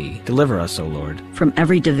implore Thee, deliver us, O Lord. From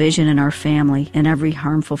every division in our family and every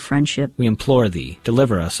harmful friendship. We implore Thee,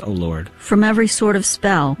 deliver us, O Lord. From every sort of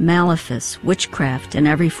spell, malefice, witchcraft, and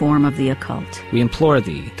every form of the occult. We implore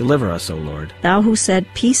Thee, deliver us, O Lord. Thou who said,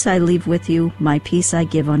 Peace I leave with you, my peace I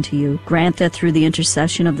give unto you, grant that through the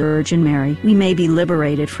intercession of the Virgin Mary, we may be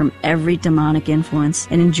liberated from every demonic influence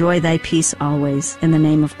and enjoy Thy peace always. In the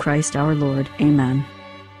name of Christ our Lord. Amen.